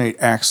eliminate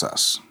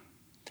access.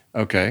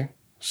 Okay.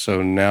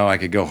 So now I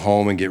could go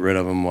home and get rid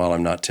of them while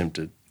I'm not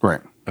tempted.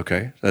 Right.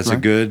 Okay. That's a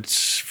Right. good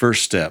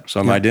first step. So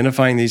I'm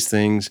identifying these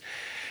things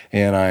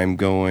and I'm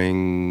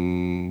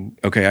going,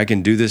 okay, I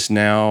can do this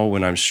now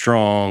when I'm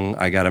strong.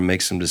 I got to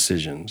make some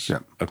decisions.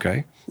 Yep.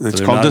 Okay. It's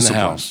they're called not in the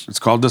discipline. house. It's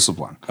called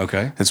discipline.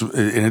 Okay.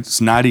 It's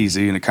not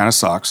easy and it kind of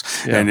sucks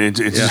Yeah. and it's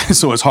Yeah.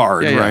 so it's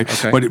hard, Yeah,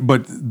 right? okay.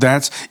 But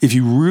that's if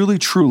you really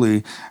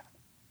truly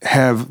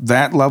have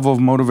that level of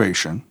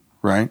motivation,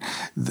 right?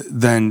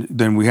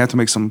 Then we have to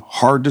make some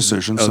hard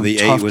decisions. Oh, some the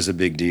tough, 8 was a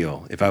big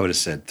deal. If I would have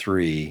said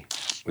 3,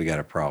 we got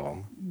a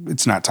problem.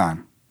 It's not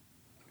time.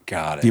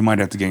 Got it. You might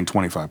have to gain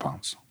 25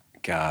 pounds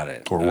Got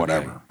it. or Okay.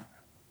 whatever.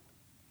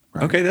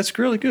 Right. Okay, that's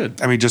really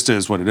good. I mean, just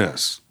is what it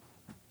is.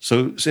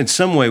 So in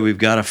some way, we've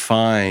got to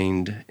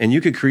find, and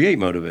you could create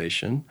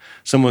motivation.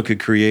 Someone could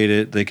create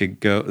it. They could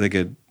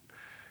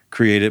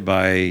create it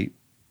by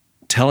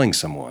telling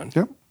someone.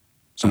 Yep.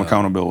 Some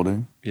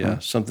accountability. Yeah,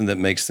 something that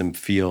makes them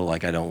feel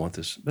like I don't want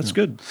this. That's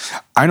good.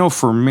 I know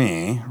for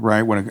me,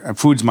 right,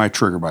 food's my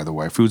trigger, by the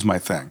way. Food's my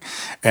thing.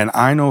 And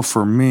I know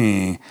for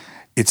me,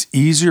 it's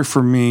easier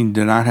for me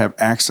to not have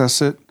access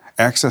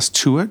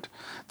to it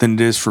than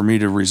it is for me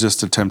to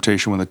resist the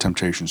temptation when the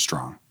temptation's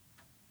strong.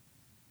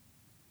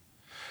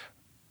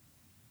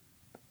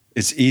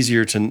 It's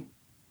easier to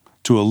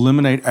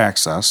eliminate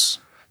access.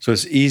 So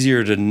it's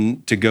easier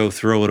to go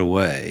throw it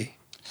away.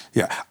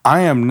 Yeah,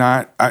 I am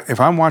not, if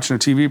I'm watching a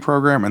TV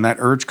program and that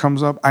urge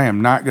comes up, I am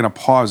not going to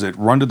pause it,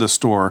 run to the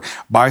store,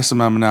 buy some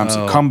M&Ms,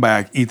 come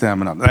back, eat the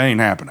M&Ms. That ain't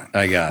happening.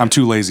 I got it. I'm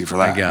too lazy for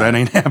that. got That it.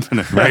 ain't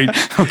happening,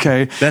 right?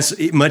 Okay. That's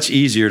much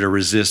easier to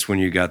resist when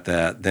you got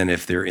that than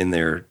if they're in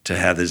there to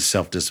have this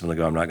self-discipline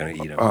to go, I'm not going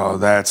to eat them. Oh,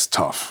 that's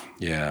tough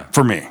Yeah.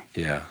 for me.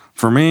 Yeah.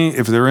 For me,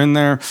 if they're in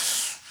there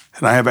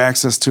and I have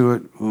access to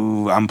it,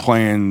 I'm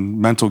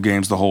playing mental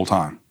games the whole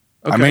time.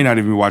 I Okay. may not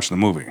even be watching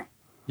the movie.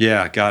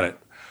 Yeah, got it.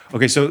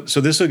 Okay, so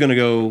this is going to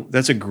go.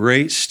 That's a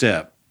great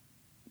step.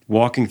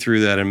 Walking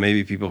through that, and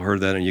maybe people heard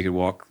that, and you could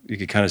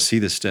kind of see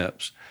the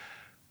steps.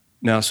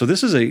 Now, so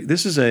this is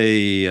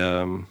a.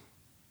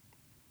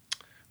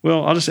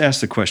 Well, I'll just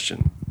ask the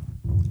question.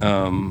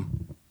 I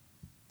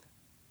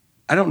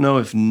don't know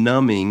if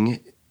numbing.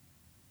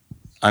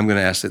 I'm going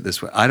to ask it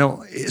this way.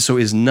 So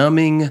is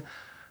numbing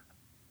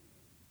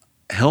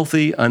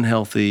healthy,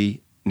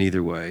 unhealthy,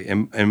 neither way?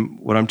 And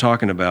what I'm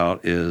talking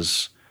about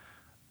is,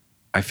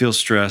 I feel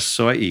stress,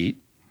 so I eat.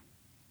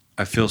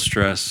 I feel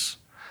stress.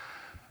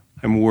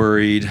 I'm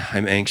worried.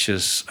 I'm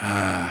anxious,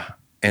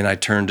 and I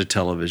turn to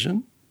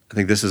television. I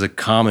think this is a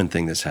common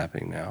thing that's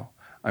happening now.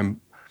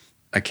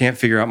 I can't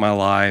figure out my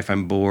life.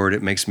 I'm bored.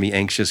 It makes me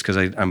anxious because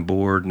I'm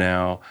bored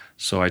now,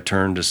 so I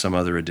turn to some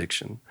other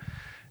addiction.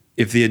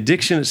 If the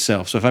addiction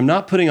itself, so if I'm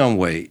not putting on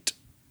weight,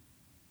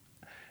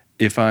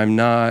 if I'm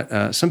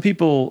not, some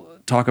people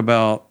talk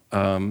about,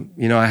 I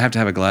have to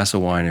have a glass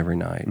of wine every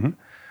night. Mm-hmm.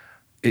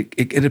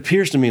 It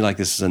appears to me like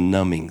this is a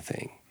numbing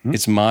thing. Mm-hmm.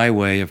 It's my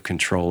way of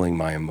controlling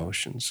my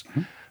emotions.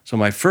 Mm-hmm. So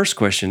my first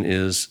question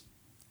is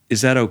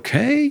that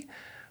okay?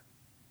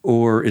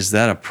 Or is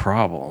that a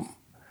problem?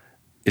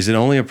 Is it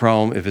only a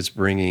problem if it's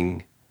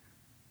bringing,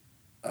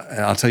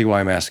 I'll tell you why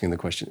I'm asking the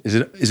question.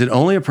 Is it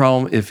only a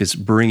problem if it's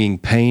bringing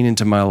pain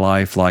into my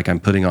life, like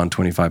I'm putting on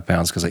 25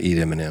 pounds because I eat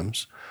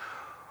M&Ms?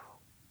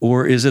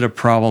 Or is it a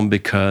problem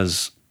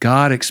because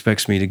God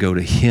expects me to go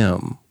to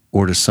Him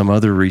or to some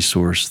other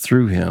resource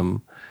through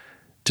Him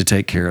to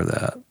take care of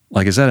that?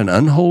 Like, is that an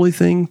unholy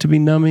thing to be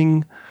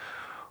numbing?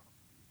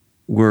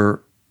 I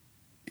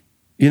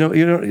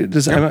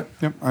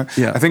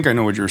think I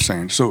know what you're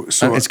saying. So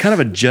it's kind of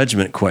a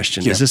judgment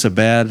question. Yeah. Is this a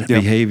bad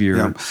behavior?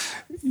 Yeah.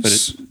 But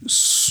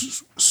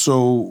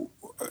so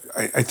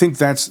I think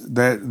there's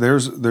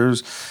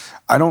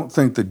I don't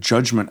think the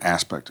judgment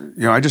aspect.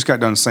 I just got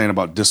done saying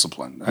about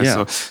discipline.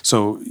 Yeah.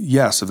 So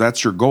yes, if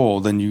that's your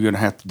goal, then you're going to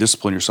have to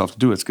discipline yourself to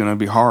do it. It's going to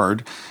be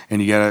hard,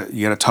 and you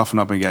gotta toughen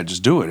up and you gotta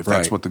just do it if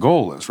that's what the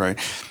goal is, right?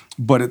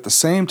 But at the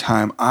same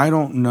time, I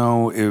don't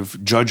know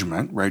if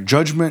judgment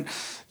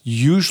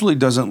usually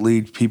doesn't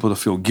lead people to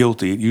feel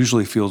guilty. It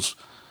usually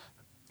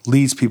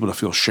leads people to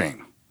feel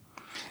shame.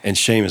 And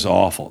shame is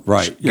awful.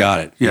 Right. Yeah. Got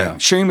it. Yeah.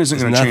 Shame isn't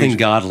going to change. There's nothing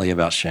godly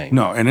about shame.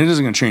 No, and it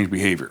isn't going to change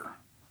behavior.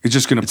 It's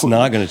just going to. It's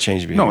not going to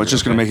change behavior. No, it's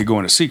just going to make it go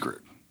into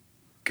secret.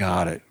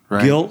 Got it.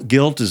 Right?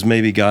 Guilt is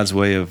maybe God's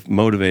way of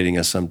motivating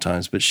us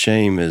sometimes, but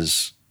shame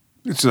is.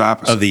 It's the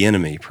opposite of the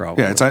enemy,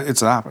 probably. Yeah,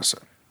 it's the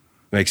opposite.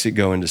 Makes it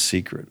go into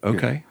secret.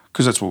 Okay.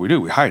 Because that's what we do.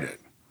 We hide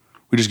it.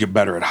 We just get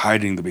better at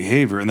hiding the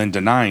behavior and then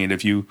denying it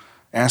if you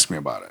ask me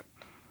about it.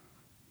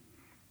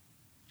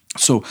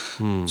 So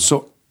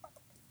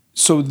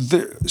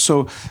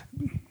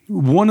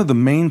one of the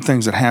main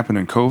things that happened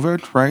in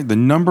COVID, right? The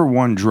number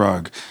one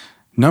drug,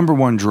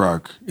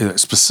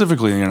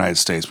 specifically in the United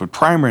States, but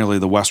primarily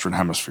the Western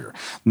Hemisphere,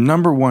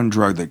 number one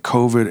drug that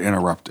COVID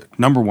interrupted,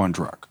 number one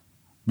drug,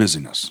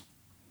 busyness.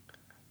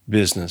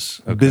 Business.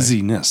 Okay.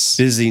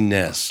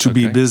 Busyness. To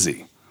be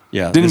busy.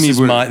 Yeah, this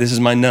is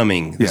my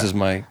numbing. This is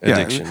my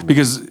addiction. Yeah,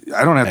 because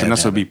I don't have to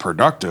necessarily be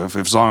productive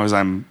as long as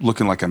I'm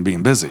looking like I'm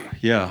being busy.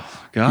 Yeah,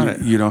 got it.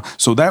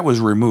 So that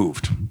was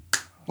removed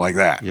like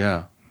that.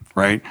 Yeah.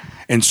 Right?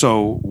 And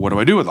so what do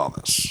I do with all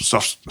this?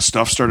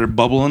 Stuff started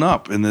bubbling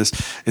up in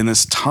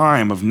this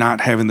time of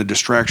not having the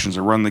distractions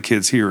of running the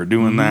kids here or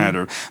doing that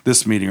or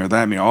this meeting or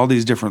that meeting, all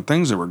these different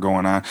things that were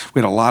going on.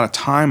 We had a lot of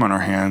time on our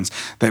hands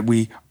that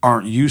we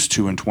aren't used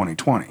to in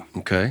 2020.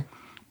 Okay.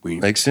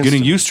 Makes sense.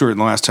 Getting used to it in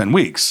the last 10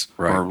 weeks,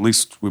 right. Or at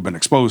least we've been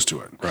exposed to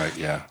it. Right,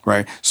 yeah.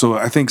 Right? So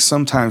I think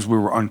sometimes we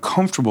were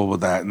uncomfortable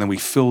with that, and then we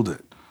filled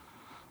it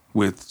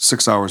with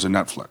 6 hours of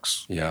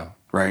Netflix. Yeah.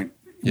 Right?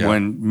 Yeah.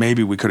 When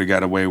maybe we could have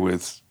got away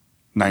with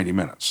 90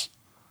 minutes.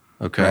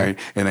 Okay. Right?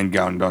 And then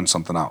gone and done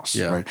something else.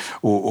 Yeah. Right?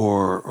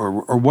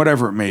 Or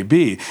whatever it may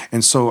be.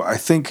 And so I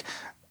think,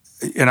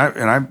 and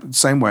I'm the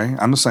same way.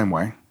 I'm the same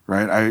way.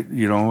 Right?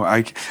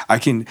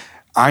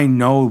 I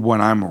know when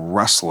I'm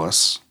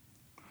restless.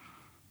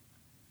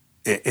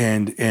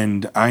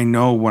 And I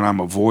know when I'm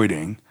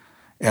avoiding,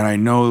 and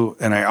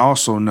I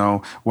also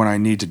know when I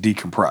need to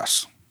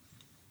decompress.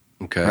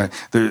 Okay. Right?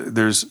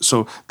 There's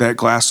so that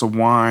glass of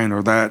wine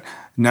or that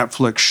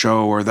Netflix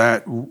show or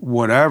that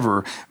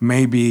whatever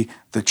may be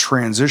the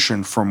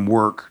transition from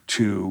work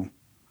to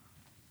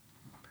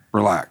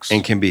relax.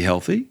 And can be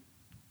healthy.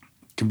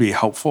 Can be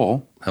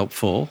helpful.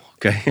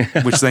 Okay.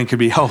 Which then could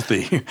be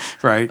healthy,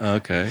 right?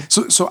 Okay.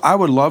 So I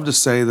would love to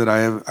say that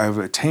I've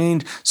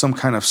attained some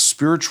kind of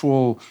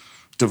spiritual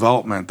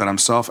development, that I'm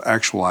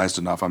self-actualized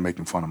enough. I'm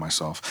making fun of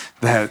myself.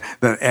 That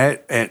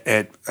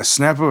at a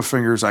snap of a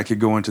fingers, I could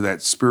go into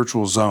that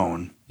spiritual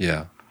zone.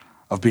 Yeah.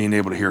 Of being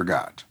able to hear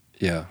God.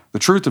 Yeah. The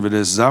truth of it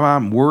is that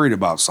I'm worried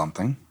about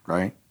something,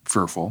 right?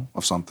 Fearful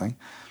of something,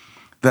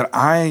 that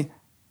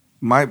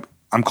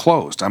I'm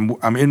closed.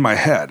 I'm in my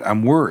head.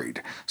 I'm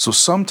worried. So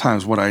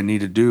sometimes what I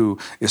need to do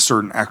is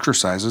certain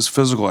exercises,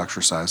 physical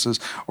exercises,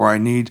 or I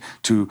need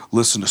to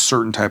listen to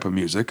certain type of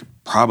music,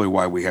 probably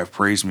why we have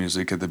praise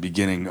music at the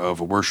beginning of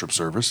a worship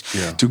service,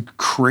 to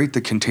create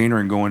the container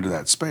and go into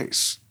that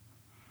space.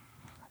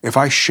 If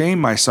I shame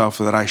myself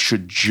that I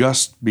should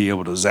just be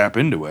able to zap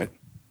into it.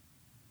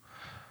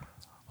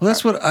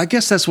 Well, I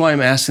guess that's why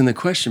I'm asking the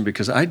question,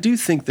 because I do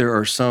think there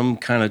are some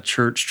kind of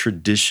church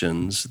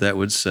traditions that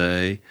would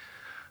say,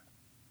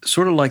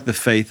 sort of like the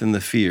faith and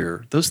the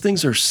fear, those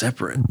things are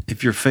separate.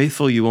 If you're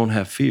faithful, you won't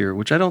have fear,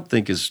 which I don't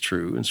think is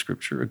true in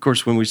Scripture. Of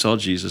course, when we saw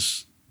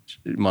Jesus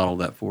model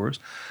that for us.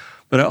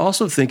 But I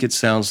also think it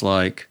sounds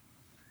like,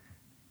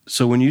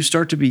 so when you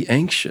start to be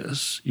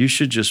anxious, you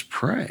should just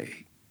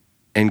pray,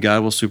 and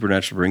God will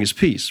supernaturally bring his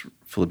peace,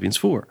 Philippians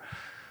 4.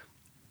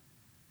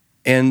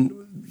 And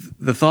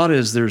the thought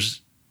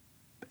is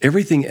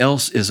everything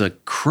else is a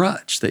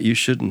crutch that you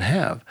shouldn't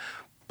have.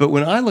 But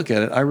when I look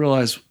at it, I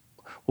realize,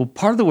 well,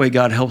 part of the way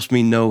God helps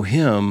me know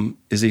him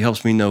is he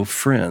helps me know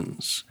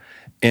friends.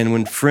 And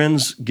when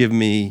friends give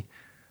me,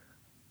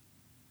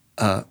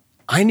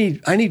 I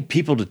need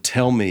people to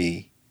tell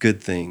me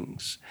good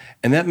things.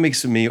 And that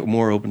makes me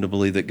more open to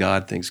believe that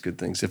God thinks good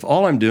things. If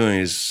all I'm doing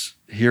is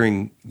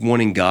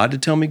wanting God to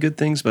tell me good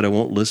things, but I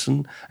won't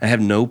listen, I have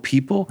no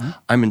people,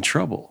 I'm in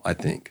trouble, I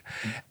think.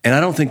 And I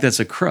don't think that's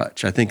a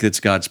crutch. I think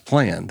it's God's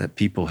plan that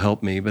people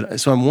help me. But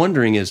so I'm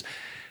wondering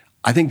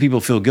I think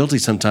people feel guilty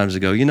sometimes to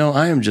go,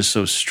 I am just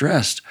so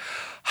stressed.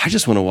 I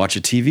just want to watch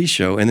a TV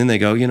show. And then they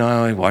go,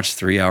 I watched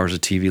 3 hours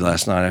of TV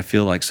last night. I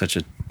feel like such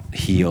a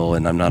heel,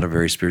 and I'm not a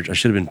very spiritual. I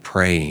should have been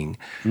praying.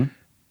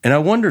 And I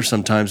wonder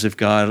sometimes if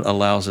God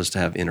allows us to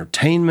have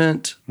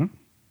entertainment,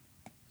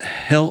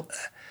 help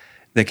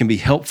that can be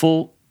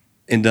helpful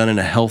and done in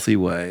a healthy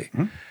way,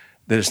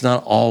 that it's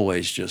not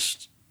always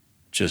just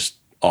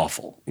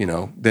awful.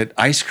 That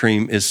ice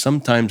cream is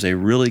sometimes a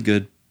really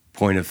good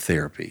point of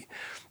therapy.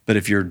 But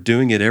if you're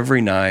doing it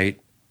every night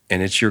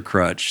and it's your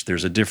crutch,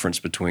 there's a difference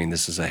between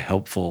this is a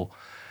helpful.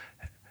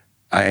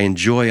 I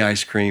enjoy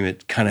ice cream.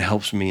 It kind of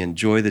helps me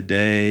enjoy the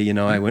day.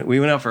 We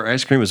went out for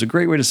ice cream. It was a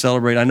great way to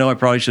celebrate. I know I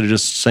probably should have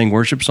just sang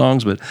worship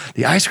songs, but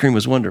the ice cream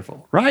was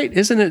wonderful, right?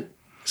 Isn't it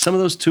some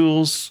of those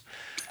tools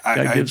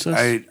God gives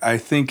us? I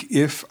think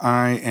if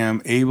I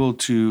am able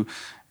to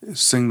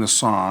sing the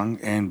song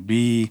and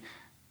be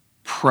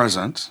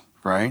present,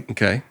 right?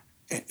 Okay.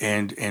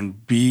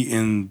 And be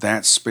in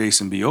that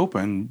space and be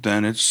open,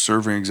 then it's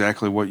serving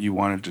exactly what you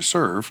wanted to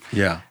serve.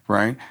 Yeah.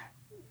 Right?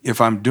 If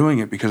I'm doing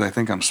it because I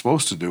think I'm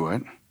supposed to do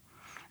it,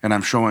 and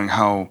I'm showing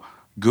how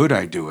good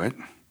I do it,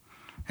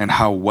 and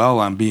how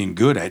well I'm being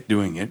good at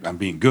doing it, I'm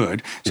being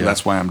good, so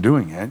that's why I'm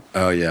doing it.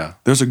 Oh, yeah.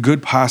 There's a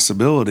good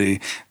possibility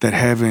that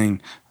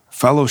having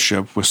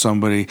fellowship with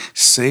somebody,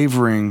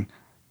 savoring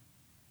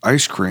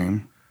ice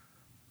cream,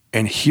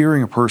 and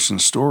hearing a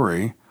person's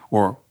story,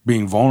 or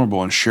being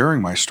vulnerable and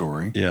sharing my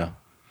story,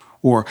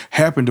 or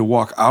happen to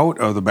walk out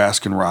of the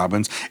Baskin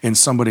Robbins and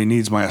somebody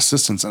needs my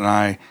assistance and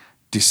I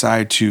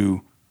decide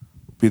to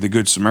be the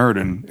good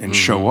Samaritan and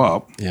show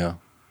up. Yeah.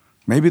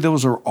 Maybe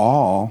those are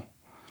all,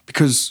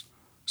 because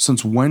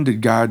since when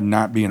did God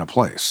not be in a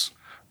place?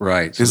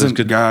 Right. So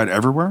Isn't God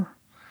everywhere?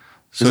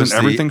 So Isn't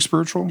everything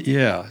spiritual?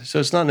 Yeah. So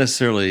it's not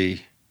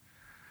necessarily,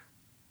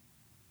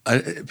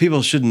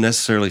 people shouldn't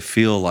necessarily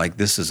feel like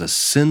this is a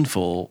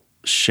sinful,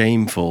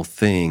 shameful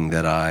thing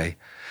that I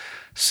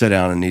sat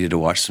down and needed to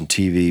watch some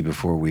TV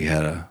before we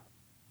had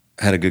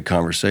a good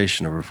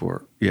conversation or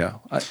before. Yeah,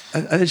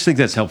 I just think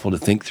that's helpful to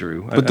think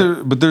through.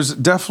 But there's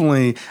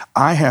definitely,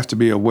 I have to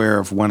be aware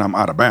of when I'm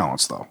out of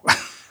balance, though.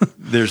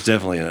 There's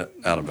definitely an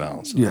out of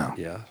balance.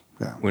 Yeah.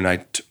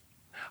 When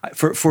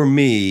for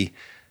me,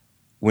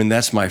 when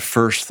that's my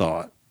first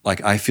thought,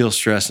 like I feel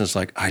stressed and it's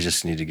like I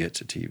just need to get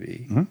to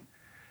TV.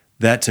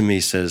 That to me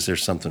says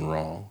there's something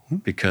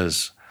wrong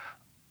because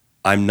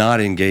I'm not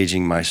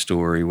engaging my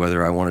story,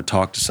 whether I want to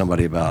talk to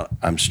somebody about,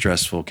 I'm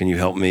stressful, can you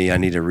help me? I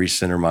need to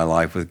recenter my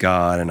life with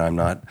God and I'm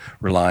not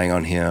relying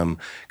on him.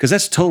 Because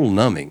that's total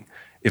numbing.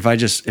 If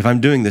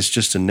I'm doing this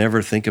just to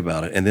never think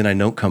about it and then I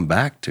don't come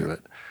back to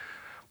it.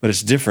 But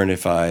it's different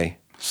if I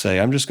say,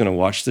 I'm just going to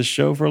watch this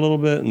show for a little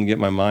bit and get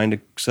my mind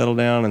to settle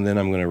down and then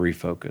I'm going to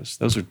refocus.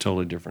 Those are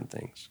totally different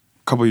things.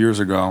 A couple of years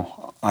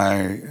ago,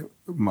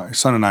 my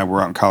son and I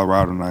were out in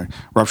Colorado and I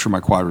ruptured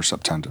my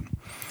quadricep tendon.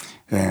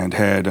 And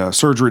had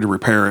surgery to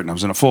repair it, and I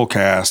was in a full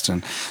cast,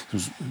 and it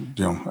was,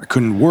 I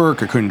couldn't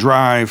work, I couldn't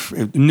drive.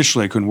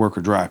 Initially, I couldn't work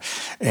or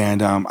drive.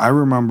 And I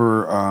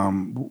remember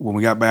when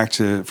we got back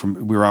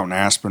we were out in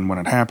Aspen when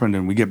it happened,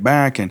 and we get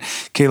back, and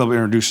Caleb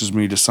introduces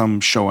me to some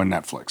show on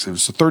Netflix. It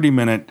was a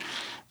 30-minute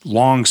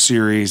long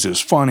series. It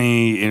was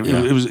funny.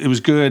 It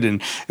was good,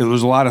 and it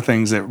was a lot of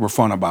things that were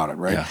fun about it.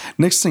 Right. Yeah.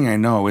 Next thing I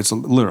know, it's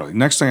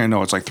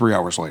like 3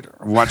 hours later.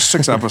 I watched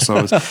 6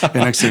 episodes, and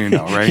next thing you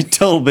know, right?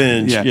 Total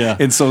binge. Yeah.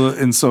 And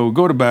so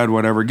go to bed,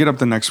 whatever. Get up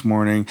the next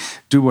morning,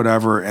 do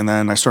whatever, and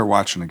then I start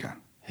watching again.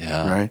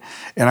 Yeah. Right.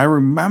 And I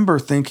remember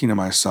thinking to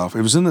myself,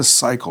 it was in this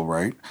cycle,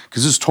 right?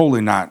 Because this is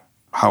totally not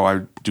how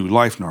I do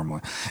life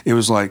normally. It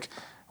was like,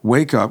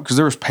 wake up, because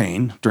there was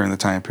pain during the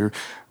time period,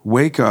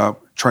 wake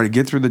up, try to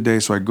get through the day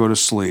so I could go to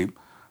sleep,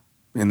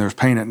 and there's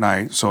pain at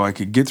night, so I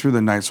could get through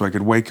the night so I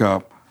could wake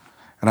up,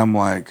 and I'm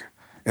like,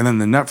 and then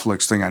the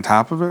Netflix thing on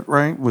top of it,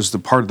 right, was the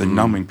part of the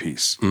numbing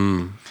piece.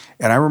 And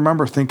I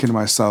remember thinking to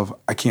myself,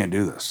 I can't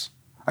do this.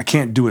 I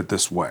can't do it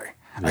this way.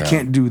 Yeah. I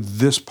can't do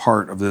this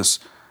part of this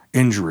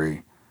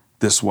injury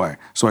this way.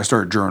 So I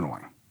started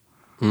journaling.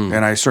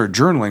 And I started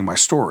journaling my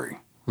story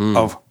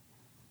of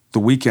the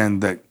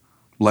weekend that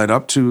led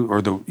up to,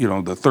 or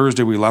the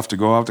Thursday we left to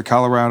go out to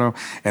Colorado,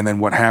 and then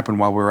what happened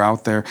while we were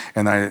out there,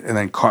 and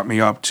then caught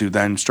me up to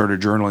then started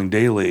journaling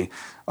daily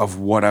of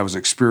what I was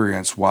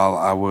experiencing while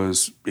I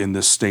was in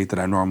this state that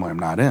I normally am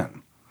not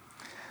in.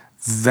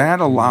 That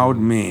allowed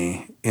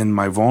me, in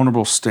my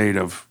vulnerable state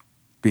of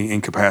being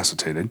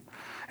incapacitated,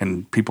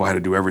 and people had to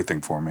do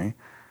everything for me,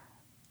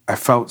 I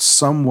felt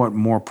somewhat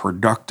more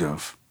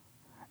productive.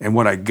 And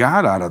what I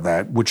got out of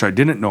that, which I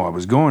didn't know I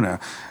was going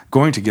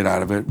to get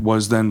out of it,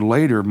 was then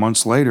later,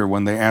 months later,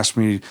 when they asked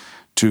me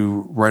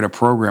to write a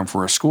program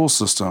for a school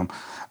system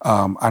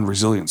on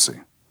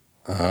resiliency.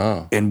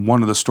 Oh. And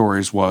one of the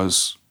stories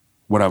was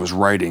what I was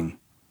writing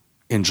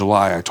in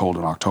July, I told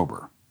in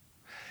October.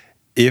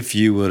 If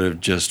you would have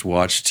just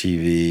watched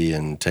TV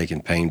and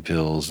taken pain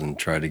pills and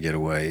tried to get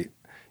away,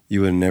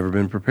 you would have never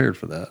been prepared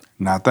for that.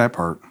 Not that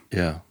part.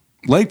 Yeah.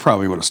 Leg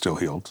probably would have still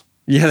healed.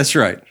 Yeah, that's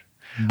right.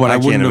 But I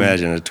wouldn't can't have-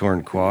 imagine a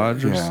torn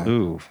quad. Yeah.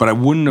 Ooh. But I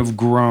wouldn't have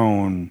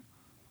grown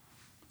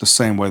the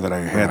same way that I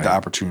had Right. the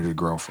opportunity to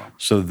grow from.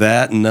 So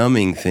that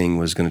numbing thing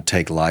was going to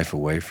take life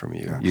away from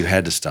you. You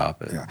had to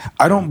stop it. Yeah.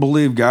 I don't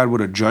believe God would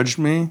have judged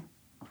me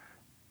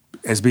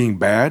as being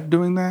bad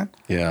doing that.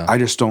 Yeah. I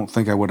just don't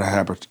think I would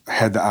have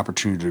had the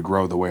opportunity to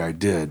grow the way I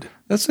did.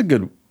 That's a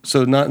good,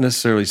 so not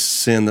necessarily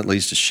sin that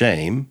leads to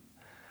shame,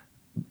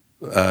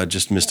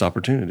 just missed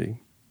opportunity.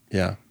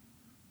 Yeah.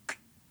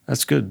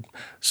 That's good.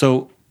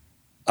 So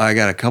I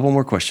got a couple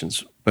more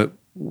questions, but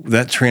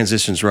that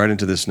transitions right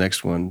into this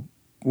next one.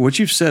 What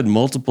you've said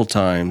multiple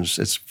times,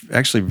 it's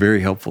actually very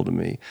helpful to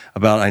me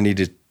about I need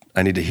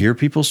to hear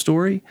people's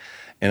story,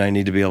 and I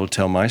need to be able to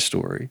tell my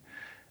story.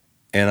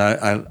 And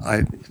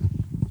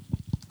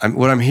I'm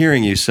what I'm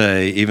hearing you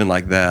say, even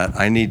like that,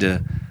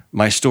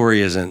 my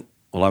story isn't,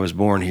 well, I was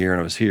born here and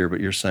I was here, but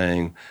you're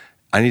saying,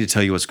 I need to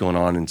tell you what's going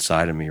on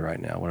inside of me right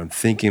now, what I'm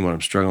thinking, what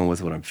I'm struggling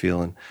with, what I'm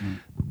feeling.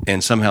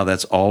 And somehow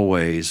that's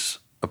always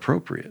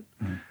appropriate.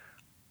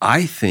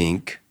 I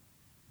think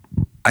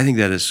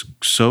that is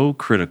so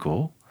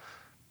critical.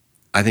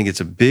 I think it's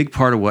a big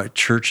part of what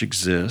church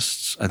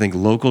exists. I think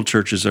local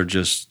churches are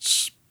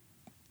just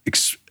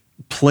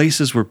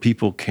places where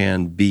people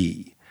can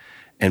be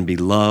and be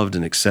loved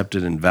and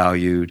accepted and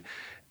valued,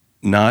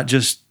 not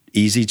just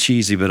easy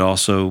cheesy, but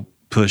also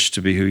pushed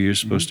to be who you're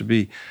supposed to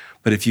be.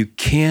 But if you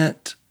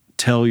can't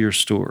tell your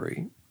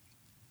story,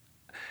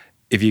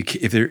 if you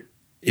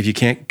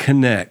can't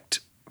connect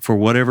for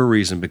whatever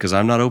reason, because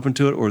I'm not open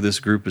to it or this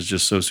group is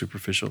just so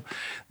superficial,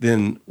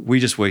 then we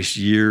just waste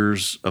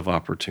years of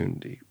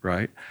opportunity,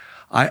 right?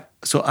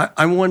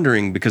 I'm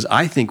wondering, because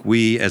I think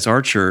we, as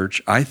our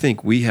church, I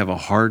think we have a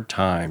hard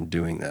time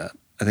doing that.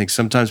 I think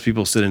sometimes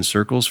people sit in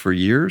circles for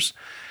years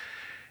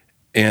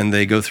and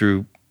they go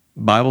through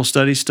Bible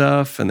study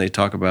stuff and they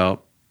talk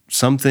about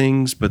some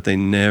things, but they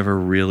never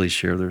really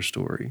share their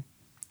story.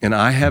 And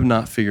I have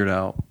not figured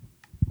out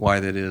why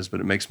that is, but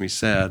it makes me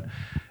sad.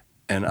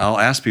 And I'll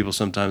ask people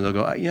sometimes, they'll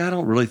go, yeah, I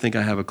don't really think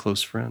I have a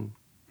close friend.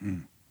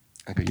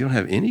 I go, you don't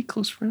have any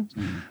close friends?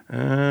 I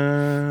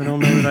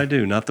don't know that I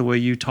do. Not the way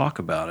you talk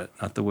about it.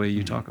 Not the way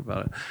you talk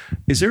about it.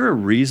 Is there a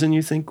reason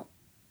you think,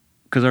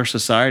 because our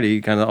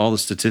society, kind of all the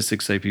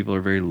statistics say people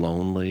are very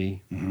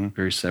lonely,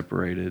 very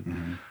separated,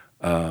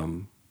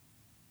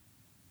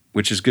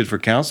 which is good for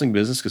counseling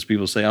business because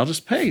people say, I'll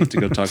just pay to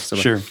go talk to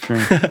somebody.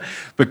 Sure.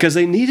 Because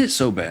they need it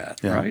so bad,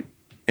 Yeah. right?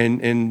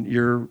 And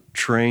you're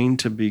trained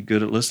to be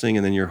good at listening,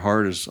 and then your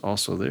heart is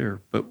also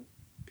there. But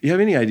you have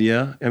any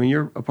idea? I mean,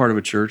 you're a part of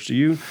a church. Do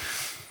you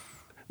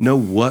know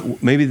what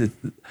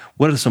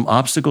are some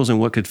obstacles and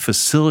what could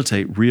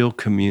facilitate real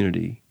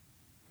community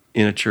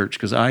in a church?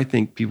 Because I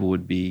think people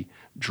would be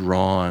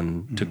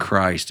drawn to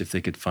Christ if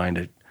they could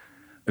find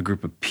a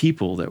group of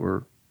people that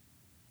were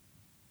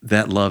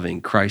that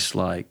loving,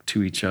 Christ-like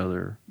to each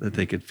other, that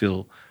they could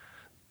feel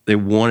they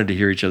wanted to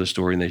hear each other's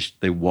story, and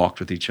they walked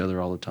with each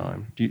other all the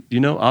time. Do you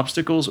know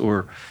obstacles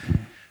or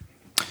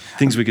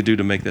things we could do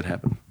to make that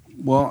happen?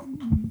 Well,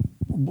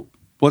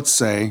 let's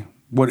say,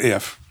 what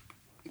if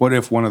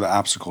one of the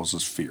obstacles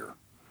is fear?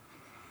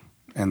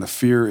 And the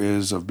fear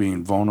is of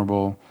being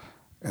vulnerable,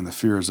 and the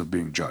fear is of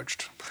being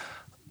judged.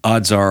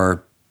 Odds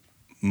are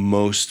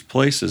most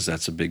places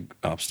that's a big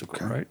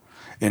obstacle, right?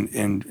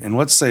 And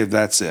let's say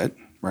that's it,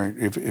 right?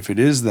 If it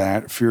is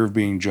that, fear of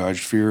being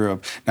judged, fear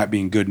of not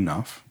being good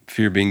enough.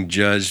 Fear of being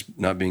judged,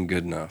 not being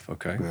good enough,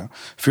 okay? Yeah.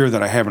 Fear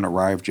that I haven't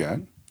arrived yet,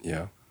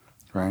 Yeah.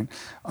 right?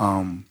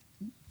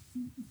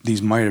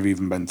 these might have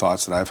even been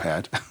thoughts that I've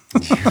had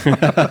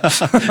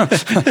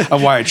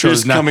of why I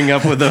chose Just coming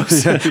up with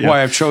those. Yeah.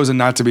 why I've chosen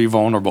not to be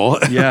vulnerable.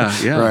 Yeah.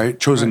 Right.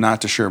 Chosen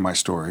not to share my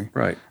story.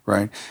 Right.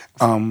 Right.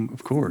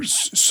 Of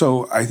course.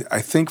 So I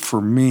think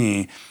for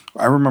me,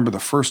 I remember the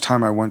first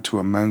time I went to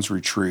a men's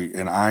retreat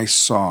and I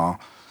saw,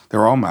 they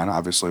were all men,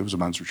 obviously, it was a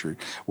men's retreat.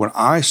 When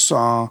I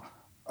saw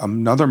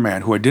another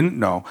man who I didn't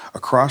know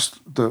across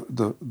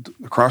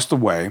the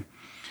way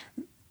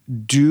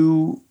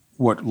do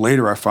what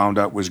later I found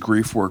out was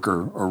grief work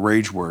or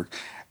rage work,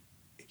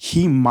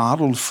 he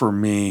modeled for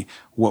me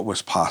what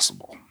was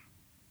possible.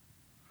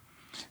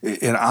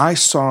 And I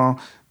saw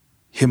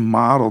him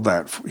model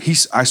that.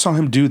 I saw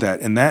him do that,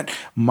 and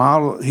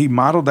he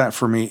modeled that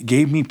for me,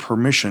 gave me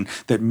permission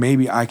that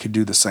maybe I could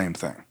do the same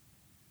thing.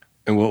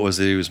 And what was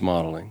it he was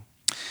modeling?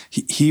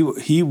 He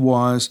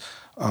was,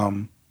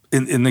 and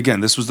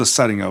again, this was the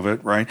setting of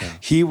it, right? Yeah.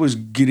 He was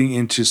getting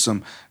into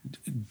some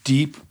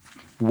deep,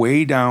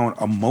 way down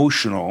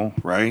emotional,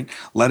 right?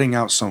 Letting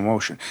out some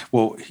emotion.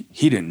 Well,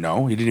 he didn't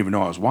know. He didn't even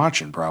know I was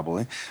watching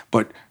probably.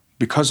 But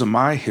because of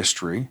my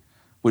history,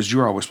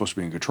 you're always supposed to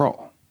be in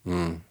control.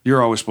 Mm.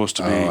 You're always supposed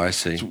to be. Oh, I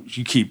see.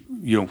 You keep,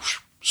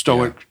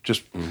 stoic,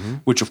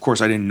 which of course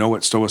I didn't know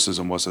what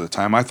stoicism was at the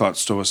time. I thought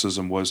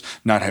stoicism was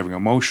not having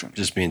emotion.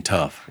 Just being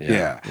tough.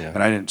 Yeah.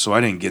 And I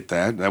didn't get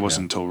that. That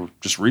wasn't until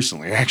just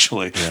recently,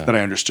 actually, that I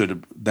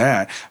understood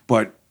that.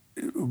 But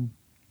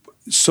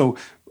so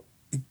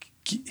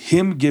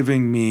him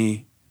giving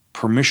me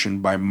permission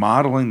by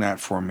modeling that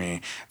for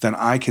me, then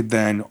I could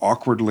then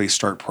awkwardly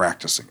start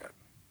practicing it.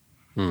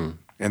 Hmm.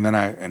 And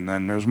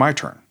then there's my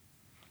turn,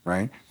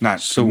 right?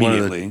 Not so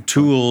immediately. One of the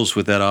tools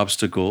with that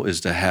obstacle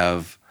is to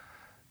have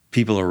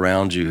people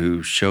around you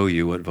who show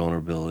you what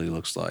vulnerability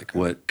looks like,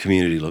 what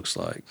community looks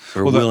like,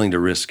 or willing to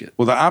risk it.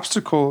 Well, the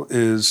obstacle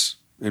is,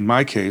 in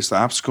my case, the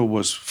obstacle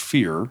was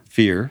fear.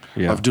 Fear,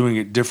 of doing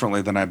it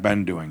differently than I've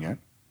been doing it.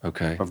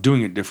 Okay. Of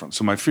doing it different.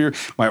 So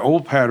my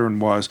old pattern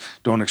was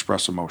don't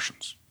express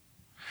emotions.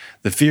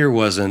 The fear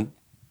wasn't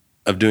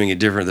of doing it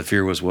different. The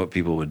fear was what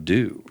people would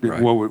do.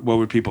 Right? What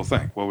would people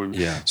think?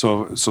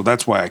 So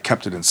that's why I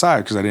kept it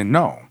inside, because I didn't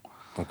know.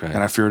 Okay. And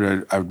I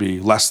feared I would be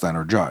less than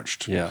or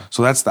judged. Yeah.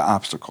 So that's the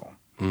obstacle.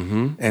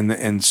 Mm-hmm.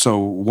 And so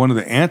one of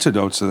the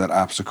antidotes to that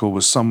obstacle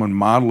was someone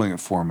modeling it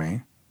for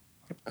me.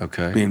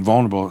 Okay. Being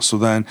vulnerable. So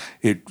then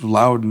it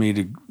allowed me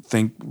to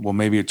think, well,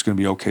 maybe it's going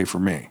to be okay for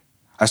me.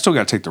 I still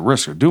got to take the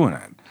risk of doing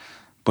it,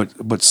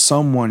 but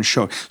someone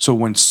showed. So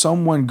when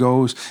someone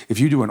goes, if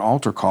you do an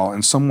altar call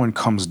and someone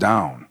comes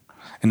down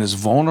and is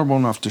vulnerable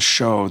enough to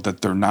show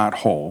that they're not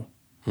whole,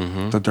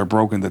 that they're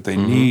broken, that they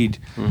need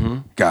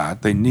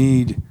God, they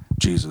need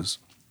Jesus,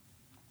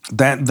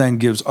 that then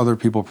gives other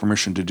people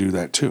permission to do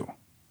that too.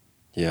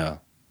 Yeah.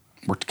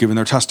 Or giving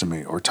their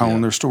testimony or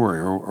telling their story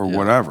or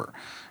whatever,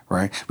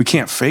 right? We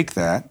can't fake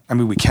that. I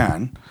mean, we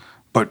can,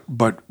 but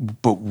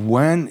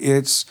when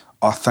it's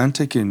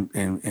authentic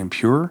and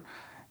pure,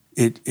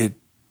 it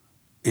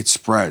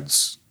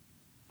spreads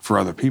for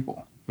other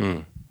people.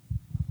 Mm.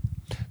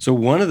 So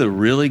one of the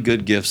really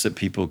good gifts that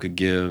people could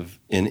give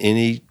in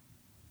any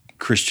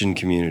Christian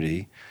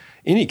community,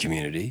 any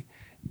community,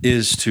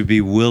 is to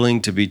be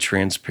willing to be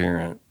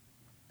transparent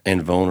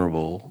and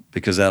vulnerable,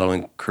 because that'll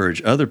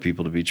encourage other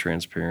people to be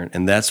transparent,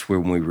 and that's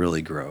when we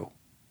really grow.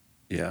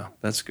 Yeah,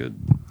 that's good.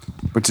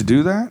 But to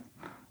do that,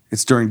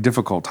 it's during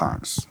difficult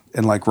times,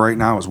 and like right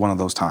now is one of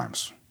those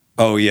times.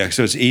 Oh, yeah.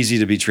 So it's easy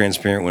to be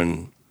transparent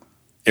when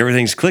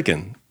everything's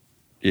clicking.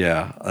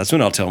 Yeah, that's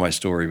when I'll tell my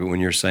story. But when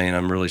you're saying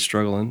I'm really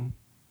struggling.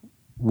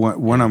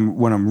 When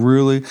I'm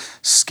really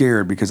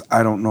scared because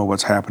I don't know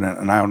what's happening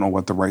and I don't know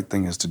what the right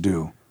thing is to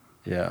do.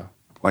 Yeah.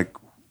 Like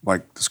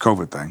this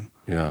COVID thing.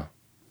 Yeah.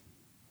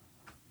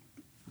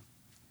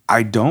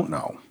 I don't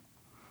know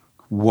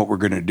what we're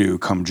going to do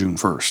come June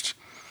 1st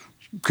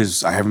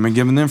because I haven't been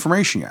given the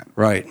information yet.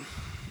 Right.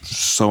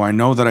 So I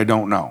know that I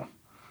don't know.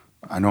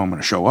 I know I'm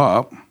going to show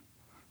up.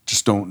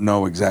 Just don't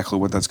know exactly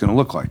what that's going to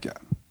look like yet.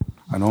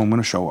 I know I'm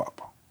going to show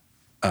up.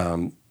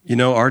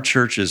 Our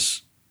church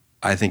is,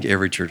 I think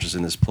every church is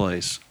in this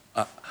place.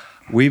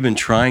 We've been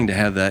trying to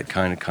have that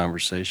kind of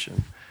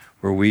conversation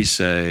where we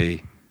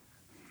say,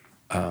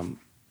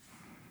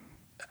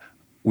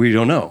 we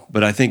don't know.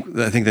 But I think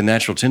the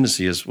natural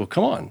tendency is, well,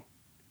 come on,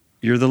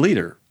 you're the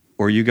leader,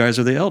 or you guys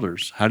are the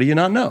elders. How do you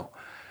not know?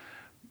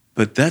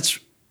 But that's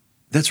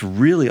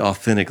really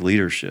authentic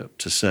leadership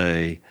to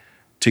say,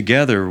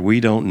 together, we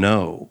don't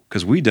know,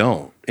 because we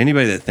don't.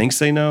 Anybody that thinks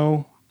they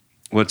know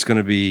what's going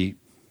to be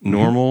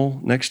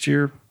normal next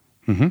year,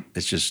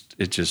 it's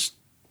just,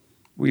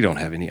 we don't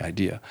have any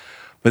idea.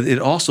 But it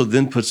also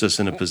then puts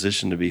us in a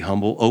position to be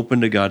humble, open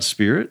to God's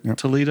Spirit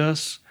to lead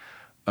us,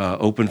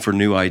 open for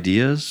new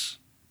ideas.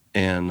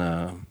 And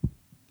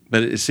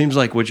but it seems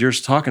like what you're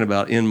talking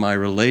about in my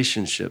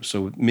relationship,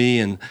 so with me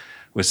and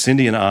with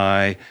Cindy and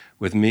I,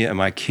 with me and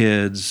my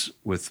kids,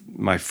 with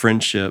my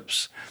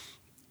friendships,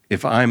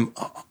 if I'm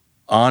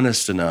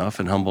honest enough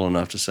and humble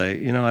enough to say,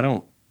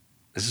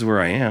 this is where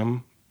I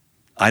am.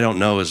 I don't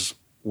know is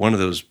one of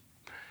those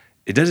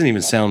it doesn't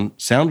even sound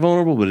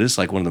vulnerable, but it's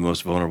like one of the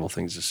most vulnerable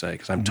things to say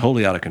because I'm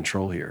totally out of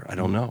control here. I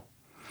don't know.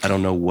 I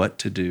don't know what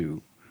to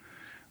do.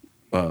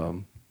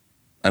 I'm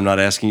not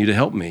asking you to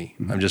help me.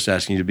 I'm just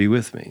asking you to be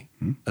with me.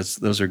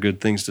 Those are good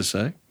things to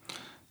say.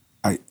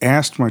 I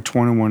asked my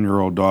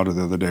 21-year-old daughter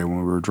the other day when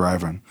we were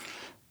driving,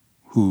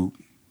 who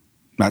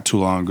not too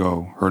long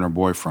ago, her and her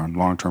boyfriend,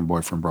 long-term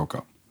boyfriend, broke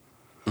up.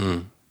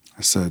 I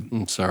said,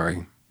 I'm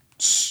sorry.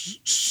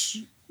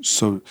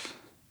 So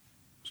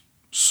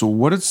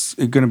what is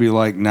it going to be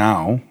like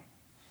now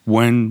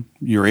when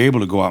you're able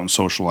to go out and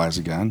socialize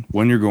again,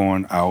 when you're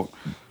going out,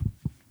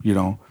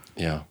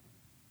 Yeah.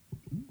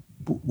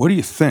 What do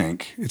you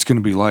think it's going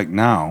to be like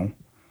now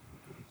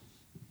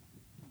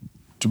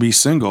to be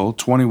single,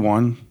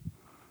 21?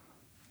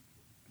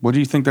 What do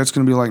you think that's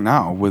going to be like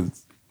now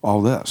with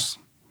all this?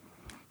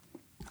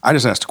 I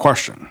just asked a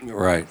question.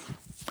 Right.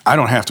 I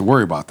don't have to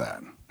worry about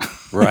that.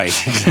 Right,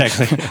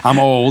 exactly. I'm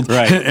old,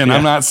 Right, and yeah.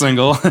 I'm not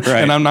single, Right.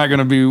 and I'm not going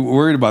to be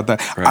worried about that.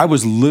 Right. I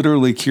was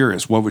literally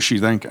curious. What was she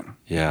thinking?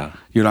 Yeah.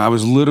 I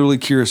was literally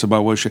curious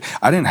about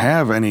I didn't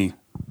have any.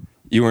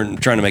 You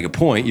weren't trying to make a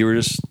point. You were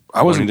just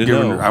I wasn't wanting to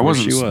giving know her. I where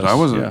wasn't. she was. I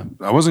wasn't.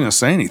 Yeah. I wasn't going to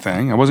say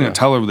anything. I wasn't going to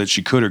tell her that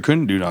she could or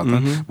couldn't do nothing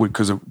Mm-hmm.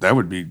 because that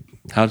would be.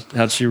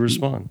 How'd she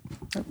respond?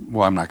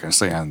 Well, I'm not going to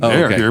say on Oh,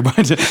 air okay. here,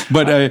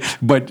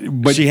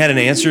 but She had an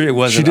answer. It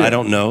wasn't. did. I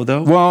don't know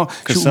though. Well,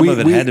 because some of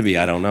it had to be.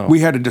 I don't know. We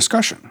had a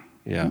discussion.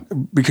 Yeah.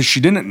 Because she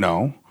didn't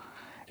know.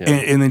 Yeah.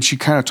 And then she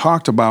kind of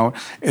talked about,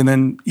 and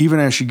then even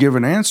as she gave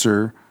an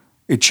answer,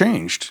 it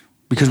changed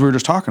because we were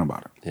just talking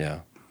about it.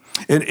 Yeah.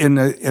 And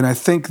I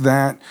think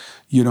that,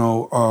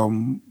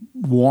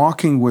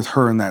 walking with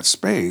her in that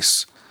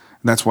space,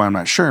 and that's why I'm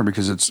not sharing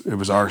because it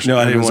was our No,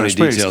 I it didn't was want our any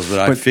space. details, but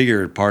I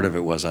figured part of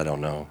it was I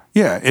don't know.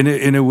 Yeah, and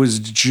it was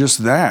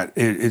just that.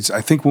 It's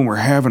I think when we're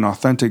having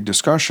authentic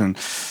discussion,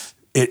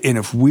 and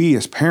if we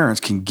as parents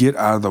can get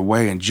out of the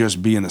way and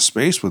just be in the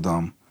space with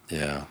them,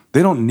 Yeah.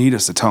 they don't need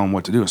us to tell them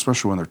what to do,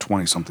 especially when they're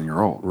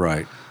 20-something-year-old.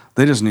 Right.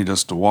 They just need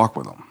us to walk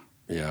with them.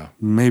 Yeah.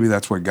 Maybe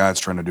that's what God's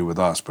trying to do with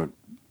us, but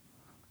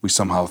we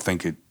somehow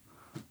think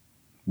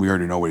we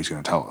already know what he's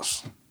going to tell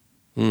us.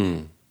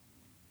 I'm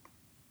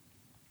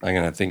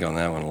going to think on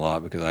that one a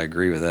lot because I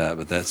agree with that,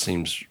 but that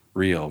seems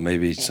real.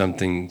 Maybe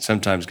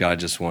sometimes God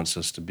just wants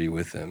us to be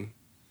with him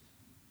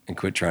and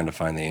quit trying to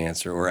find the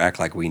answer or act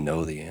like we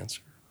know the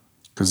answer.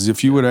 Because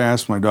if you would have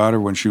asked my daughter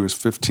when she was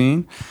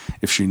 15,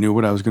 if she knew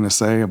what I was going to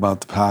say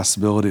about the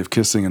possibility of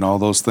kissing and all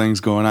those things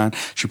going on,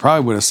 she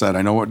probably would have said,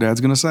 I know what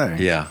Dad's going to say.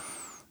 Yeah.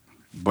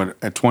 But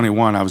at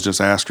 21, I was just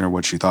asking her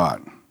what she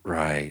thought.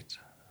 Right.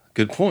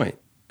 Good point.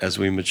 As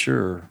we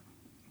mature,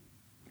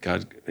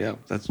 God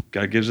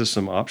gives us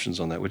some options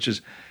on that, which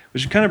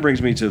kind of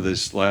brings me to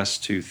this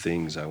last two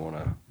things I want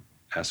to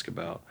ask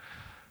about.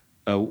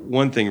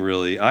 One thing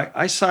really,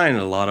 I sign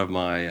a lot of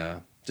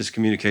my just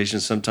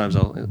communications. Sometimes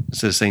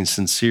instead of saying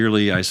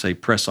sincerely, I say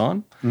press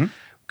on. Mm-hmm.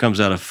 Comes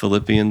out of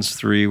Philippians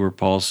 3 where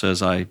Paul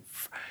says, I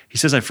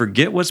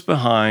forget what's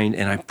behind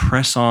and I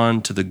press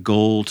on to the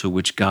goal to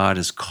which God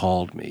has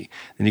called me.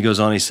 And he goes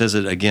on, he says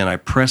it again, I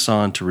press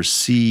on to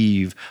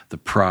receive the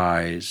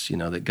prize,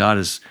 that God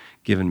has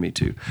given me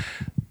to.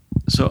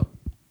 So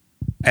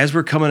as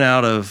we're coming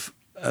out of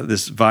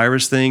this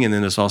virus thing, and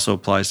then this also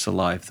applies to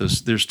life,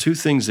 there's two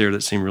things there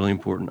that seem really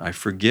important. I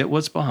forget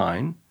what's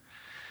behind.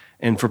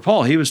 And for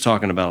Paul, he was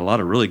talking about a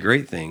lot of really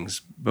great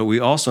things, but we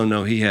also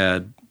know he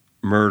had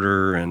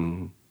murder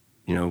and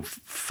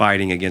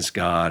fighting against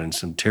God and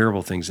some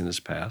terrible things in his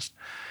past.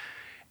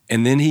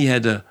 And then he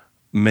had to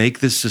make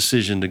this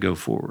decision to go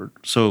forward.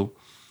 So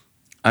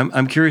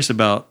I'm curious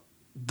about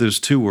those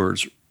two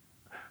words,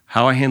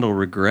 how I handle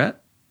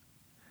regret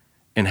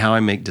and how I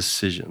make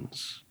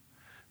decisions.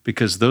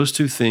 Because those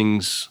two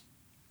things,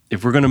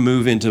 if we're going to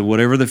move into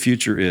whatever the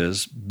future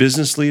is,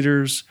 business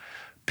leaders,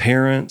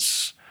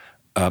 parents,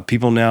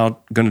 people now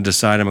going to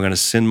decide, am I going to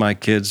send my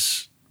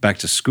kids back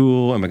to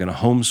school? Am I going to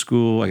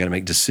homeschool? I got to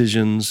make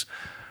decisions.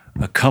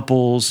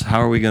 Couples,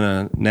 how are we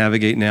going to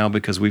navigate now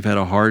because we've had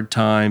a hard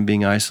time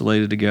being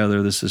isolated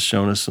together? This has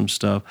shown us some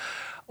stuff.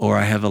 Or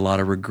I have a lot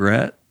of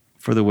regret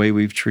for the way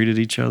we've treated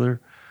each other.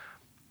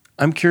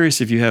 I'm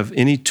curious if you have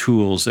any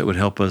tools that would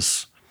help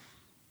us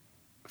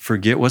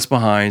forget what's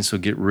behind, so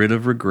get rid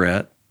of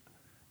regret,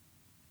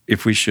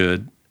 if we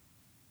should.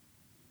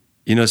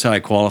 You notice how I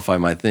qualify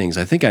my things.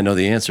 I think I know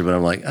the answer, but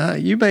I'm like,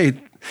 you may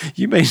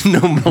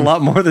know a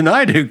lot more than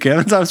I do,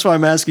 Kevin. That's why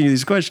I'm asking you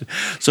these questions.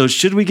 So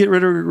should we get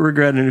rid of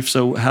regret? And if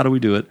so, how do we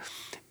do it?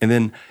 And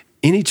then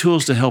any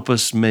tools to help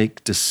us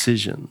make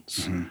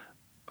decisions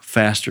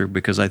faster?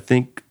 Because I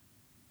think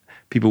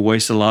people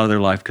waste a lot of their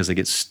life because they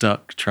get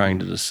stuck trying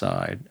to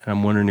decide. And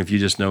I'm wondering if you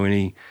just know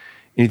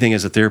anything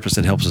as a therapist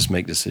that helps us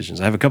make decisions.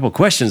 I have a couple of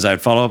questions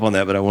I'd follow up on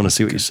that, but I want to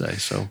see what you say.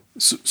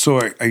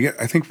 So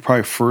I think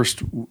probably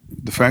first,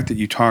 the fact that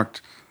you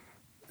talked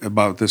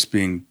about this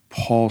being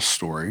Paul's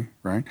story,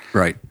 right?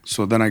 Right.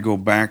 So then I go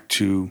back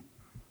to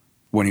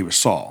when he was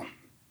Saul.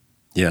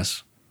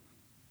 Yes.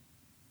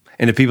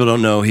 And if people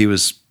don't know, he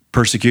was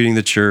persecuting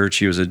the church.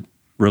 He was a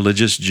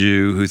religious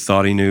Jew who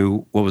thought he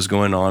knew what was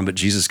going on, but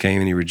Jesus came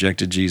and he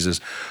rejected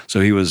Jesus.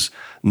 So he was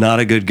not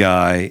a good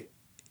guy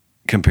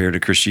compared to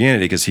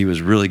Christianity because he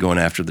was really going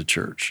after the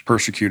church,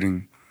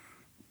 persecuting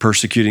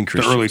Christians.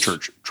 the early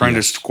church, trying to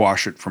Yes.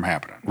 squash it from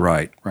happening.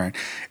 Right. Right.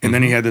 And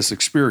then he had this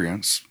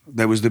experience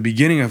that was the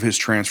beginning of his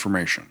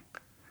transformation.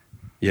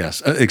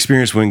 Yes.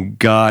 Experience when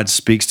God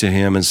speaks to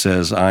him and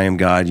says, I am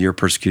God, you're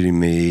persecuting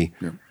me.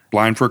 Yeah.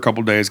 Blind for a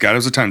couple of days, got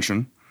his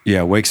attention.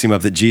 Yeah, wakes him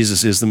up that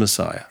Jesus is the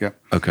Messiah.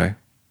 Yep. Okay.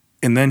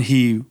 And then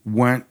he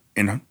went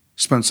and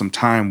spent some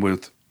time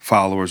with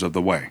followers of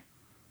the way.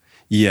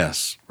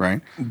 Yes.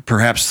 Right.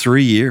 Perhaps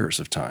 3 years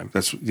of time.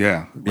 That's right.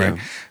 Yeah.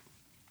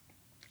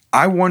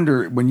 I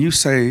wonder when you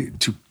say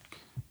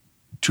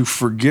to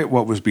forget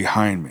what was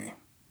behind me.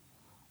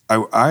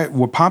 I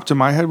what popped in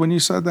my head when you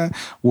said that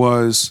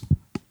was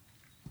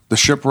the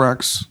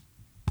shipwrecks,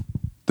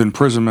 the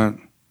imprisonment,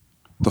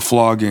 the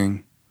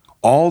flogging,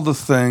 all the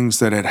things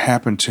that had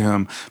happened to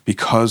him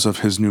because of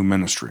his new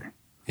ministry.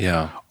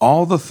 Yeah.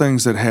 All the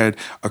things that had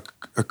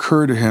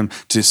occurred to him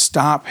to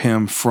stop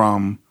him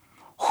from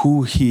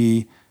who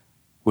he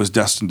was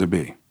destined to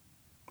be.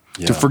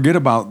 Yeah. To forget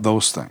about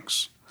those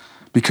things.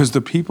 Because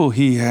the people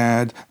he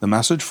had the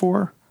message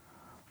for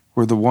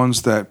were the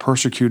ones that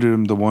persecuted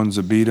him, the ones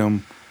that beat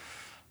him,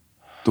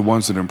 the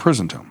ones that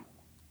imprisoned him.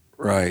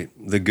 Right.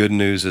 The good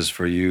news is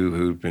for you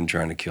who've been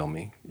trying to kill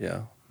me.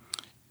 Yeah.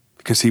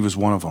 Because he was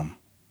one of them.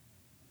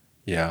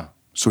 Yeah.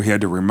 So he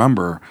had to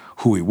remember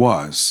who he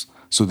was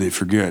so they'd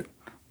forget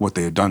what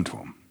they had done to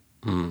him.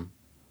 Mm.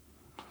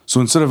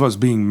 So instead of us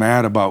being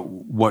mad about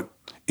what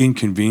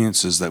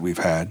inconveniences that we've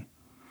had,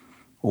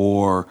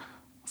 or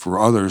for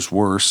others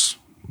worse,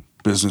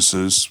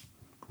 businesses,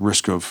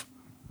 risk of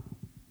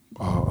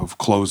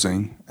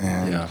closing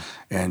and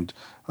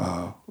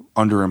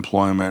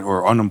underemployment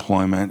or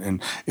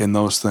unemployment and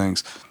those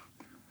things,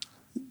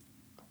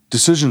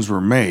 decisions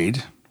were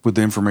made with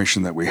the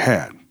information that we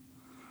had.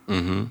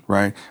 Mm-hmm.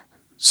 Right?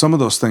 Some of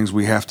those things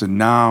we have to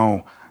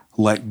now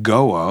let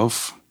go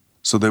of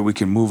so that we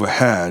can move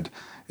ahead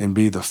and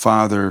be the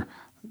father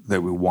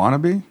that we want to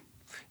be.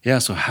 Yeah.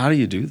 So how do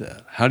you do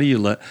that? How do you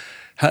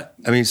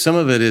some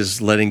of it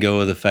is letting go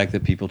of the fact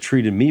that people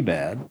treated me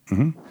bad.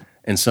 Mm-hmm.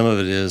 And some of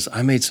it is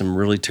I made some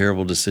really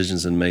terrible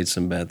decisions and made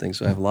some bad things.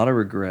 So I have a lot of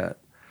regret.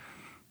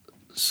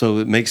 So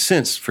it makes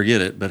sense,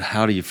 forget it, but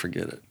how do you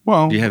forget it?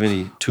 Well, do you have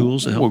any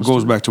tools to help us it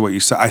goes do back to what you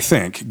said. I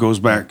think it goes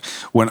back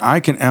when I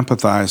can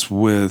empathize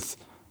with,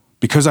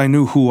 because I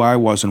knew who I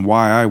was and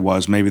why I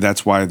was, maybe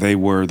that's why they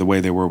were the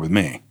way they were with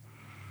me.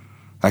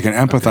 I can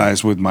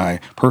empathize with my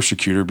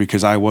persecutor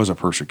because I was a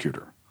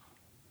persecutor.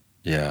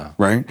 Yeah.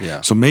 Right?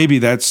 Yeah. So maybe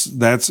that's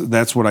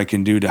what I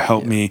can do to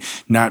help me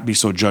not be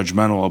so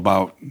judgmental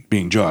about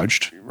being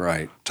judged.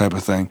 Right. Type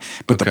of thing.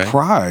 But Okay. the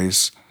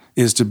prize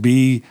is to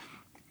be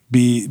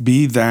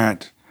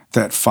that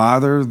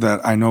father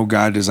that I know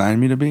God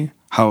designed me to be.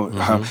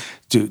 How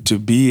to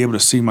be able to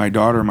see my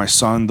daughter and my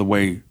son the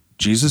way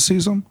Jesus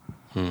sees them.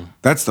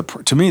 That's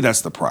to me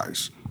that's the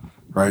prize.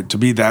 Right? To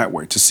be that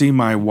way. To see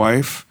my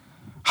wife,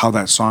 how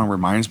that song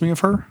reminds me of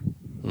her.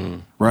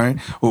 Right?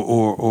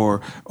 Or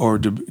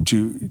to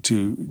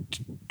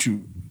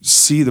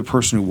see the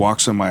person who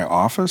walks in my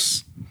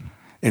office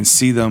and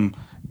see them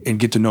and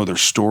get to know their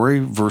story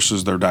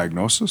versus their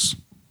diagnosis.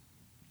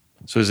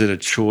 So is it a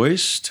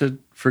choice to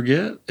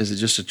forget? Is it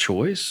just a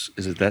choice?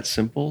 Is it that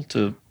simple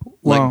to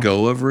let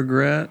go of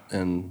regret?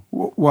 And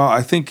well,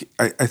 I think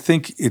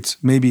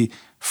it's maybe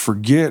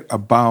forget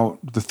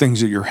about the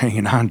things that you're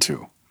hanging on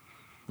to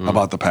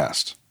about the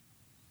past.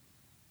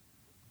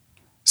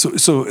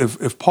 So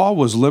if Paul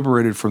was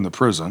liberated from the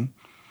prison,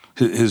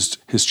 his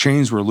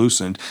chains were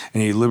loosened,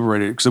 and he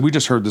liberated. Because we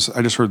just heard this.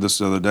 I just heard this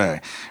the other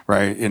day,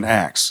 right, in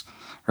Acts.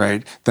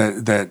 Right,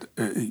 that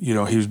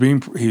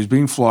he was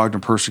being flogged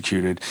and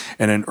persecuted,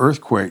 and an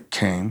earthquake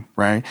came,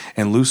 right,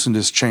 and loosened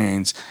his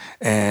chains,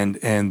 and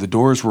the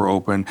doors were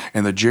open,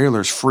 and the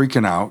jailer's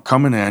freaking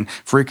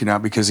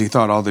out because he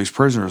thought all these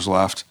prisoners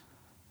left,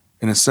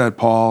 and instead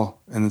Paul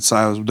and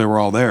Silas, they were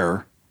all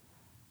there,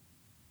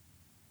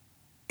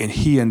 and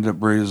he ended up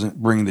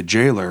bringing the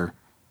jailer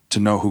to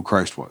know who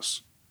Christ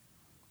was.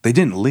 They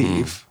didn't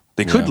leave;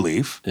 they could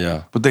leave,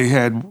 but they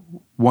had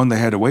one they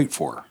had to wait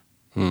for.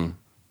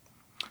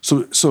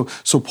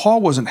 So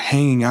Paul wasn't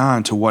hanging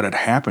on to what had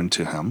happened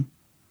to him,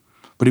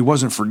 but he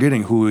wasn't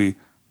forgetting who he'd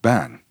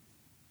been.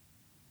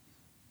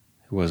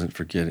 He wasn't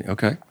forgetting.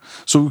 Okay.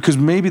 So because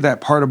maybe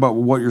that part about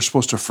what you're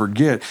supposed to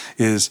forget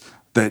is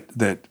that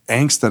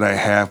angst that I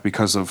have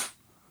because of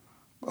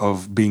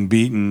being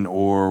beaten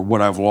or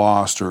what I've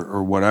lost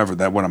or whatever,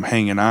 that what I'm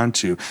hanging on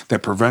to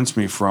that prevents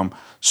me from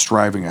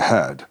striving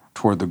ahead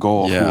toward the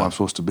goal of who I'm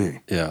supposed to be.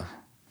 Yeah.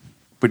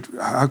 But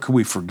how could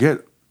we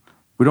forget?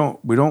 We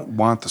don't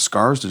want the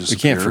scars to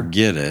disappear. We can't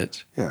forget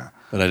it. Yeah.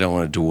 But I don't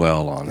want to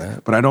dwell on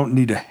it. But I don't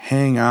need to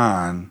hang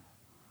on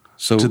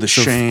to the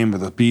shame or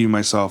the beating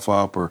myself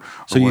up or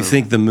so you whatever.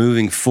 think the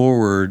moving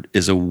forward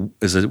is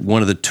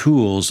one of the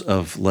tools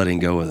of letting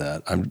go of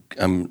that.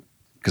 I'm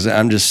because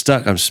I'm just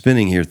stuck. I'm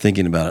spinning here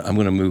thinking about it. I'm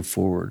going to move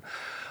forward.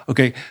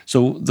 Okay,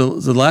 so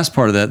the last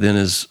part of that then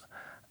is,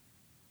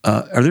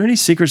 are there any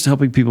secrets to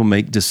helping people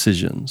make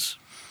decisions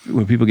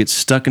when people get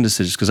stuck in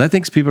decisions? Because I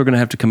think people are going to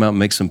have to come out and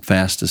make some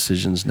fast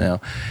decisions now,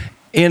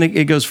 and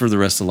it goes for the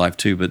rest of life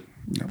too. But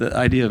the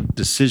idea of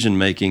decision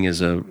making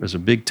is a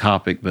big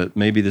topic. But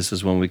maybe this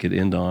is one we could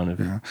end on.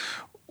 Yeah.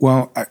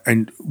 Well,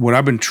 and what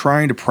I've been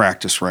trying to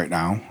practice right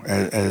now,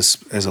 as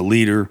a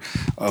leader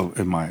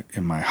in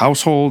my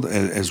household,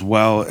 as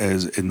well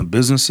as in the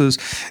businesses,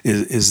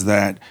 is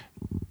that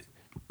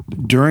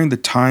during the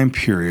time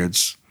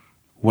periods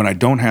when I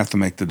don't have to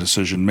make the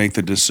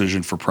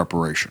decision for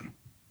preparation.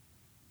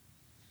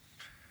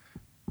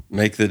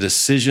 Make the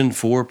decision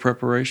for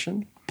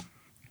preparation?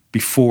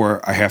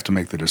 Before I have to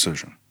make the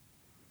decision.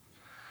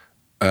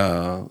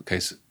 Okay,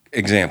 so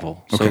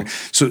example. Okay,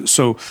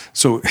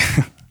 so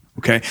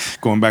okay,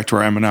 going back to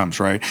our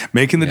M&Ms, right?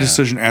 Making the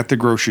decision at the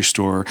grocery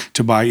store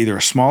to buy either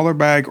a smaller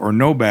bag or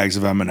no bags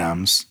of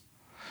M&Ms,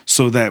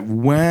 so that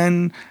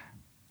when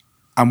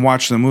I'm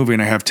watching the movie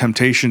and I have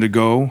temptation to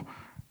go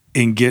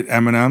and get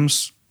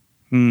M&Ms,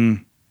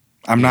 I'm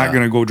not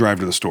going to go drive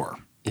to the store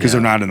because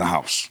they're not in the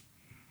house.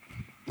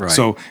 Right.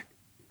 So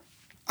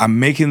I'm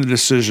making the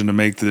decision to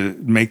make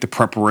the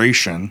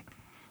preparation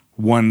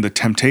when the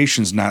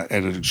temptation's not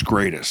at its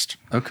greatest.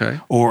 Okay.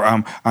 Or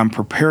I'm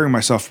preparing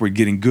myself for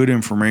getting good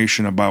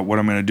information about what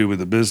I'm going to do with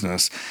the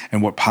business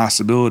and what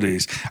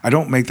possibilities. I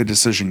don't make the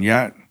decision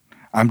yet.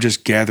 I'm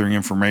just gathering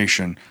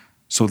information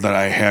so that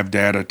I have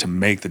data to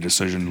make the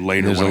decision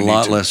later. There's a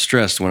lot less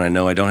stress when I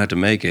know I don't have to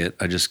make it.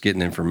 I just get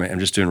an information. I'm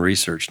just doing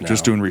research now.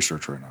 Just doing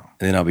research right now.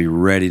 And then I'll be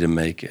ready to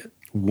make it.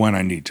 When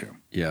I need to.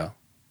 Yeah.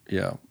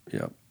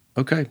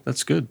 Okay,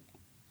 that's good.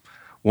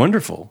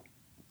 Wonderful.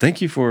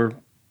 Thank you for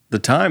the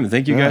time.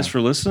 Thank you guys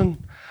for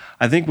listening.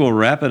 I think we'll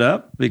wrap it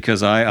up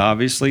because I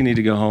obviously need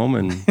to go home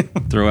and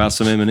throw out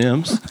some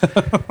M&Ms.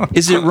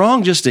 Is it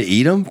wrong just to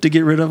eat them to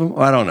get rid of them?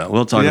 I don't know.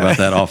 We'll talk about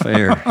that off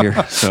air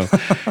here. So,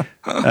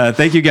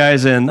 thank you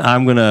guys, and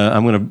I'm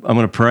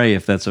gonna pray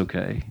if that's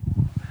okay.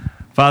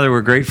 Father,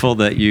 we're grateful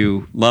that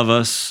you love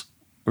us.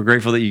 We're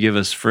grateful that you give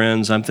us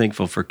friends. I'm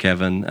thankful for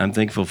Kevin. I'm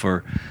thankful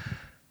for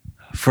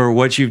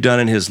what you've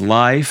done in his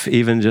life,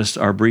 even just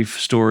our brief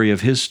story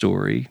of his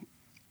story.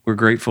 We're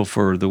grateful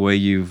for the way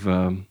you've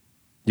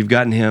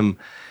gotten him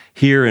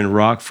here in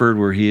Rockford,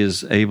 where he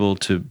is able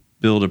to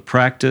build a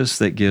practice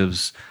that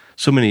gives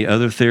so many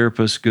other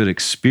therapists good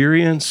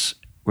experience,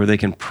 where they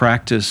can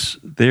practice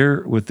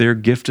with their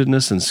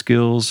giftedness and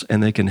skills,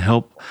 and they can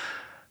help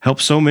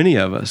so many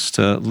of us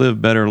to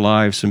live better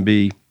lives and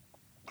be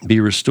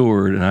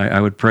restored. And I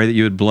would pray that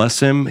you would bless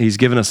him. He's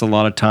given us a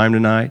lot of time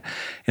tonight,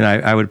 and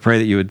I would pray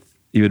that you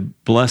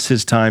would bless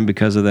his time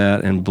because of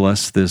that, and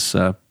bless this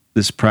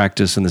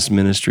practice and this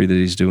ministry that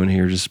he's doing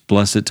here. Just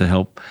bless it to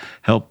help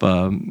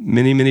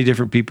many, many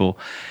different people.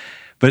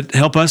 But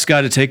help us,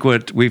 God, to take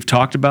what we've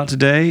talked about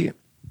today,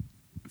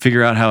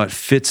 figure out how it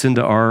fits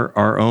into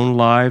our own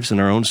lives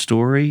and our own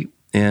story,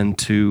 and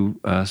to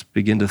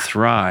begin to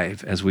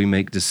thrive as we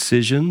make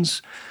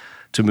decisions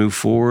to move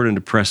forward and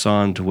to press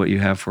on to what you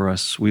have for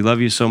us. We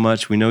love you so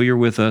much. We know you're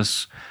with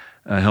us.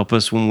 Help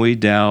us when we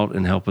doubt,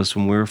 and help us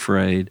when we're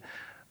afraid.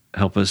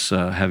 Help us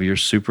have your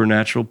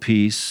supernatural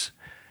peace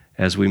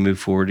as we move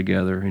forward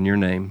together. In your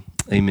name,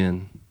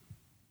 amen.